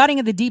this gutting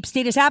of the deep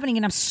state is happening.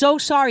 And I'm so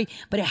sorry,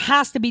 but it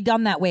has to be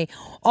done that way.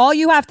 All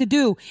you have to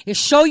do is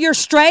show your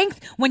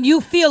strength when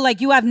you feel like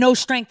you have no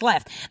strength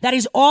left. That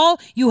is all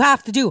you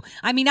have to do.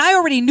 I mean, I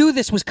already knew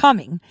this was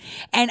coming,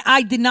 and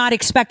I did not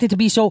expect it to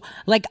be so,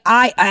 like,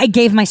 I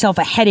gave myself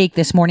a headache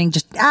this morning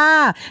just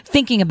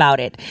thinking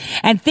about it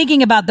and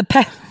thinking about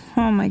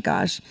oh my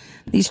gosh,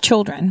 these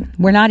children.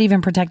 We're not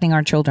even protecting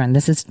our children.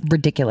 This is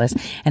ridiculous.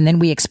 And then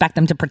we expect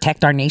them to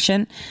protect our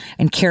nation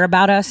and care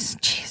about us.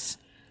 Jeez.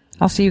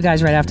 I'll see you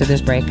guys right after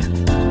this break.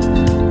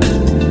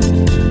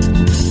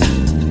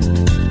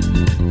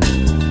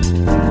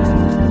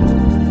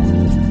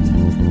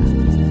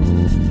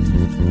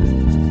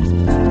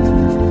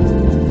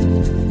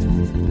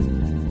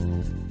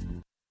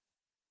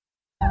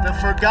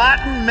 The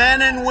forgotten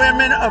men and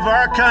women of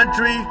our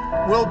country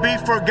will be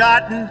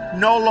forgotten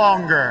no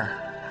longer.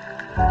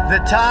 The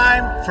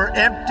time for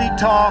empty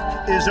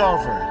talk is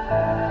over.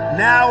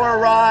 Now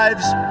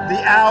arrives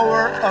the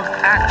hour of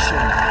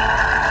action.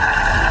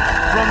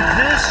 From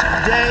this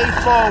day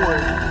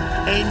forward,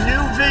 a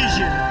new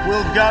vision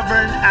will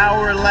govern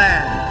our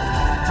land.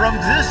 From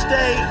this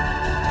day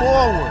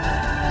forward,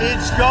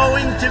 it's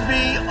going to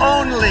be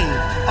only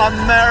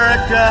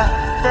America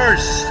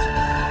first.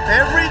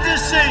 Every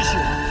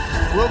decision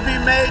will be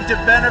made to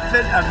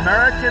benefit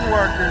American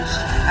workers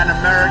and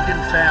American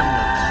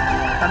families.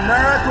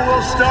 America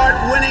will start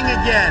winning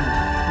again,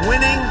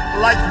 winning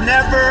like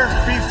never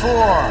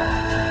before.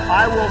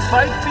 I will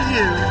fight for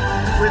you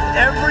with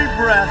every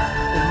breath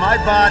in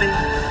my body,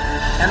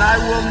 and I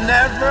will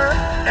never,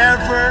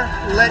 ever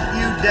let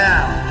you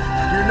down.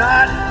 Do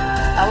not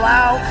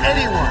allow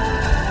anyone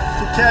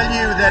to tell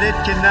you that it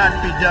cannot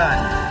be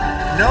done.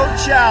 No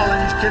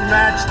challenge can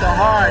match the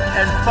heart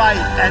and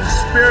fight and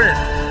spirit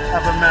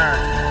of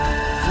America.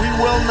 We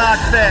will not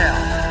fail.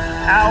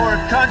 Our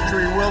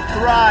country will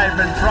thrive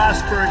and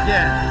prosper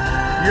again.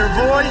 Your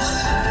voice,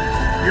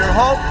 your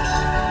hopes,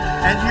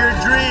 and your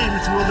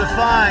dreams will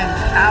define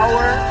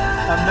our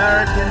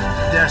American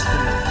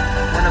destiny.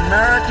 When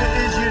America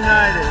is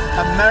united,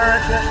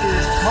 America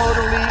is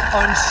totally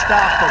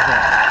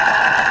unstoppable.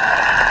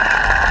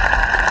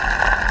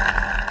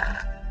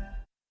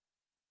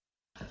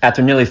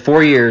 After nearly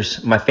 4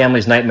 years, my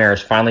family's nightmare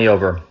is finally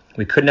over.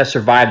 We couldn't have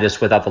survived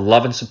this without the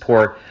love and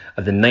support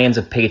of the millions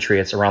of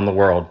patriots around the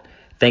world.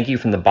 Thank you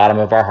from the bottom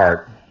of our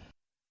heart.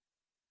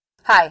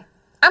 Hi,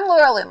 I'm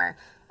Laura Loomer,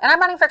 and I'm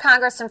running for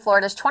Congress in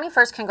Florida's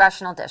 21st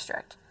Congressional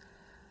District.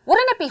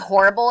 Wouldn't it be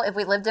horrible if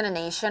we lived in a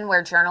nation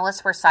where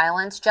journalists were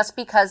silenced just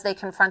because they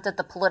confronted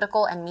the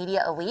political and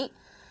media elite?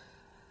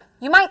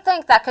 You might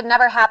think that could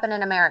never happen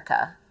in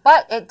America,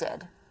 but it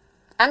did.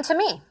 And to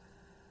me.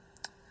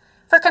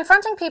 For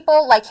confronting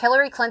people like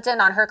Hillary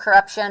Clinton on her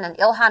corruption and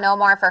Ilhan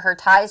Omar for her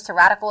ties to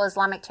radical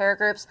Islamic terror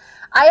groups,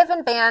 I have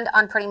been banned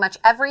on pretty much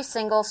every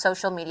single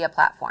social media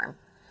platform.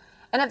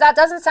 And if that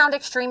doesn't sound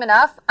extreme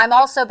enough, I'm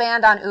also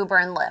banned on Uber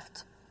and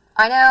Lyft.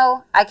 I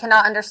know, I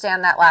cannot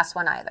understand that last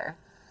one either.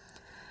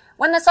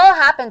 When this all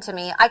happened to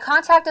me, I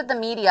contacted the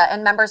media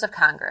and members of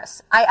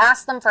Congress. I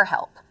asked them for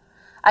help.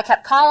 I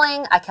kept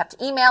calling, I kept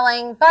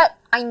emailing, but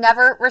I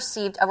never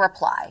received a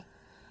reply.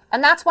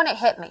 And that's when it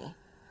hit me.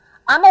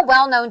 I'm a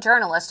well-known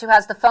journalist who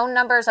has the phone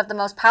numbers of the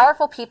most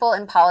powerful people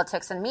in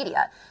politics and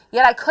media,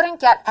 yet I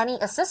couldn't get any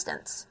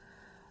assistance.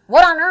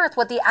 What on earth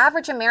would the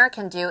average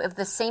American do if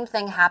the same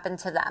thing happened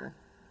to them?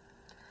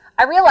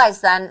 I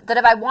realized then that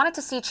if I wanted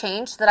to see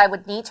change, that I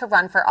would need to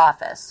run for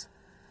office.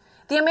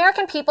 The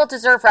American people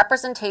deserve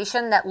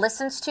representation that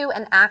listens to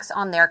and acts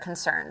on their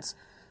concerns.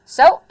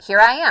 So here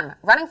I am,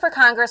 running for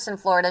Congress in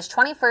Florida's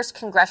 21st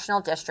Congressional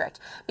District,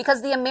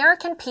 because the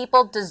American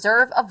people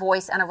deserve a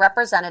voice and a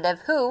representative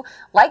who,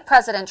 like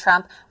President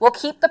Trump, will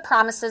keep the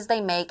promises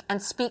they make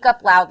and speak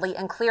up loudly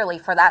and clearly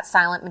for that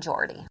silent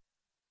majority.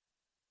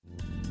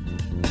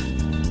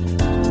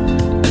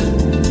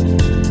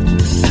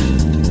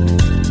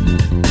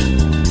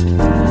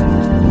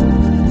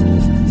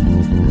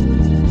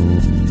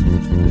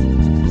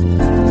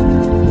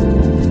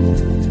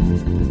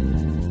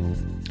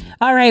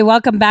 All right,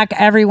 welcome back,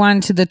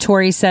 everyone, to the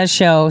Tori Says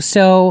Show.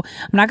 So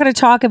I'm not going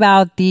to talk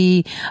about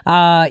the,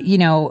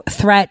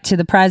 threat to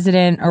the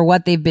president or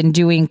what they've been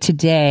doing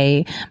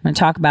today. I'm going to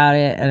talk about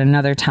it at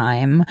another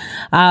time.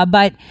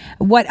 But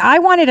what I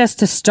wanted us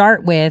to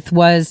start with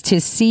was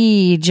to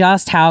see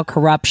just how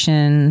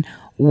corruption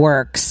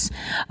works.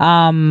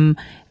 It's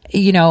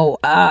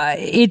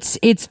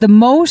the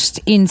most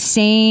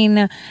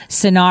insane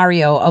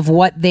scenario of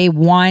what they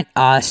want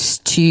us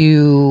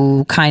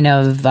to kind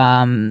of,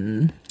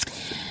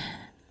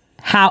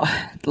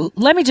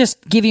 let me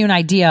just give you an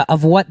idea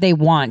of what they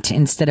want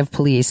instead of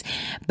police.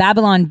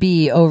 Babylon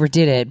Bee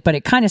overdid it, but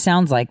it kind of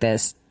sounds like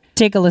this.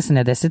 take a listen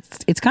to this.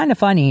 It's kind of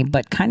funny,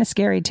 but kind of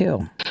scary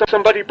too.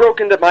 Somebody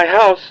broke into my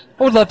house.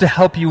 I would love to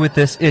help you with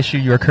this issue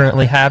you're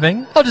currently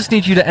having. I'll just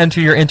need you to enter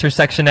your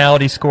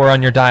intersectionality score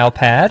on your dial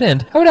pad,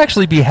 and I would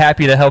actually be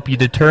happy to help you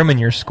determine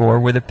your score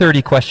with a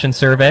 30-question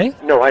survey.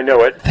 No, I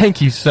know it.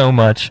 Thank you so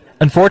much.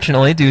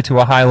 Unfortunately, due to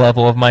a high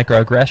level of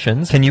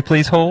microaggressions, can you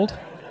please hold?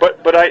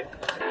 But I...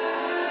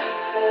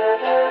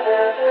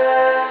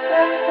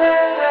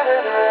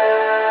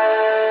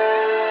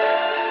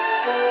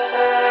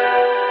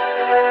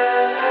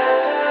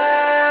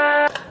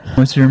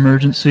 What's your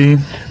emergency?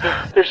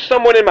 There's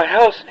someone in my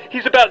house.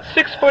 He's about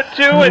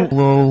 6'2" and...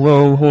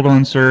 Whoa, hold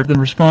on, sir. The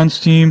response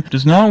team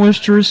does not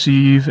wish to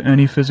receive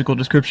any physical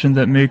description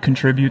that may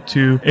contribute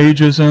to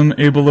ageism,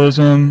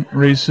 ableism,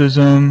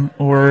 racism,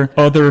 or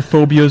other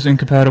phobias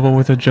incompatible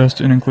with a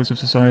just and inclusive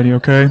society,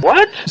 okay?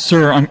 What?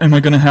 Sir, am I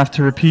going to have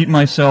to repeat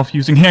myself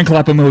using hand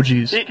clap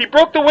emojis? He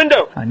broke the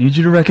window. I need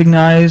you to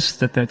recognize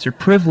that that's your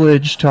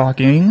privilege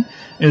talking.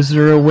 Is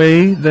there a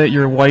way that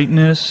your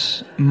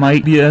whiteness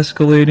might be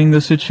escalating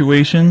the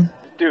situation?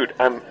 Dude,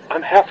 I'm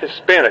half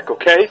Hispanic,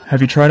 okay? Have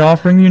you tried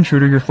offering the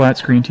intruder your flat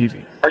screen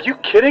TV? Are you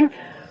kidding?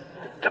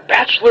 The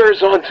Bachelor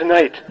is on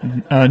tonight.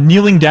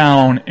 Kneeling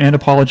down and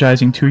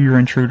apologizing to your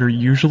intruder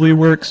usually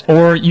works.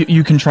 Or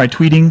you can try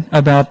tweeting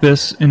about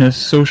this in a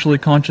socially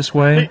conscious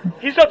way.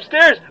 He's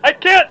upstairs. I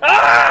can't.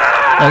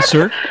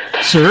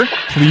 Sir,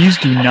 please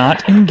do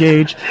not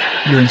engage.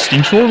 Your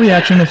instinctual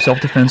reaction of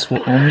self-defense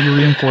will only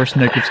reinforce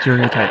negative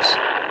stereotypes.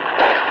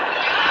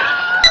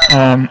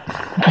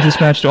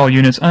 Dispatch to all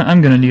units. I'm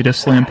gonna need a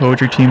slam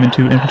poetry team and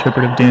 2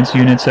 interpretive dance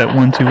units at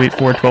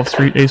 1284 12th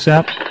Street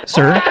ASAP.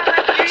 Sir,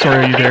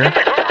 are you there?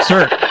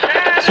 Sir.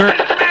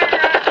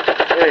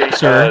 Hey,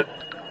 Sir.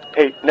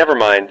 Hey, never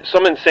mind.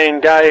 Some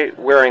insane guy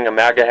wearing a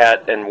MAGA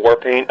hat and war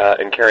paint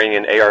and carrying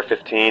an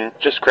AR-15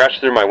 just crashed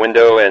through my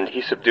window and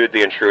he subdued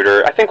the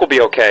intruder. I think we'll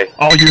be okay.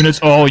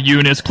 All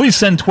units. Please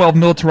send 12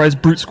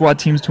 militarized brute squad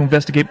teams to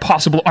investigate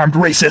possible armed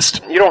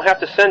racist. You don't have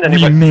to send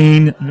anybody.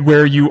 Remain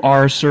where you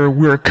are, sir.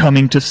 We're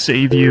coming to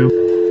save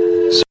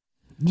you.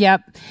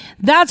 Yep.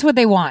 That's what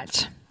they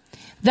want.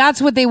 That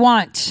is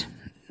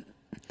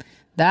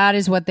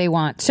what they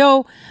want.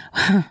 So...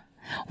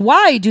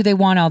 why do they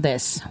want all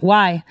this?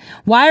 Why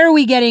are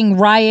we getting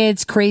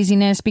riots,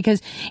 craziness? Because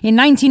in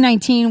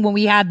 1919, when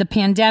we had the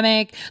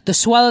pandemic, the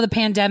swell of the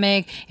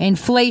pandemic,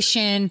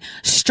 inflation,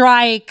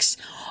 strikes,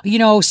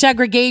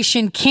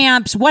 segregation,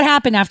 camps, what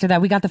happened after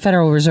that? We got the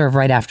Federal Reserve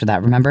right after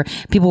that, remember?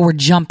 People were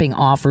jumping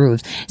off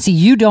roofs. See,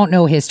 you don't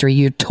know history.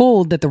 You're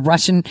told that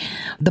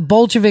the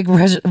Bolshevik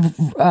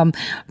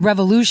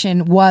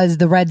revolution was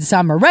the Red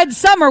Summer. Red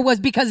Summer was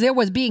because there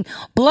was being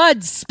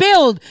blood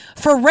spilled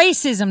for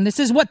racism. This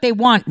is what they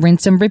want.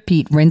 Rinse and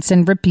repeat.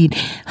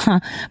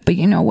 But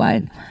you know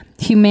what?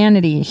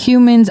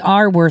 Humans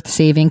are worth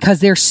saving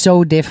because they're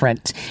so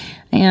different.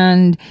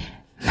 And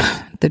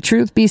the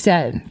truth be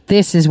said,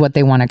 this is what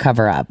they want to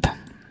cover up.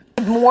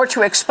 More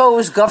to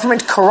expose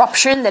government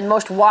corruption than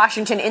most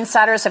Washington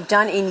insiders have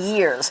done in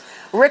years.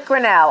 Rick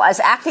Grenell, as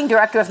acting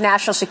director of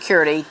national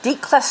security,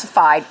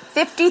 declassified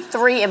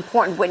 53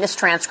 important witness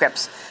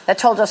transcripts that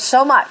told us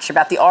so much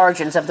about the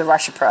origins of the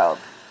Russia probe.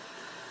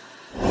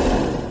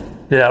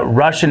 The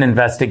Russian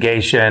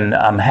investigation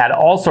had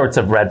all sorts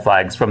of red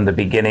flags from the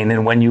beginning.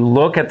 And when you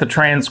look at the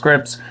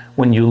transcripts,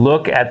 when you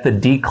look at the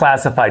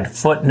declassified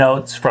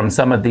footnotes from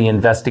some of the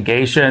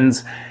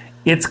investigations,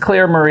 it's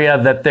clear,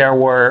 Maria, that there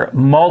were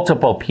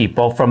multiple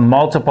people from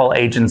multiple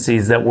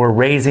agencies that were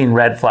raising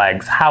red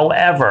flags.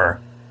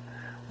 However,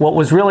 what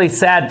was really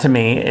sad to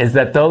me is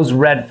that those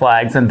red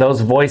flags and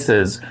those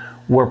voices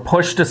were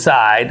pushed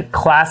aside,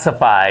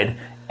 classified,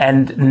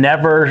 and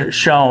never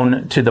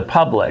shown to the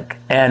public.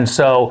 And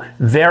so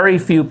very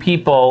few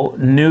people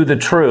knew the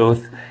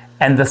truth,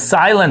 and the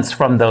silence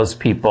from those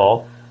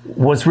people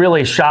was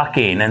really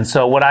shocking. And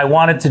so what I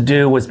wanted to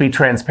do was be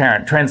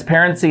transparent.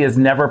 Transparency is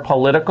never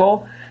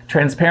political.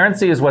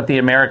 Transparency is what the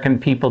American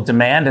people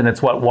demand, and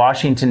it's what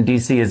Washington,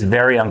 D.C. is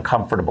very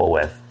uncomfortable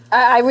with.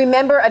 I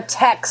remember a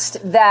text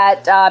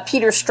that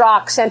Peter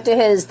Strzok sent to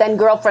his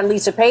then-girlfriend,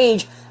 Lisa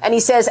Page, and he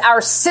says,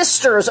 "Our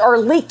sisters are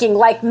leaking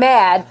like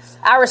mad."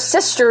 Our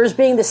sisters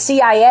being the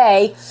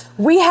CIA.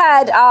 We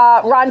had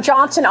Ron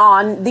Johnson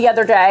on the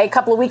other day, a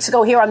couple of weeks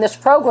ago here on this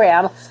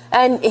program,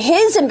 and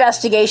his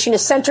investigation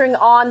is centering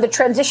on the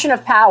transition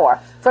of power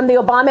from the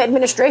Obama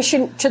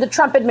administration to the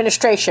Trump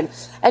administration.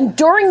 And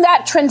during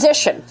that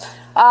transition,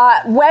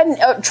 when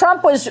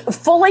Trump was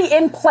fully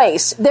in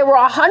place, there were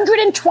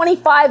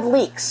 125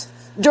 leaks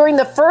during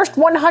the first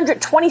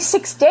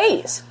 126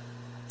 days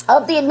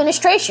of the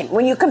administration.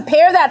 When you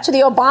compare that to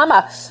the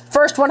Obama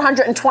first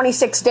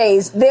 126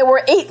 days, there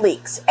were 8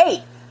 leaks,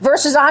 8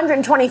 versus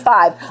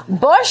 125.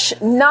 Bush,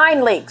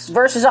 9 leaks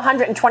versus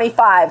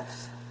 125.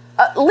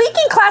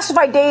 Leaking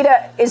classified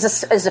data is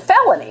a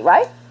felony,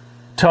 right?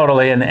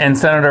 Totally, and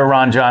Senator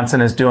Ron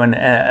Johnson is doing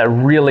a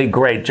really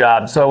great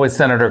job. So is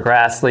Senator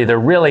Grassley. They're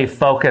really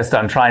focused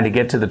on trying to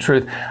get to the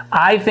truth.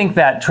 I think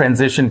that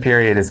transition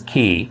period is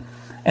key.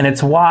 And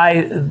it's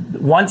why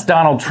once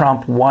Donald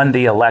Trump won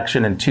the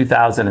election in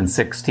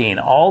 2016,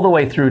 all the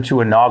way through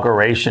to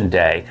Inauguration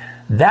Day,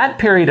 that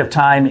period of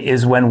time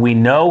is when we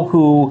know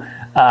who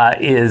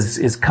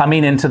is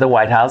coming into the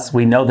White House.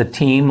 We know the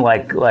team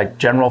like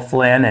General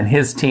Flynn and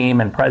his team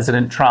and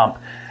President Trump.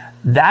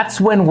 That's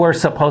when we're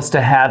supposed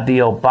to have the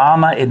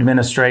Obama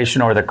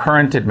administration or the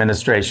current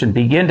administration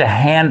begin to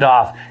hand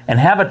off and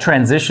have a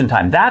transition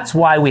time. That's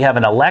why we have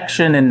an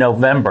election in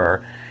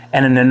November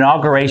and an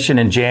inauguration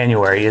in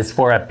January, is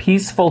for a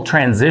peaceful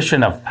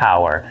transition of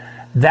power.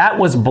 That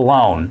was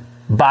blown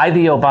by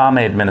the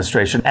Obama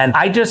administration. And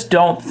I just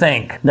don't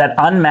think that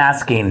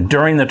unmasking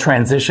during the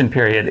transition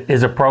period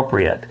is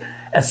appropriate,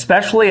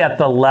 especially at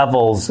the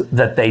levels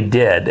that they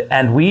did.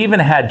 And we even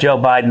had Joe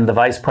Biden, the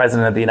vice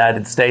president of the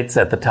United States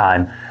at the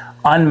time,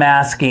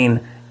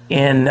 unmasking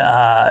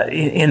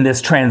in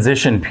this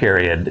transition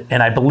period.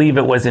 And I believe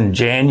it was in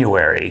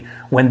January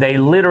when they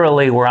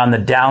literally were on the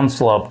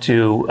downslope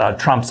to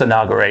Trump's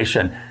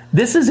inauguration.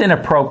 This is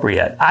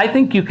inappropriate. I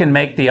think you can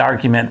make the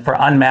argument for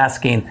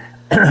unmasking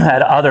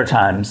at other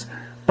times,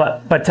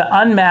 but to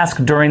unmask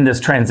during this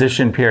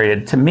transition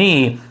period, to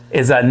me,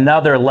 is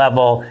another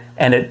level,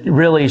 and it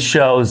really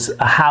shows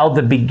how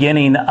the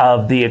beginning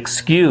of the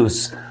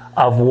excuse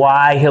of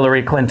why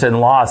Hillary Clinton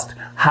lost,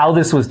 how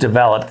this was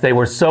developed. They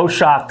were so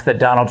shocked that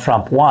Donald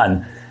Trump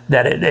won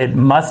that it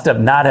must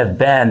have not have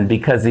been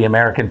because the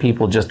American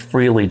people just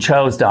freely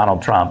chose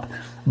Donald Trump,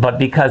 but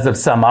because of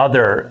some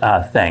other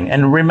thing.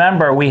 And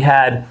remember, we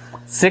had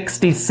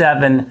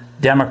 67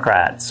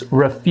 Democrats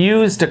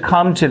refuse to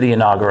come to the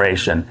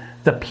inauguration,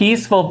 the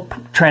peaceful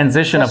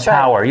transition of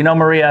power. Right. You know,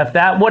 Maria, if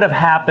that would have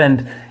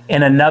happened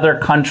in another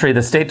country,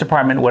 the State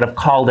Department would have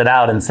called it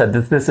out and said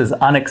that this is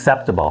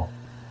unacceptable.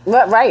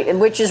 Right,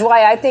 which is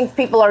why I think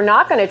people are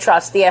not going to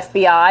trust the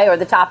FBI or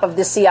the top of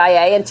the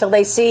CIA until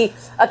they see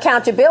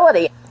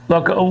accountability.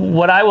 Look,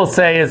 what I will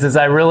say is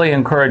I really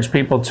encourage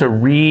people to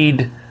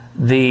read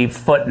the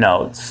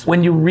footnotes.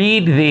 When you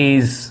read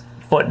these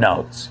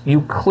footnotes,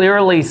 you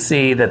clearly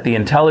see that the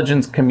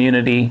intelligence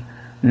community,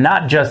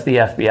 not just the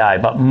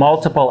FBI, but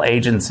multiple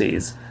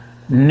agencies,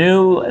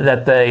 knew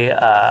that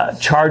the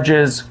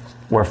charges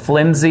were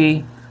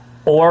flimsy,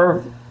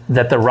 or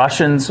that the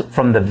Russians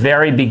from the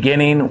very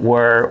beginning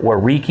were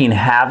wreaking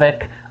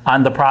havoc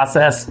on the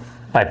process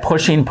by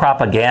pushing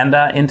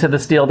propaganda into the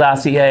Steele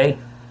dossier.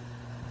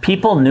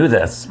 People knew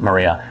this,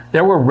 Maria.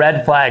 There were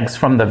red flags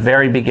from the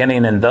very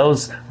beginning, and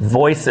those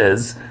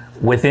voices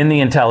within the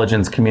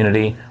intelligence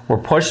community were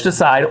pushed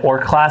aside or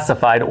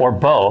classified or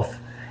both.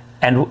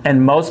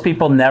 And most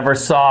people never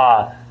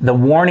saw the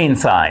warning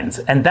signs.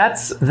 And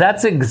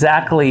that's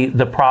exactly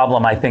the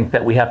problem, I think,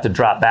 that we have to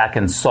drop back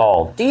and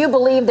solve. Do you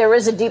believe there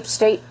is a deep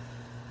state?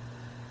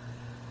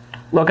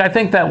 Look, I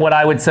think that what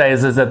I would say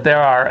is that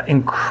there are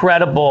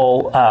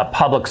incredible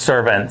public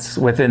servants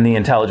within the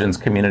intelligence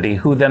community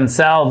who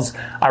themselves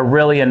are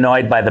really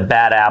annoyed by the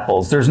bad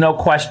apples. There's no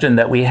question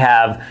that we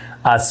have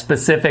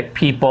specific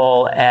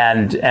people,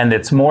 and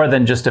it's more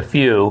than just a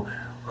few,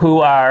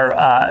 who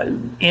are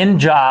in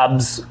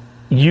jobs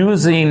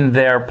using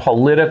their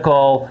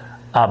political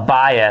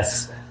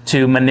bias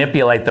to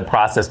manipulate the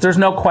process. There's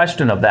no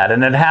question of that.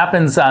 And it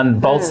happens on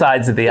both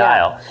sides of the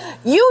aisle.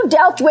 You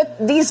dealt with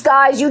these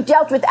guys. You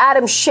dealt with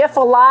Adam Schiff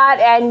a lot,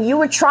 and you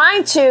were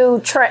trying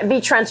to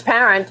be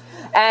transparent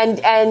and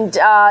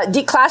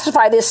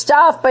declassify this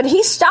stuff, but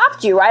he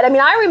stopped you, right? I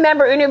mean, I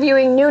remember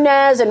interviewing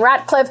Nunes and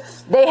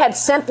Ratcliffe. They had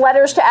sent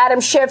letters to Adam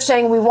Schiff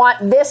saying, we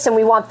want this and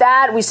we want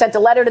that. We sent a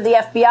letter to the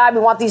FBI. We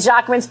want these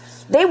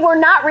documents. They were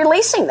not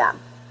releasing them.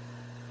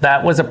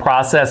 That was a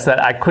process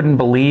that I couldn't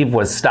believe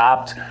was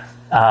stopped.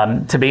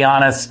 To be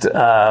honest,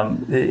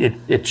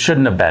 it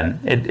shouldn't have been.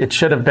 It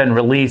should have been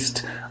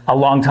released a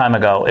long time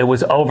ago. It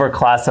was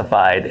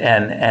overclassified,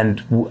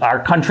 and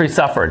our country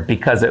suffered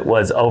because it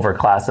was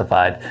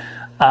overclassified.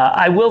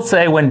 I will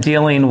say, when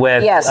dealing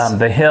with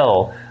the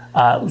Hill,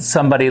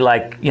 somebody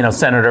like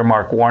Senator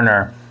Mark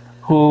Warner,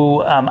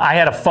 who I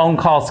had a phone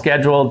call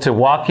scheduled to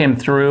walk him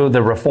through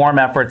the reform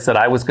efforts that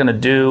I was going to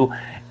do.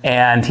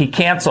 And he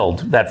canceled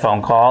that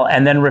phone call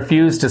and then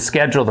refused to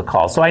schedule the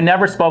call. So I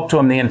never spoke to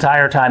him the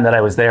entire time that I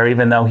was there,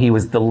 even though he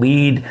was the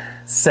lead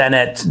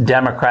Senate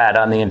Democrat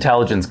on the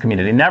intelligence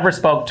community. Never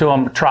spoke to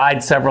him,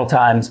 tried several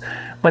times.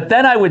 But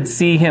then I would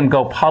see him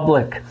go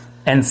public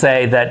and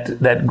say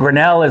that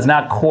Grinnell is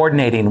not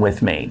coordinating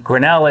with me.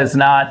 Grinnell is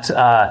not,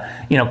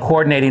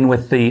 coordinating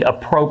with the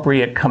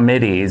appropriate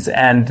committees,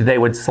 and they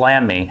would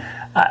slam me.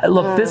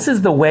 Look, this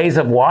is the ways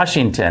of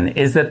Washington,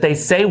 is that they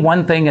say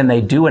one thing and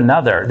they do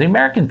another. The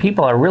American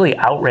people are really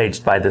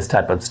outraged by this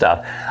type of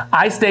stuff.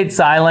 I stayed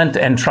silent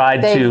and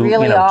tried to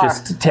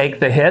just take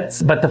the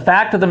hits. But the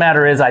fact of the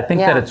matter is, I think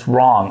that it's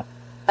wrong.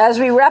 As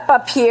we wrap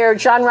up here,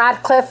 John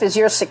Ratcliffe is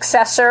your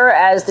successor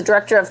as the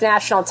Director of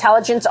National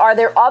Intelligence. Are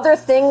there other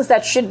things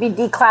that should be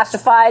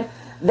declassified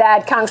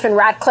that Congressman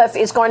Ratcliffe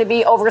is going to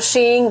be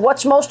overseeing?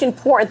 What's most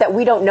important that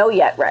we don't know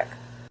yet, Rick?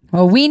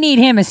 Well, we need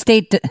him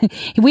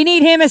we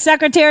need him as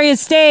Secretary of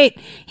State.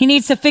 He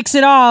needs to fix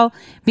it all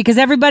because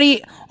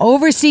everybody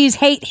overseas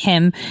hate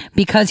him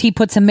because he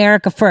puts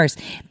America first.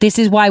 This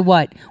is why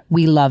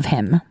we love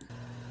him.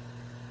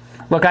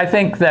 Look, I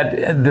think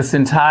that this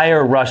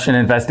entire Russian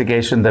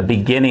investigation, the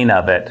beginning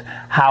of it,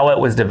 how it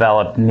was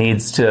developed,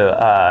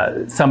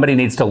 somebody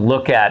needs to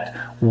look at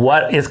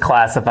what is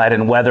classified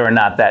and whether or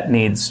not that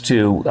needs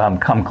to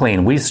come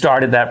clean. We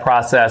started that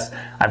process.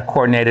 I've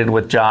coordinated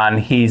with John.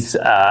 He's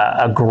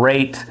a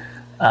great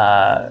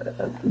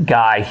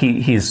guy.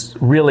 He's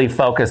really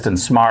focused and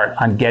smart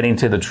on getting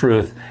to the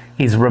truth.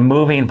 He's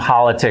removing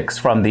politics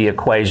from the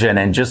equation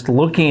and just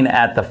looking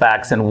at the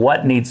facts and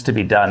what needs to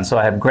be done. So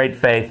I have great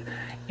faith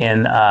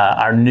in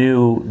our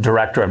new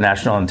Director of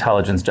National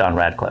Intelligence, John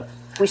Radcliffe.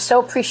 We so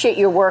appreciate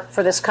your work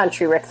for this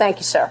country, Rick. Thank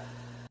you, sir.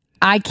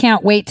 I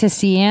can't wait to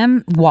see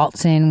him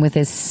waltz in with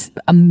his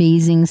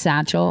amazing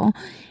satchel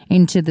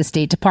into the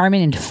State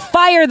Department and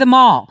fire them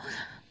all,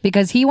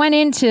 because he went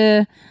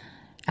into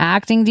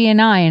acting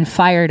DNI and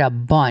fired a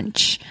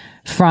bunch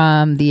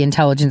from the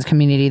intelligence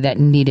community that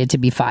needed to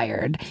be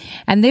fired.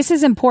 And this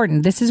is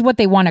important. This is what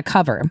they want to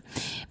cover,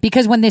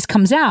 because when this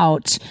comes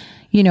out,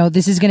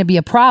 this is going to be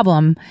a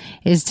problem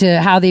as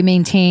to how they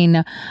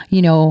maintain,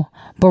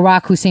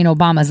 Barack Hussein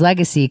Obama's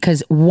legacy.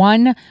 Because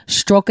one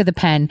stroke of the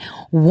pen,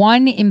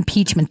 one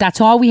impeachment,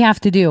 that's all we have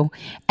to do.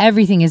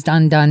 Everything is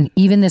undone.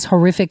 Even this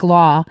horrific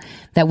law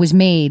that was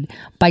made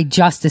by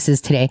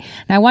justices today.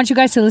 And I want you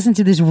guys to listen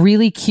to this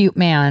really cute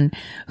man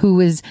who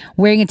was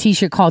wearing a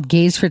t-shirt called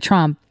Gays for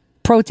Trump,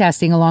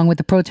 protesting along with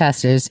the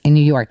protesters in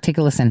New York. Take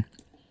a listen.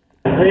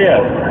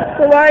 Yeah.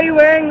 So why are you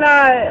wearing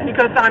that?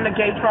 Because I'm a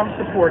gay Trump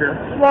supporter.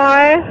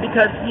 Why?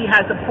 Because he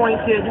has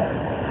appointed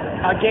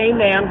a gay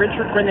man,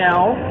 Richard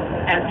Grenell,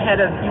 as head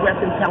of U.S.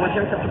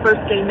 intelligence. That's the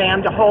first gay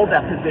man to hold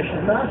that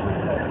position.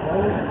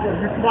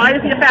 Why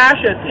is he a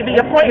fascist? If he's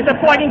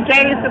appointing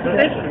gays to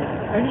positions.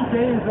 Any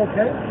gay is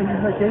okay?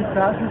 He's a gay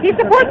fascist? He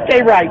supports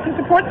gay rights. He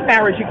supports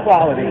marriage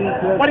equality.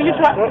 What are you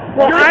talking?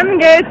 Well, I'm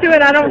gay too,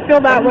 and I don't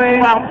feel that way.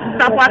 Well,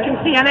 stop watching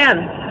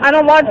CNN. I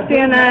don't watch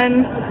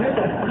CNN.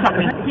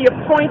 He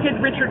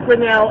appointed Richard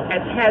Grenell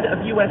as head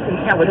of U.S.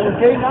 intelligence.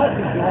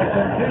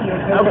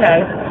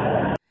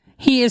 Okay.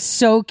 He is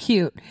so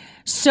cute.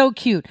 So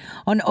cute.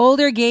 An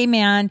older gay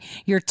man,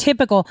 your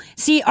typical.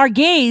 See, our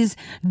gays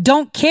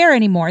don't care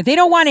anymore. They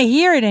don't want to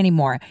hear it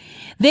anymore.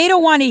 They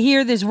don't want to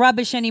hear this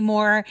rubbish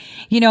anymore.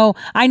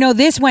 I know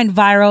this went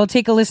viral.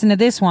 Take a listen to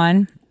this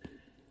one.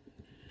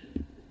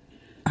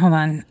 Hold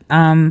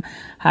on.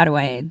 How do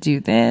I do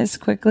this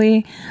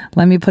quickly?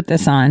 Let me put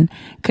this on,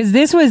 because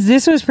this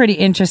was pretty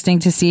interesting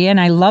to see, and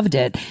I loved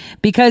it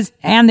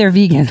and they're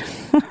vegan.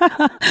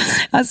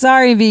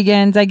 Sorry,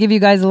 vegans. I give you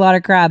guys a lot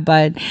of crap,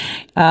 but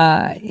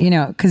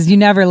because you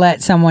never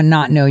let someone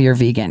not know you're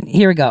vegan.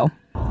 Here we go.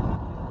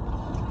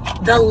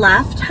 The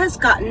left has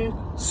gotten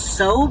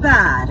so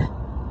bad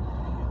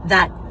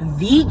that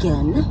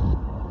vegan,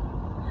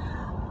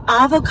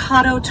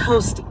 avocado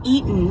toast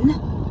eaten,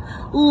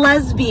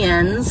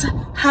 lesbians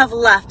have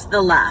left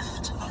the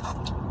left.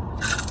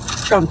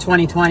 From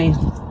 2020.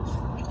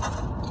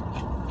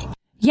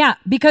 Yeah,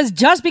 because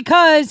just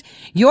because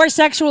your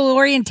sexual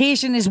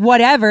orientation is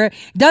whatever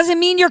doesn't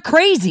mean you're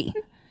crazy.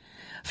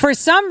 For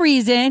some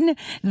reason,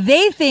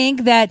 they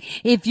think that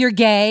if you're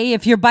gay,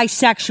 if you're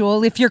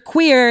bisexual, if you're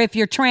queer, if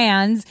you're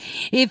trans,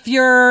 if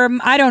you're,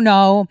 I don't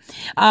know,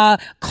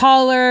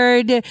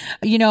 colored,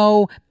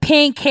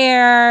 pink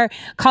hair,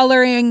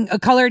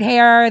 colored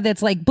hair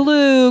that's like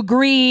blue,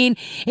 green,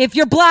 if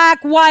you're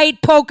black,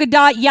 white, polka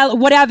dot, yellow,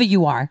 whatever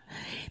you are,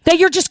 that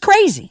you're just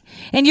crazy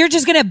and you're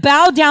just going to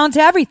bow down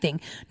to everything.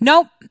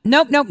 Nope.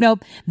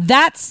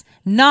 That's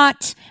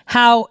not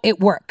how it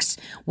works.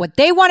 What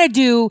they want to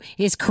do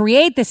is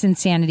create this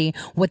insanity.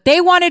 What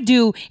they want to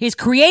do is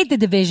create the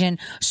division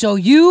so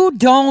you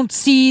don't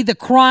see the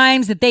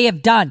crimes that they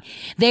have done.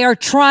 They are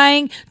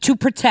trying to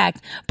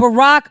protect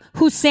Barack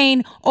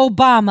Hussein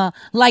Obama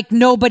like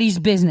nobody's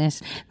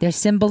business. Their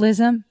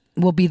symbolism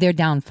will be their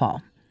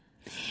downfall.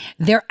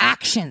 Their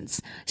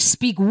actions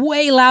speak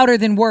way louder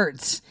than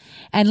words.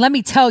 And let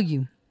me tell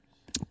you,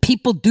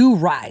 people do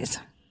rise.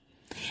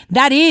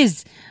 That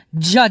is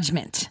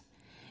judgment.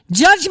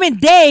 Judgment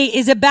Day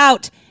is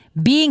about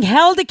being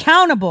held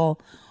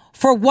accountable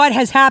for what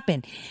has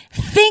happened.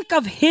 Think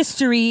of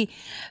history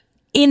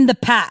in the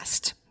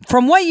past,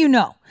 from what you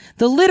know,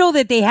 the little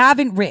that they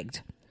haven't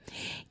rigged.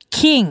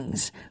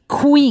 Kings,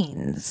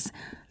 queens,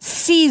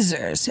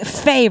 Caesars,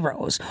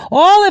 pharaohs,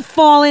 all have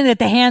fallen at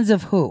the hands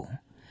of who?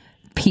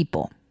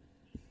 People.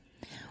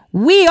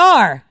 We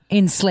are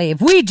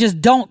enslaved. We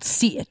just don't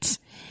see it.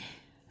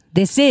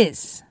 This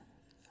is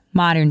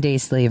modern day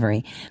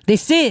slavery.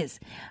 This is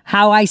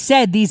how I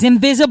said these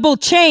invisible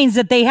chains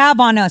that they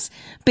have on us.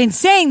 Been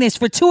saying this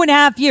for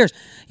 2.5 years.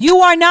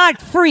 You are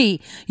not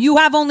free. You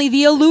have only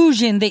the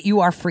illusion that you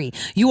are free.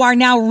 You are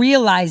now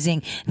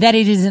realizing that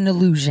it is an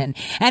illusion.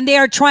 And they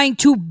are trying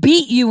to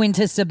beat you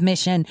into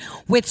submission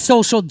with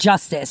social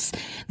justice.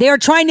 They are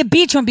trying to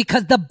beat you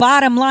because the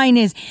bottom line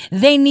is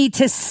they need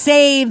to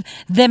save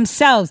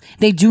themselves.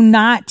 They do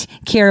not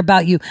care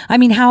about you. I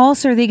mean, how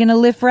else are they going to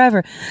live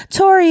forever?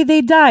 Tori,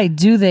 they died.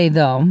 Do they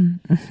though?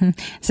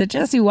 So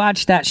just you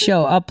watch that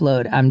show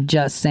Upload. I'm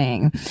just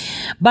saying.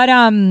 But,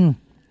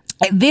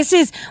 this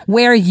is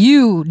where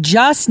you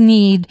just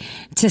need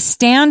to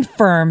stand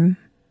firm,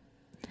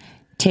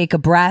 take a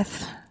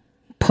breath,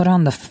 put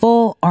on the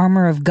full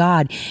armor of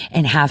God,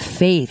 and have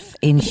faith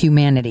in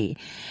humanity.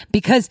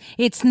 Because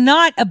it's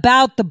not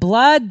about the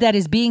blood that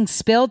is being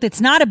spilled.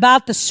 It's not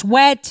about the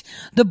sweat,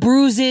 the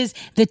bruises,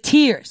 the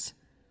tears.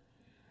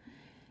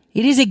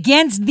 It is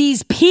against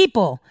these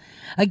people,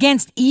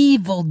 against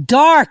evil,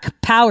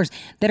 dark powers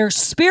that are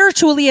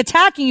spiritually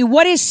attacking you.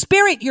 What is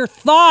spirit? Your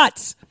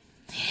thoughts.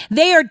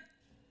 They are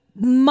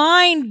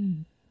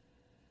mind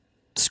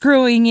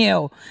screwing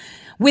you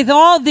with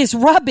all this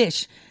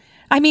rubbish.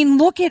 I mean,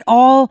 look at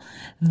all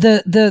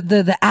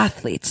the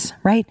athletes,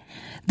 right?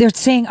 They're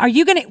saying,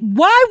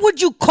 why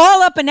would you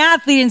call up an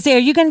athlete and say, are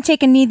you going to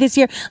take a knee this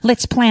year?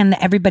 Let's plan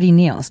that everybody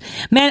kneels.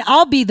 Man,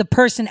 I'll be the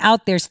person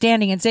out there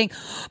standing and saying,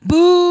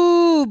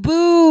 boo,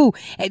 boo,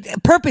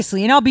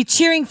 purposely. And I'll be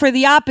cheering for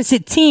the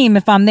opposite team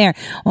if I'm there,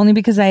 only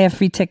because I have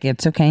free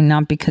tickets. Okay.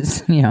 Not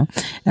because, I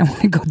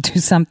want to go do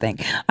something.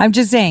 I'm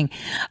just saying,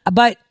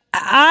 but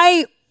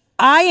I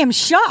am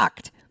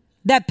shocked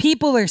that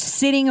people are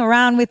sitting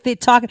around with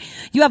it talking.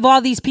 You have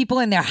all these people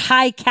in their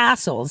high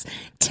castles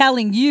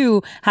telling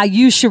you how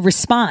you should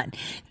respond.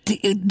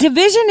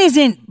 Division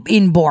isn't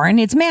inborn.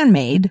 It's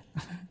man-made,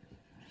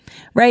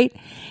 right?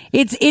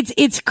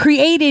 It's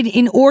created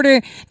in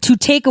order to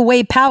take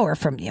away power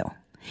from you.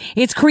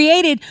 It's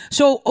created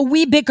so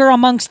we bicker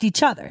amongst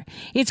each other.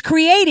 It's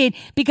created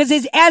because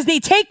as they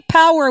take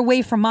power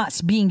away from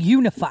us, being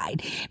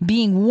unified,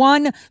 being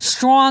one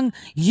strong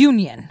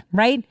union,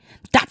 right?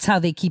 That's how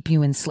they keep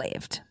you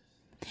enslaved.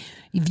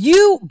 If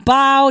you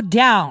bow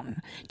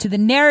down to the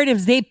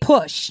narratives they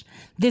push,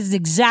 this is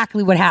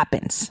exactly what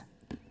happens.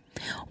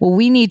 What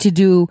we need to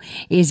do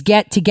is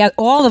get together,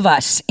 all of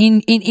us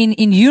in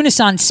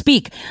unison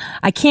speak.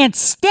 I can't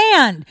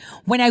stand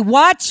when I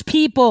watch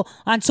people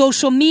on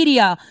social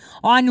media,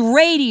 on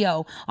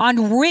radio,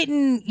 on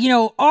written,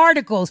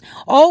 articles,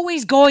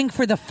 always going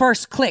for the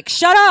first click.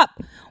 Shut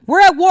up.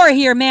 We're at war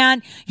here,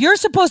 man. You're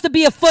supposed to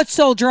be a foot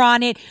soldier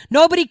on it.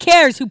 Nobody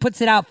cares who puts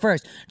it out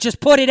first. Just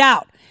put it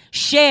out.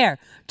 Share.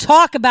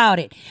 Talk about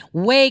it.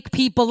 Wake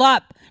people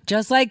up.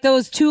 Just like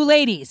those two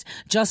ladies.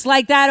 Just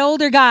like that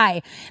older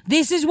guy.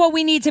 This is what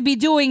we need to be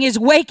doing, is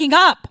waking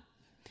up.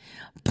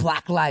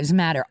 Black lives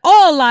matter.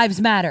 All lives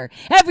matter.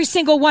 Every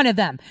single one of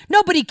them.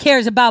 Nobody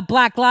cares about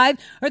black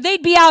lives, or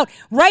they'd be out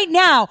right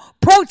now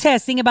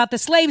protesting about the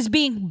slaves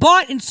being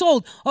bought and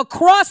sold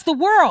across the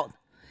world.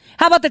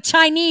 How about the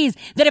Chinese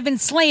that have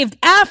enslaved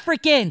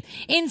African?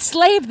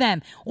 Enslave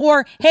them.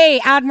 Or, hey,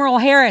 Admiral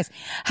Harris,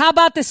 how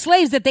about the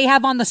slaves that they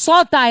have on the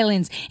Salt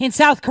Islands in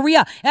South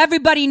Korea?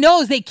 Everybody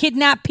knows they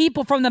kidnap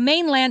people from the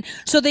mainland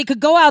so they could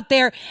go out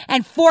there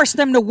and force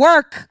them to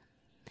work.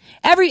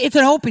 It's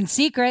an open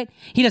secret.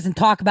 He doesn't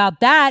talk about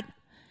that.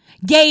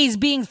 Gays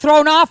being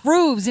thrown off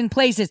roofs in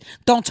places.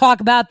 Don't talk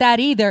about that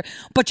either.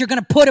 But you're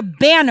going to put a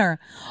banner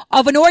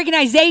of an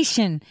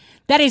organization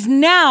that is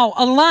now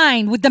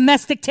aligned with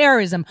domestic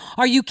terrorism.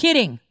 Are you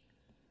kidding?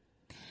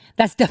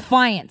 That's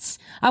defiance.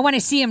 I want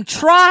to see him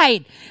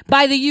tried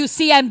by the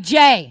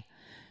UCMJ.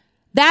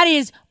 That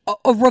is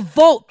a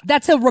revolt.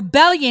 That's a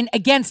rebellion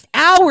against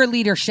our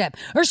leadership.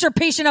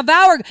 Usurpation of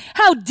our.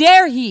 How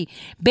dare he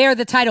bear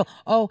the title?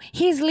 Oh,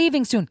 he's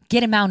leaving soon.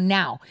 Get him out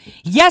now.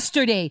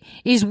 Yesterday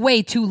is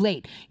way too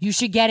late. You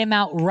should get him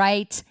out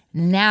right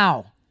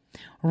now.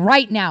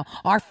 Right now.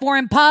 Our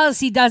foreign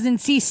policy doesn't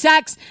see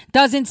sex,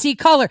 doesn't see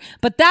color.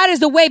 But that is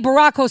the way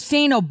Barack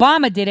Hussein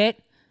Obama did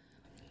it.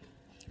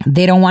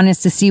 They don't want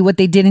us to see what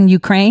they did in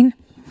Ukraine.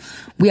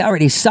 We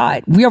already saw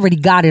it. We already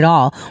got it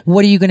all.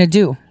 What are you going to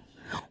do?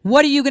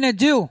 What are you going to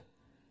do?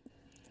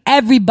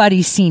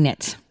 Everybody's seen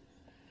it.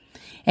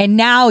 And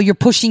now you're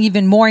pushing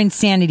even more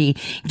insanity.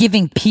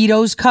 Giving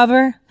pedos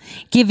cover.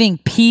 Giving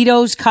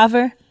pedos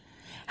cover.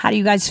 How do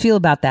you guys feel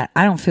about that?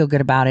 I don't feel good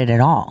about it at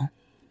all.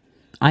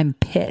 I'm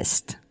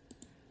pissed.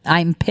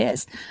 I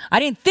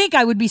didn't think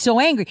I would be so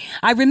angry.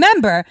 I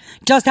remember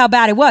just how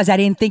bad it was. I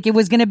didn't think it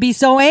was going to be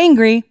so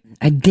angry.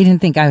 I didn't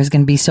think I was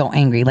going to be so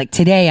angry. Like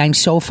today, I'm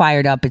so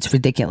fired up. It's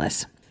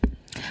ridiculous.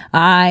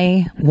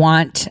 I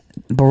want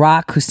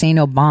Barack Hussein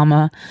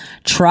Obama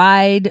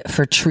tried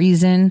for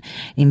treason,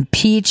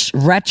 impeached,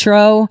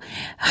 retro.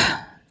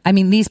 I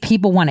mean, these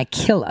people want to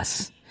kill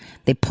us.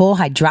 They pull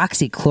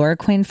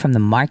hydroxychloroquine from the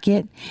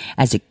market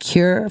as a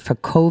cure for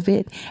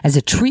COVID, as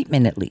a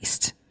treatment at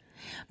least,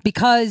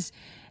 because,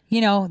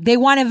 they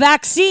want a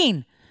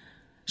vaccine.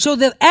 So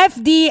the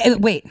FDA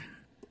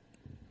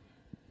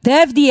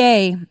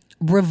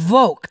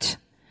revoked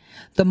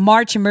the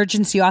March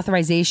emergency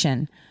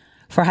authorization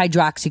for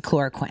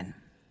hydroxychloroquine.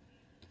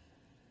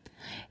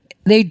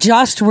 They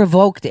just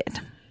revoked it.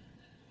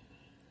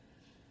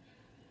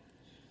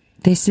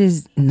 This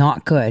is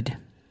not good.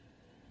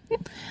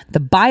 The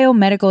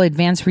Biomedical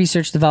Advanced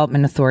Research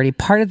Development Authority,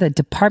 part of the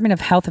Department of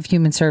Health and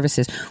Human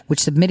Services, which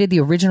submitted the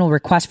original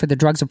request for the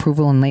drug's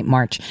approval in late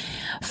March.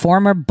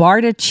 Former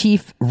BARDA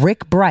chief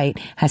Rick Bright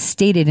has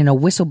stated in a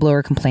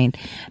whistleblower complaint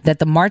that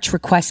the March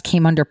request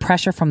came under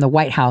pressure from the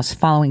White House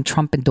following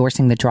Trump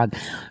endorsing the drug.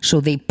 So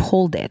they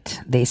pulled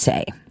it, they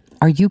say.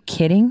 Are you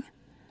kidding?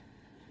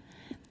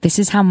 This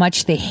is how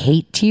much they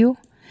hate you?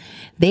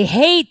 They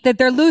hate that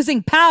they're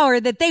losing power,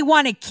 that they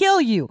want to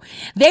kill you.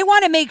 They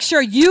want to make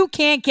sure you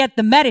can't get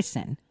the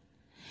medicine.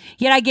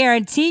 Yet I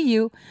guarantee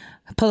you,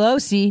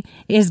 Pelosi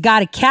has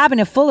got a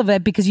cabinet full of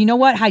it because you know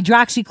what?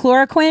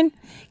 Hydroxychloroquine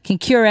can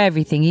cure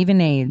everything,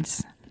 even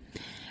AIDS.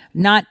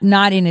 Not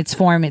in its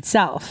form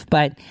itself,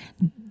 but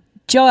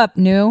Joe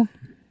Upnew,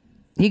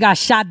 he got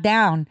shot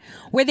down.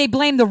 Where they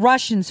blame the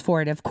Russians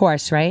for it, of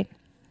course, right?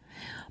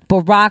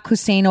 Barack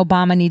Hussein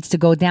Obama needs to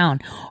go down,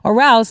 or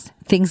else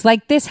things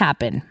like this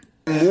happen.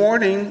 I'm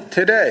warning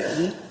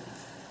today,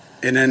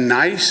 in a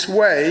nice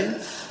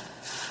way,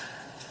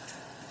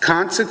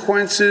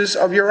 consequences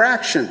of your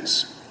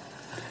actions.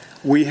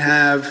 We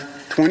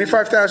have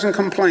 25,000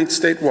 complaints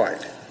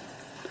statewide.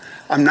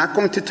 I'm not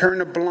going to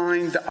turn a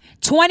blind eye.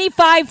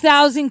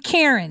 25,000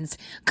 Karens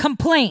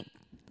complaint.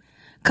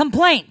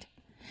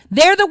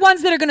 They're the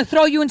ones that are going to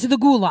throw you into the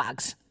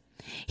gulags.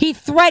 He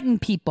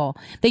threatened people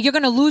that you're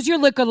going to lose your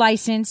liquor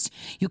license.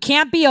 You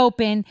can't be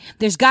open.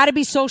 There's got to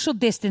be social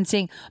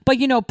distancing. But,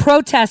 you know,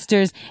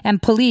 protesters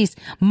and police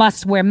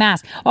must wear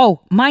masks.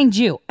 Oh, mind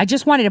you, I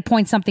just wanted to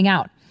point something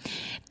out.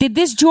 Did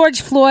this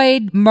George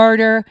Floyd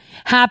murder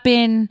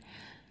happen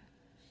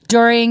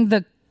during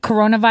the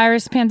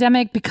coronavirus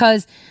pandemic?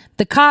 Because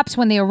the cops,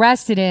 when they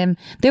arrested him,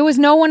 there was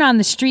no one on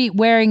the street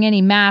wearing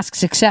any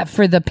masks except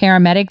for the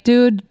paramedic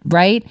dude,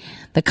 right?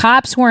 The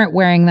cops weren't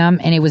wearing them,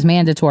 and it was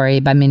mandatory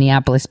by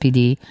Minneapolis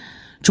PD.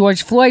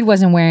 George Floyd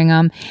wasn't wearing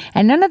them,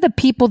 and none of the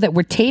people that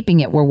were taping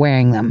it were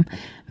wearing them.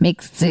 The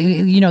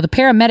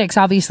paramedics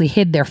obviously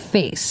hid their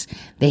face.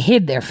 They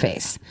hid their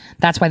face.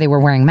 That's why they were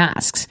wearing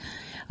masks.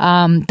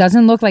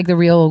 Doesn't look like the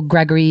real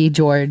Gregory,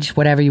 George,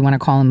 whatever you want to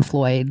call him,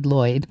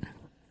 Lloyd.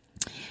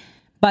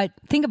 But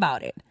think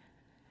about it.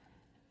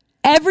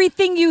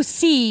 Everything you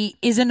see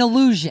is an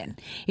illusion.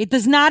 It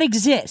does not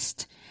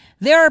exist.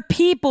 There are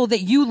people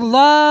that you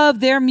love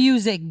their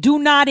music do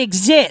not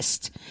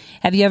exist.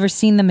 Have you ever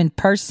seen them in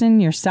person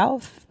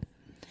yourself?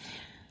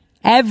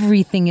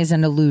 Everything is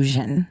an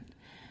illusion.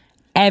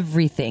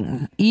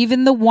 Everything.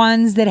 Even the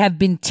ones that have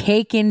been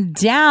taken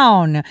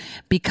down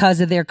because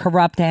of their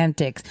corrupt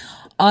antics.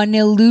 An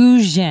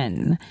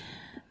illusion.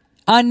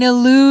 An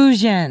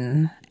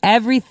illusion.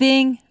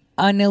 Everything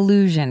an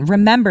illusion.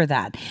 Remember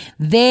that.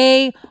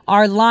 They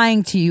are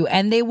lying to you,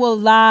 and they will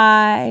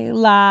lie,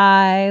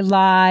 and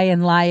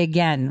lie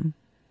again.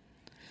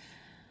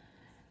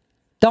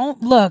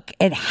 Don't look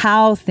at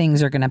how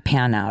things are going to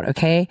pan out,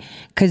 okay?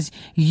 Because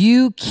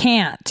you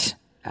can't.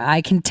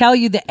 I can tell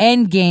you the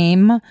end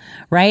game,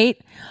 right,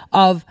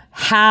 of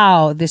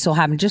how this will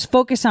happen. Just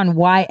focus on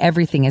why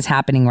everything is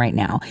happening right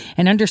now,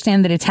 and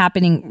understand that it's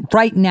happening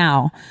right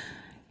now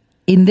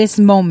in this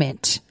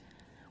moment,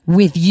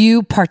 with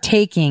you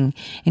partaking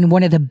in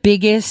one of the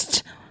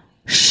biggest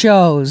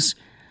shows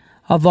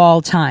of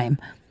all time.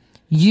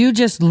 You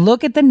just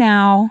look at the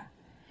now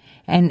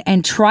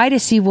and try to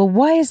see, well,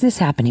 why is this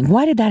happening?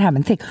 Why did that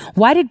happen? Think,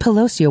 why did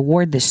Pelosi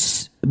award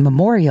this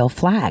memorial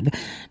flag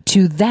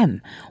to them?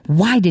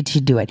 Why did she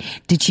do it?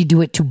 Did she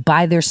do it to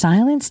buy their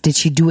silence? Did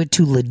she do it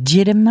to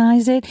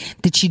legitimize it?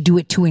 Did she do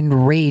it to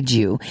enrage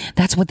you?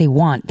 That's what they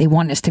want. They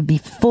want us to be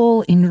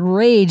full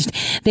enraged.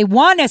 They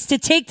want us to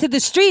take to the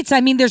streets.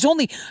 I mean, there's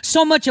only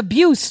so much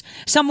abuse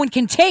someone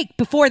can take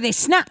before they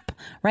snap,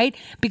 right?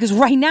 Because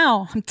right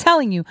now, I'm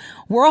telling you,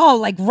 we're all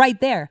like right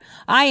there.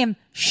 I am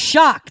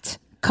shocked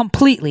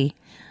completely.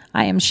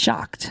 I am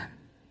shocked.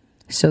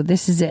 So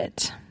this is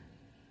it.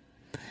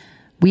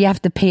 We have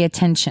to pay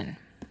attention.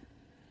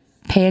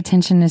 Pay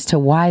attention as to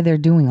why they're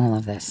doing all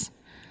of this.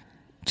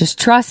 Just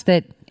trust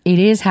that it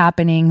is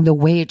happening the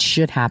way it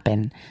should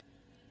happen.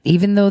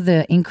 Even though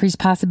the increased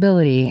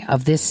possibility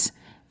of this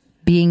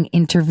being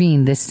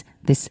intervened, this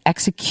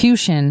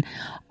execution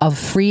of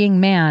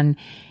freeing man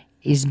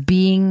is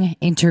being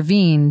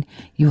intervened,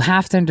 you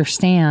have to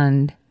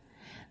understand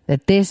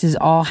that this is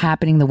all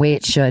happening the way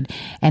it should.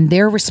 And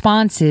their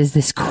response is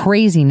this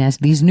craziness,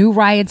 these new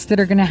riots that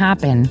are going to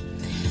happen.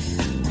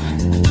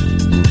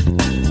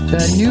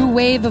 The new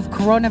wave of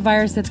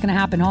coronavirus that's going to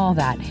happen, all of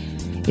that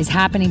is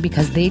happening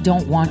because they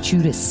don't want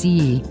you to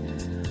see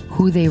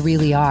who they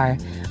really are.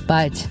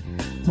 But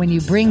when you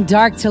bring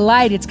dark to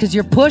light, it's because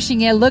you're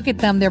pushing it. Look at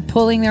them. They're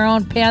pulling their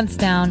own pants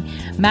down.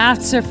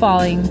 Masks are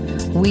falling.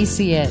 We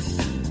see it.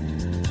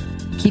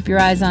 Keep your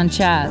eyes on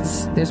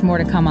Chaz. There's more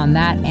to come on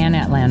that and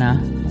Atlanta.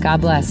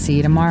 God bless. See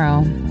you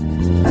tomorrow.